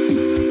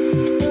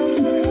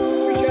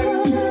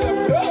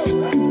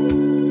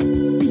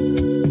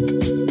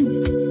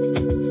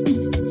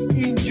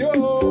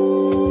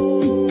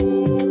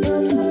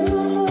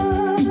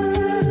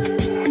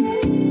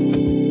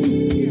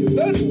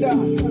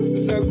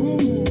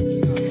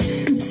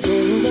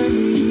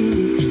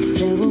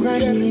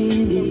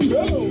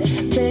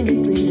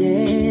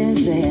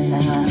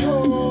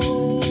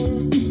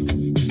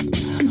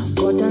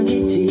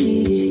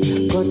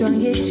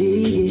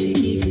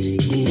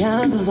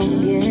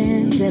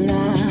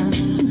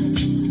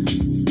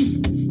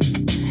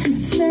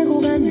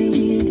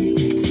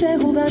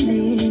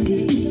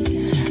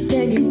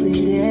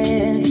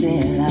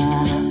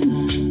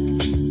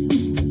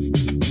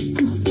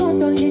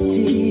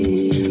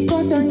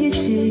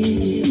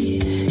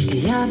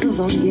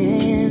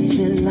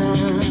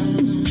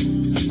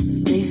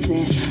 They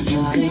said,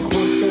 I'll take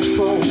one step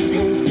forward,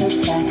 10 steps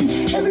back.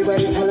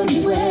 Everybody telling me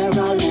where I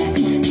lack.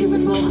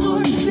 Giving my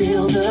heart to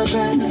feel the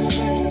cracks.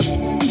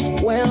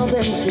 Well,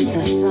 then sit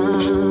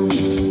aside.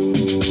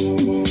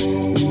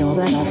 Know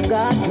that I've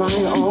got my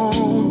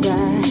own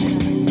back.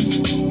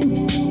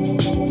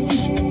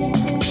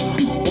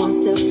 One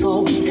step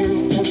forward, 10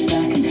 steps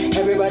back.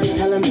 Everybody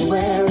telling me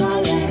where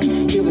I lack.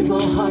 Giving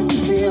my heart to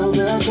feel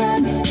the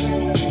cracks.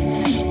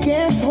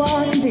 Guess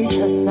what? Sit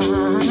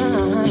aside.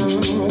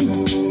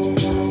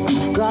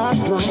 I've got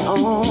my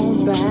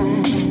own back.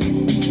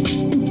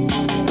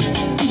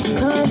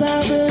 'Cause I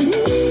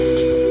believe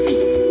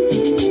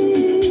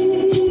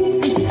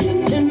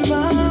in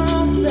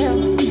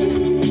myself.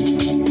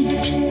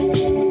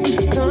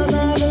 'Cause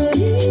I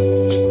believe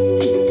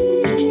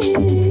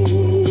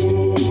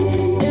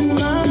in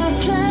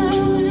myself.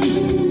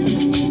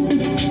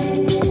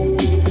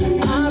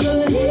 I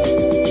believe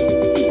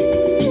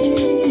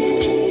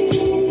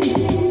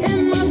in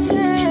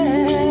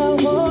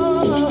myself. Oh,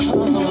 I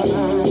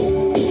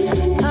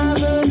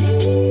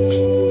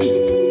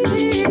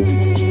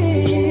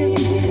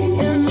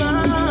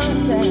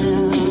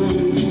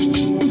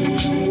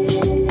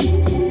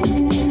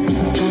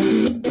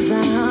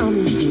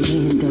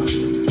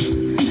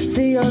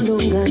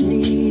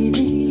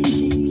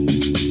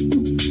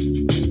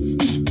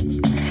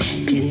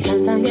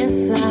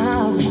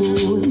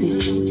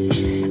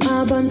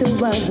abantu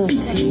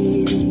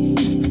bazothini.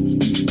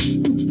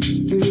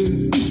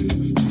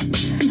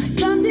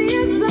 Kanti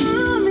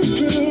yezami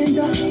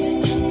izinto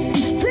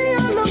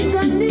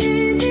ziyolunga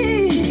nini.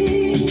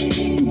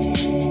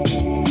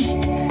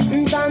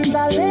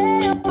 Ntanda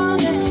leyo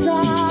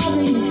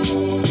bangesabi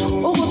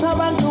ukuthi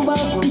abantu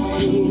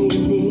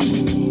bazothini.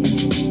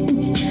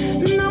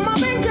 Noma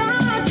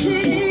bengathi.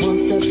 One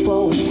step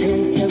forward,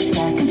 10 steps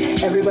back.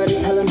 Everybody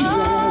telling me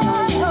where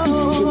I am.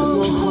 Giving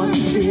my heart to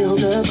feel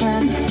the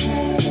cracks.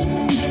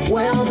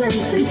 Well, then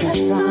sit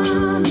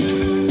aside.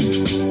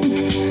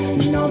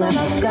 Know that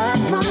I've got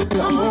my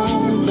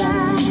own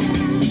back.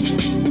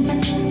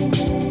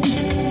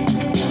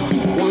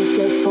 One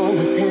step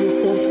forward, 10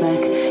 steps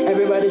back.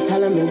 Everybody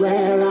telling me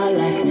where I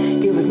lack.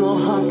 Giving my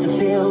heart to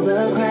feel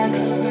the crack.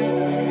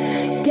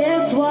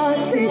 Guess what?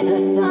 Sit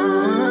aside.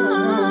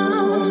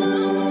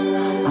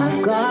 I've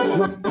got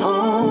my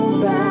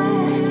own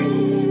back.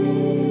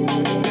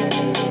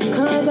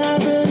 'Cause I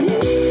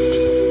believe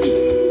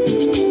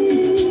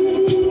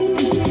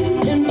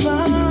in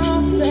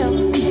myself.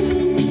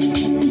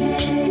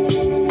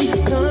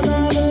 'Cause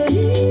I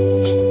believe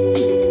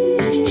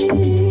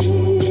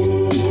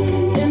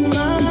in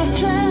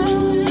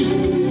myself.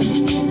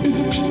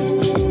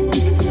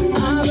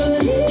 I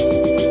believe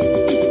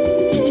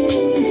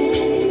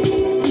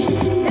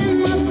in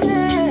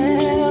myself.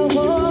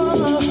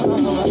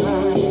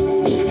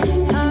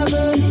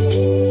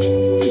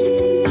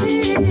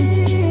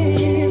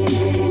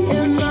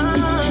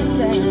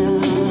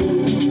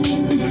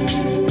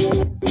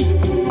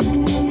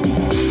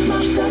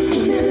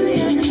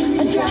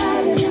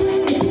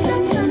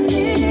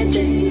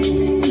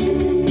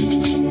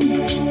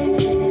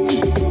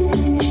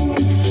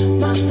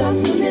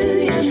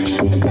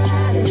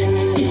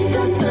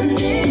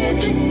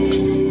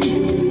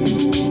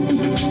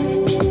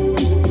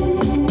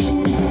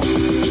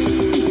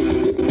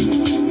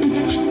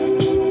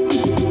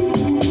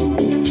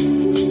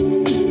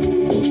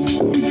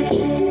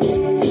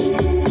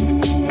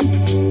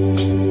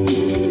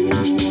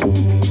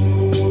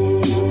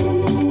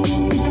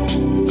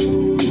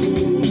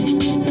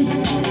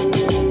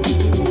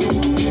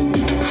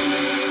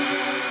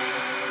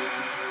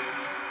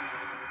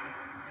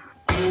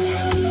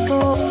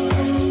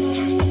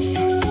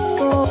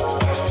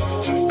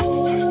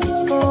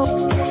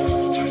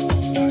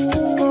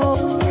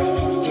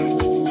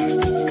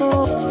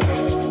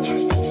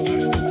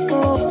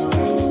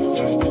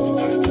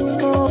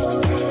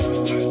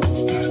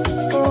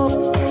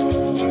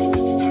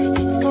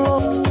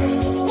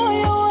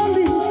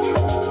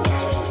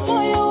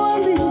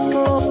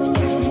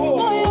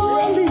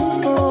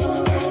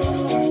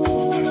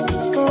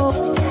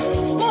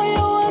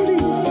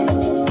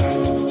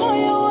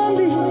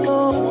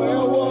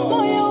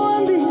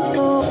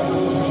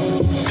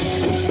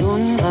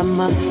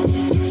 Sungama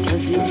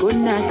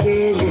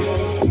Kasikunakele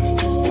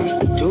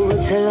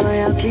Tukuthela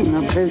yakho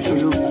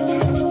ingaphezulu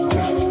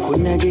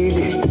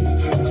kunakele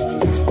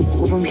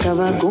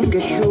ubumhlaba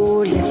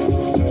kungehlule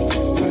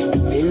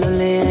impilo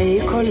le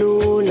ayikho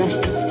lula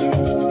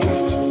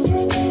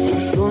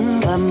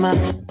Sungama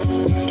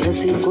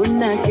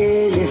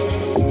Kasikunakele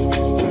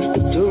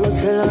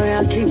Tukuthela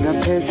yakho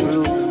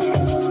ingaphezulu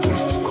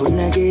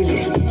kunakele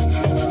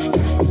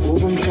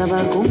ubumhlaba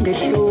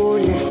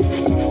kungehlule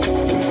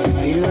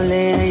impilo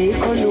le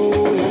ayikho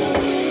lula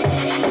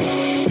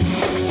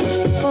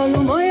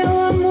Olumoya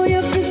wami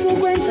uyafisa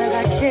ukwenza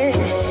kahle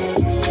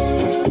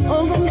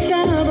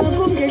Okumhlaba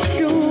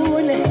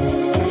kungehlule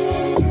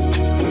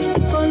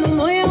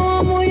Olumoya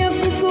wami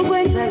uyafisa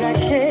ukwenza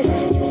kahle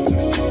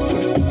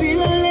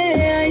Impilo le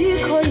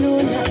ayikho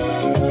lula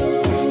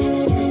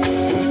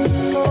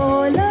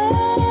Kola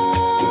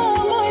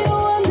moya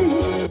wami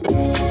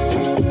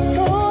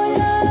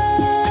Kola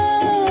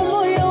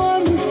moya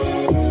wami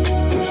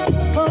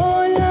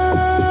Kola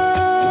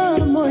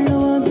moya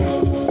wami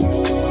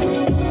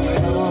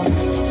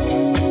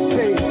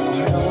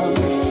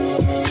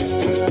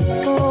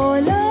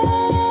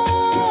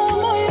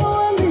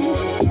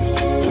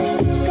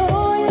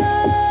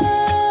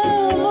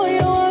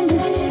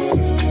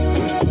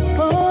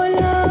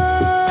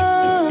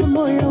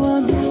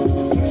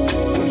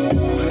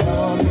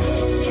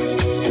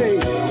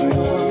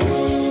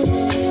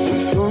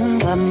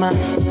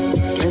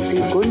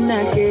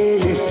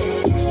Kasikunakele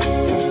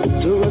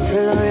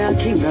Tukuthela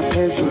yakho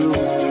ingaphezulu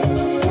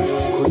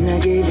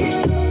kunakele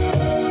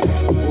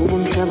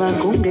ubumhlaba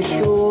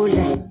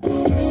kungehlule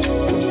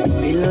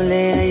impilo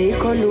le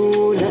ayikho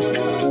lula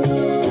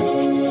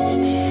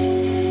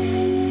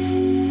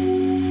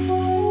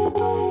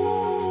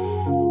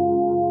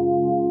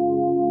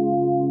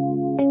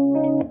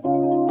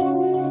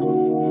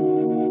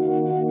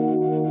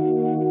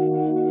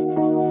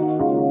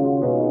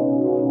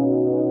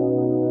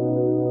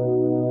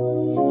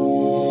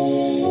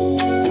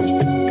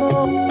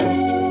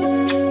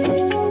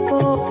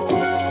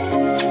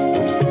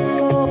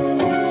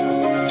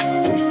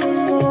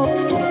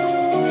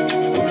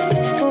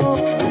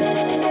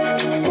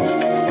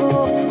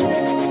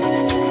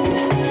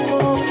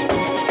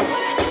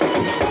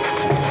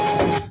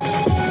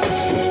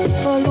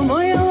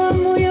Olumoya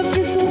wami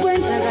uyafisa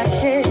ukwenza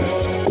kahle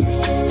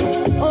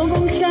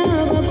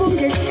Okumhlaba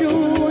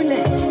kungehlule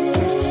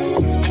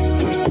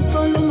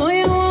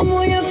Olumoya wami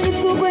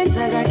uyafisa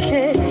ukwenza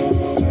kahle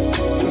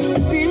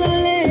Impilo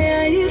le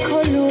ayikho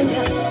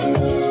lula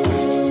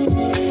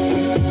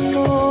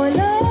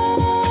Kola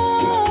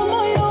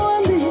moya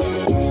wami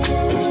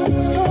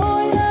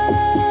Kola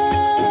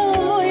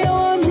moya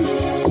wami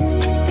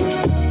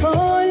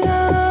Kola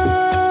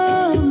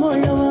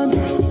moya wami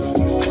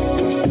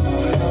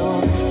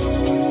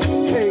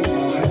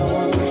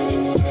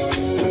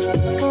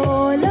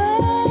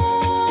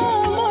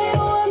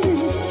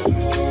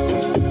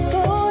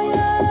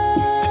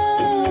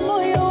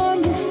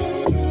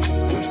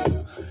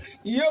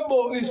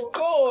Yebo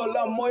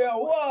Iskola Moya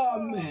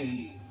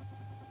Wami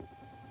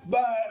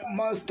by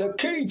Master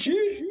KG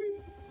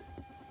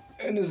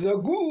and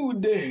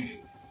Zagude.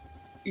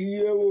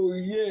 Yebo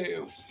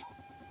Yef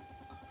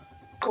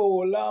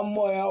Kola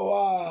Moya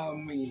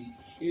Wami.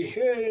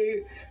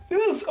 Hey,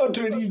 this is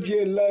Auto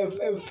DJ Live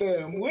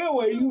FM. Where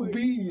were you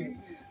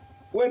being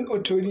when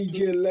Auto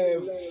DJ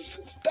Live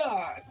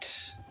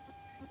start?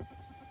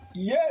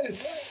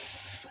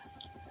 Yes,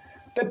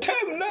 the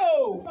time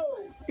now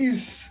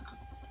is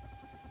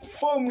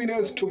 4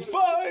 minutes to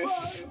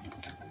 5.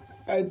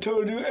 I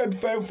told you at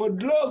 5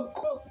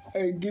 o'clock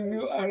I give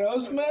you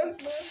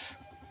announcements.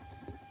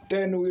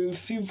 Then we'll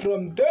see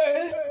from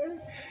there.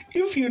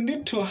 If you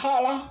need to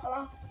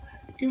holler,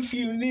 if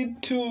you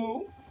need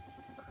to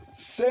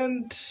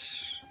send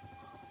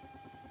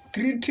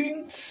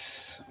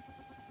greetings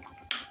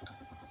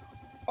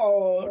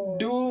or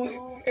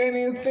do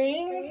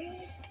anything,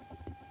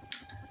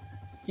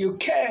 you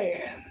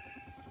can.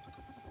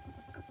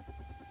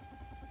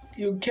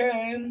 You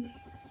can,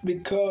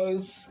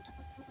 because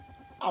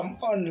I'm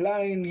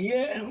online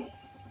here.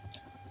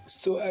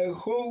 So I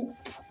hope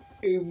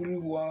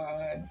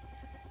everyone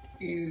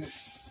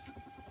is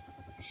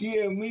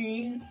hear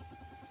me.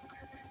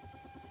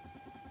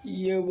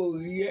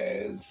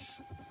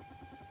 Yes,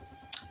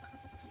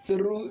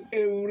 through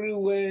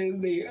everywhere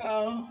they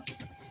are,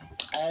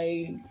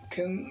 I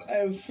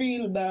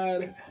feel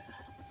that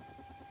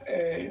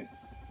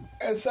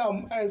as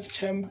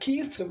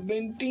Chamki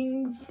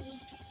 17th,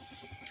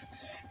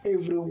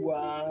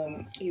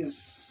 everyone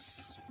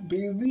is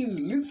busy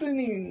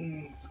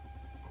listening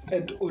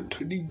at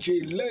Auto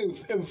DJ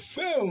Live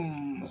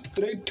FM,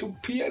 straight to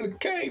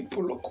PLK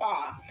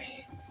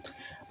Polokwane.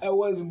 I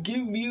was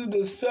give you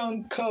the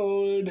song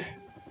called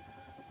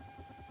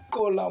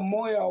Kola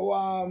Moya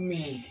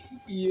Wami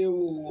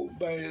Yewo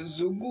by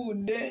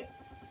Zugude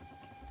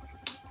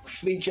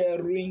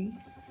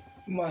featuring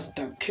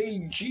Master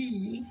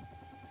KG.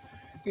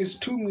 It's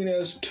 2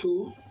 minutes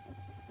to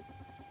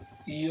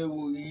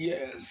Yewo,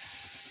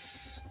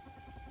 yes.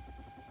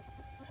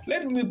 Let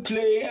Let me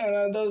play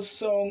another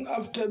song.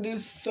 After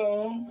this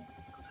song,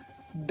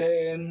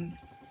 then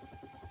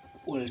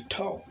we'll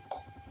talk.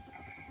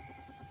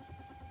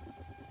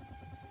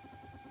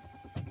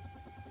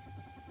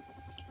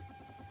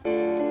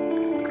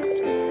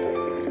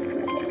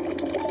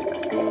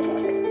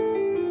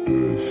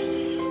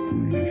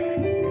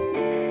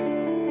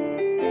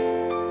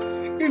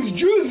 It's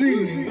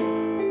Juicy.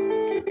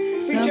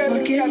 Now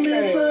forgive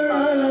me for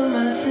all of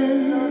my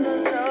sins.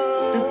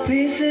 The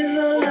peace is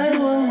all I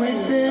want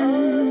within.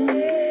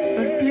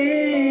 But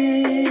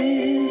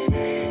please,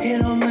 it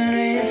don't matter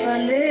if I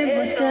live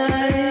or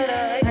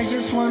die. I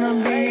just wanna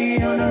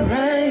be on the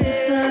right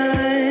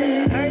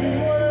side.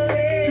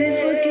 Please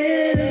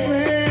forgive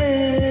me.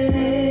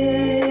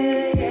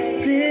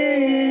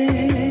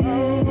 Please,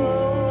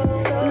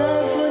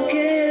 Lord,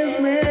 forgive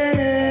me.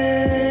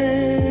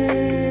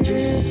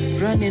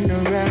 Just running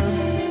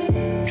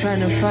around,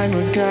 trying to find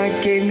what God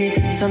gave me.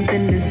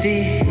 Something that's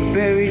deep,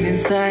 buried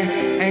inside.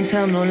 Ain't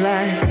tell no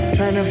lie.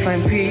 Trying to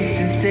find peace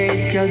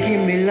instead. Y'all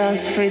give me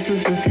lost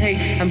faces with hate.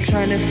 I'm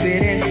trying to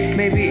fit in.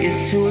 Maybe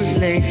it's too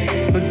late.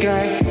 But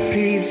God,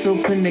 please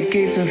open the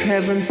gates of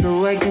heaven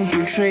so I can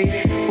portray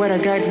what I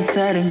got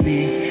inside of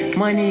me.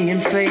 Money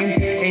and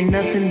fame ain't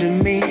nothing to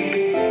me.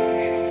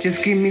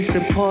 Just give me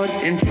support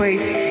and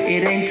faith.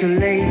 It ain't too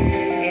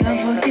late. Now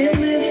forgive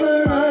me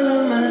for all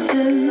of my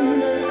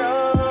sins.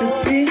 The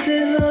peace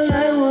is all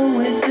I want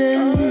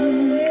within.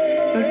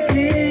 But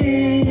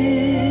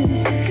please,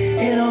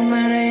 it don't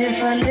matter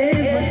if I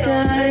live or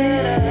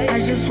die. I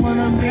just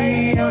wanna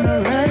be on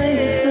the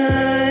right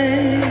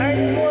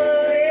side.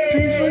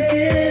 Please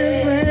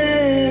forgive me.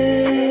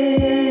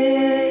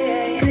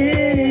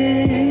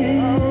 Please,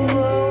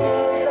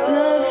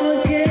 Lord,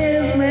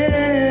 forgive me.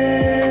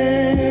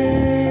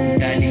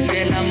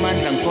 Dalindela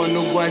amandla ngikhona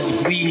ukwazi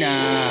kuwina.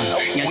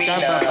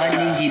 Ngiyacaba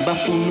abaningi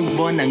bafuna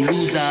ukubona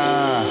ngiluza.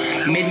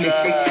 Made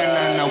mistakes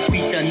kana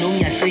nawukhwita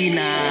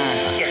nongiyaqina.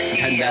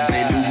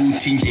 Ngithandazela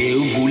ukuthi nje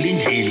uvule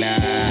indlela.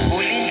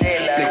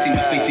 Placing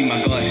my faith in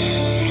my God.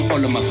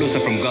 All of my flows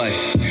are from God.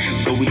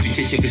 Going to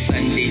church every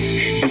Sundays.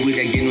 Do it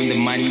again on the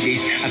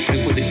Mondays. I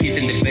pray for the peace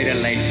and the better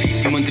life.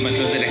 Demons in my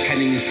closet, I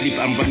can't even sleep.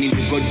 I'm running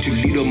to God to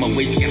lead on my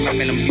ways. For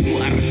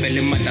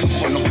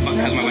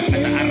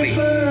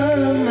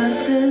all of my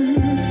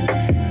sins,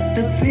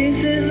 the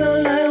peace is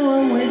all I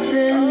want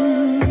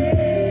within.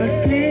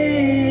 But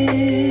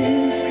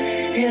please,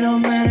 it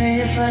don't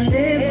matter if I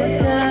live or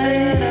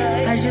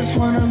die. I just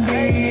wanna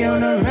be on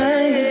the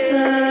right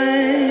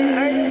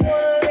side.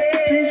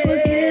 Please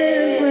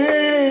forgive me.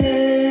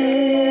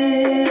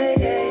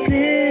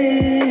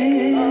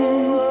 Please,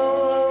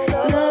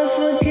 Lord,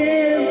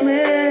 forgive me.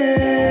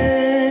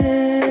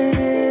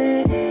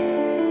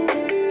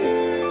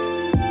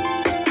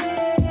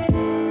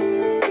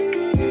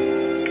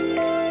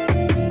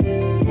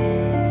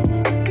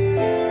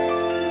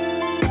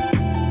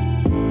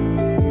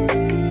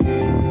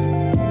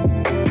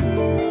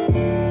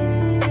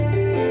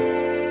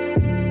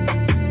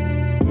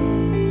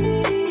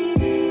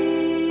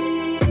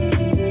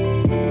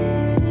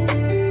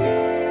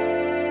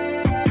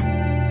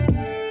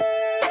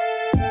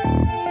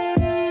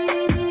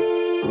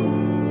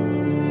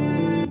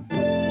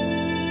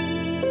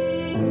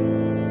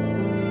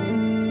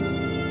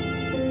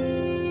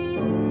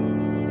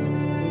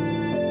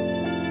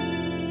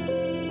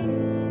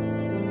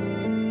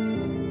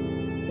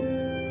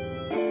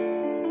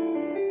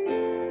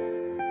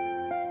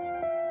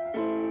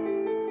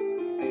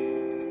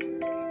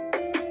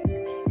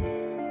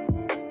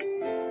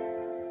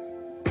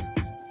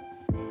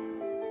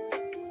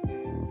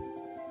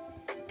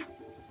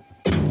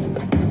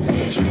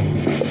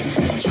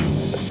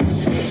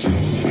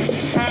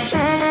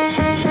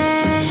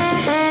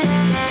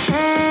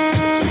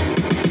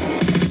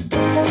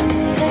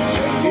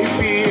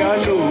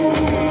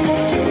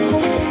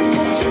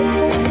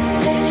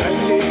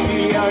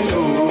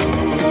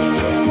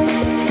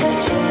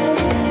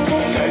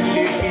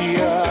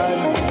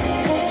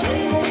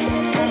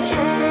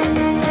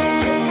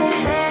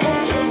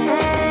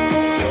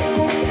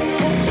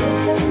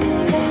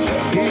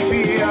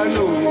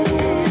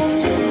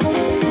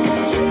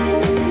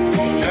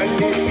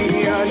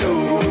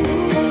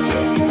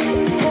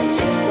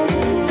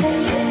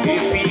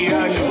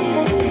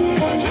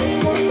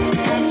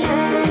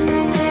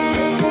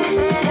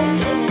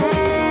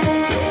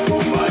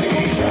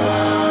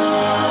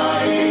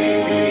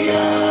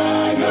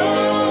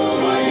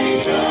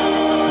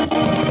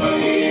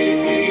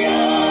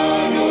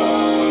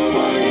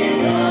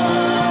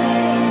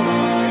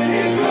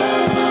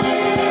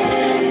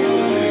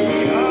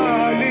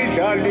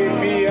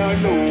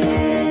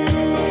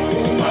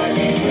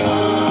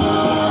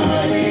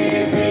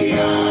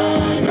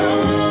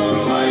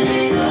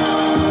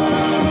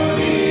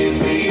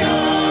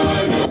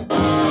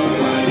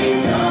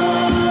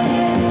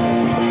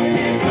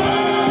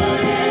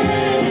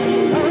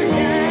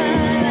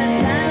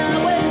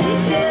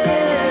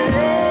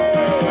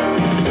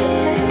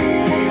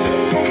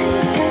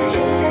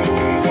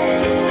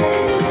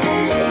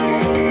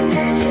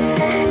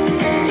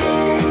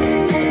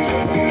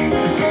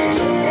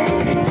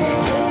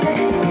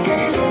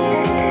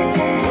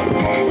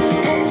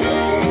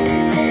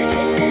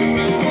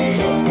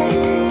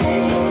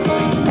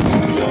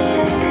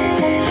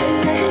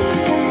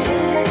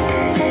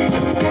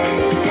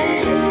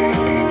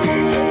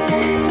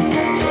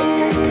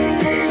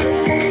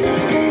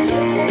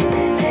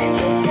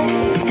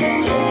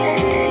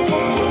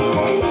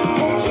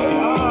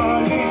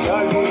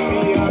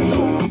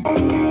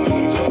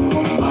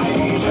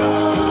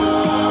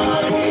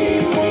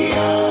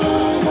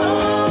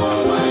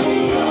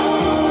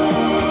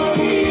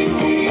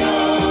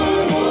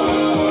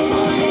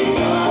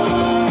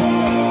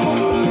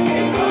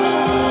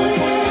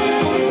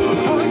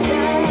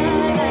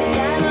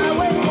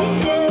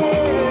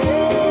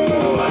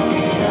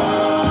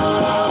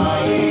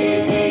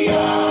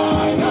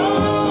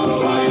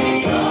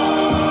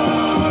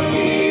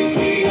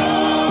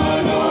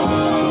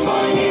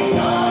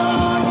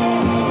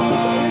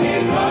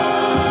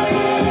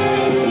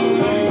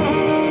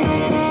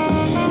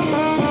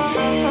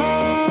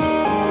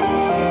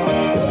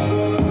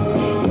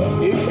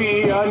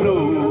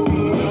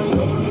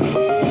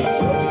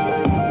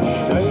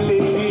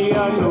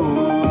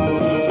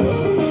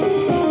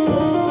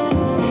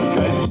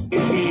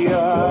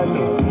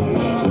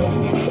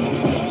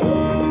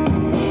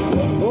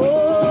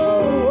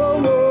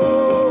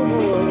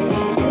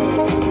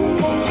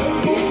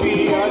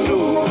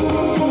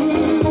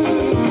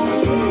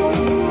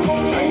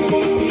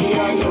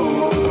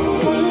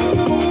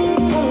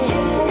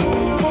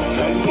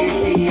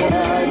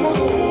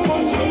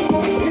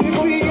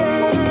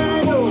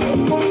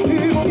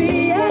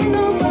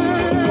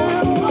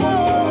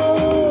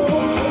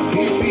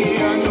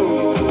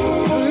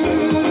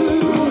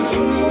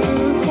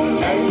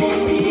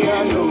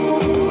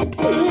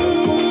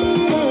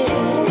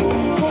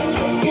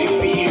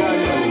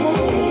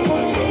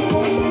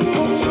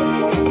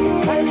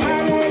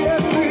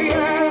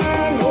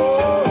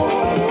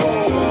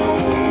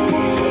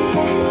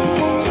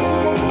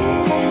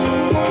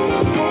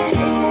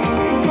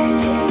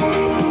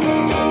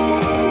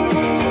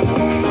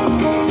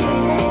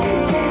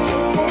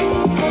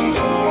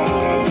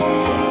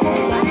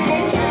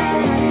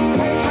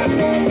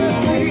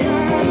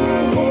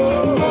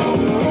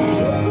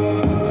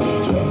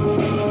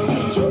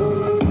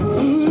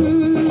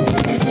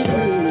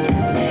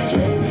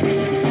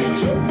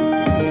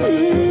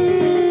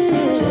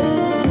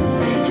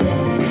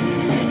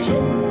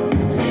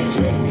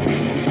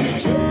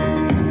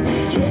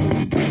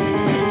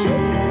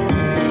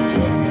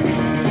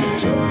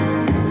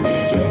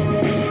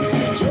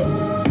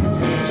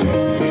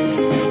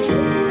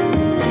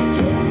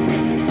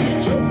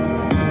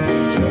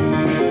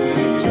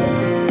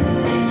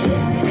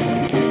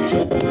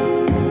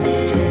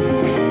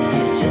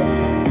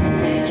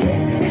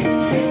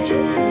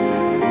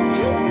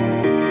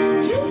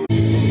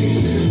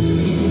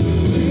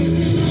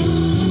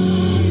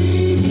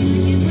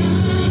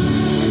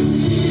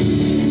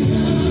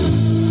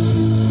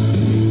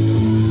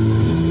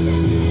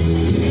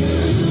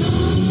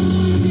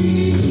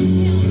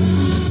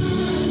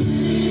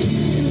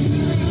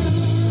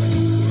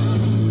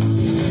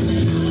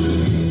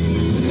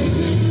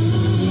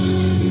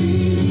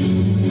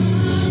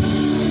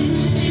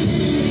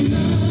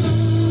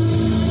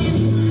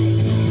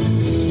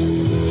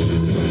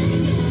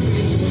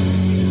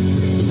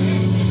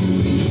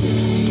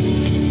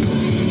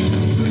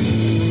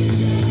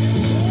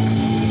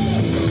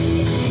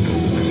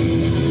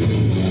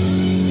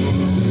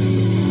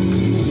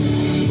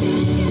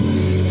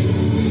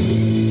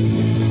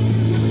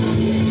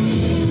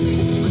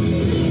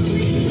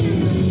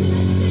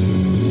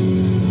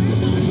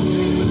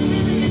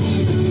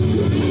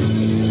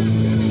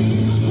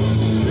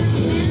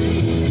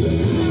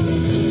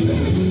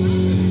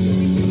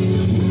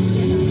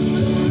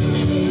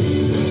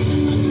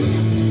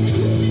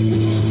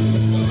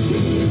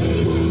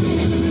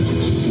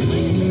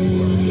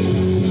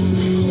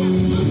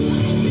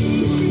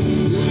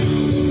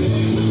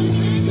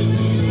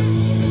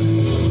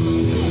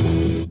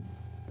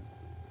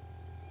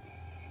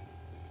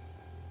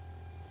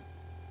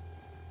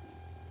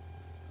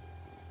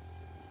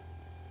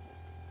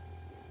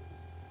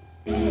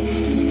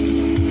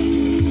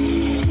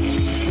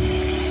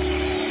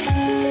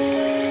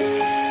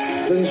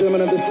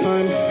 gentlemen, at this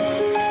time,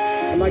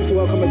 I'd like to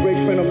welcome a great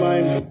friend of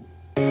mine,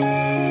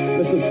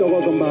 Mrs.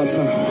 Dogo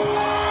Zambata.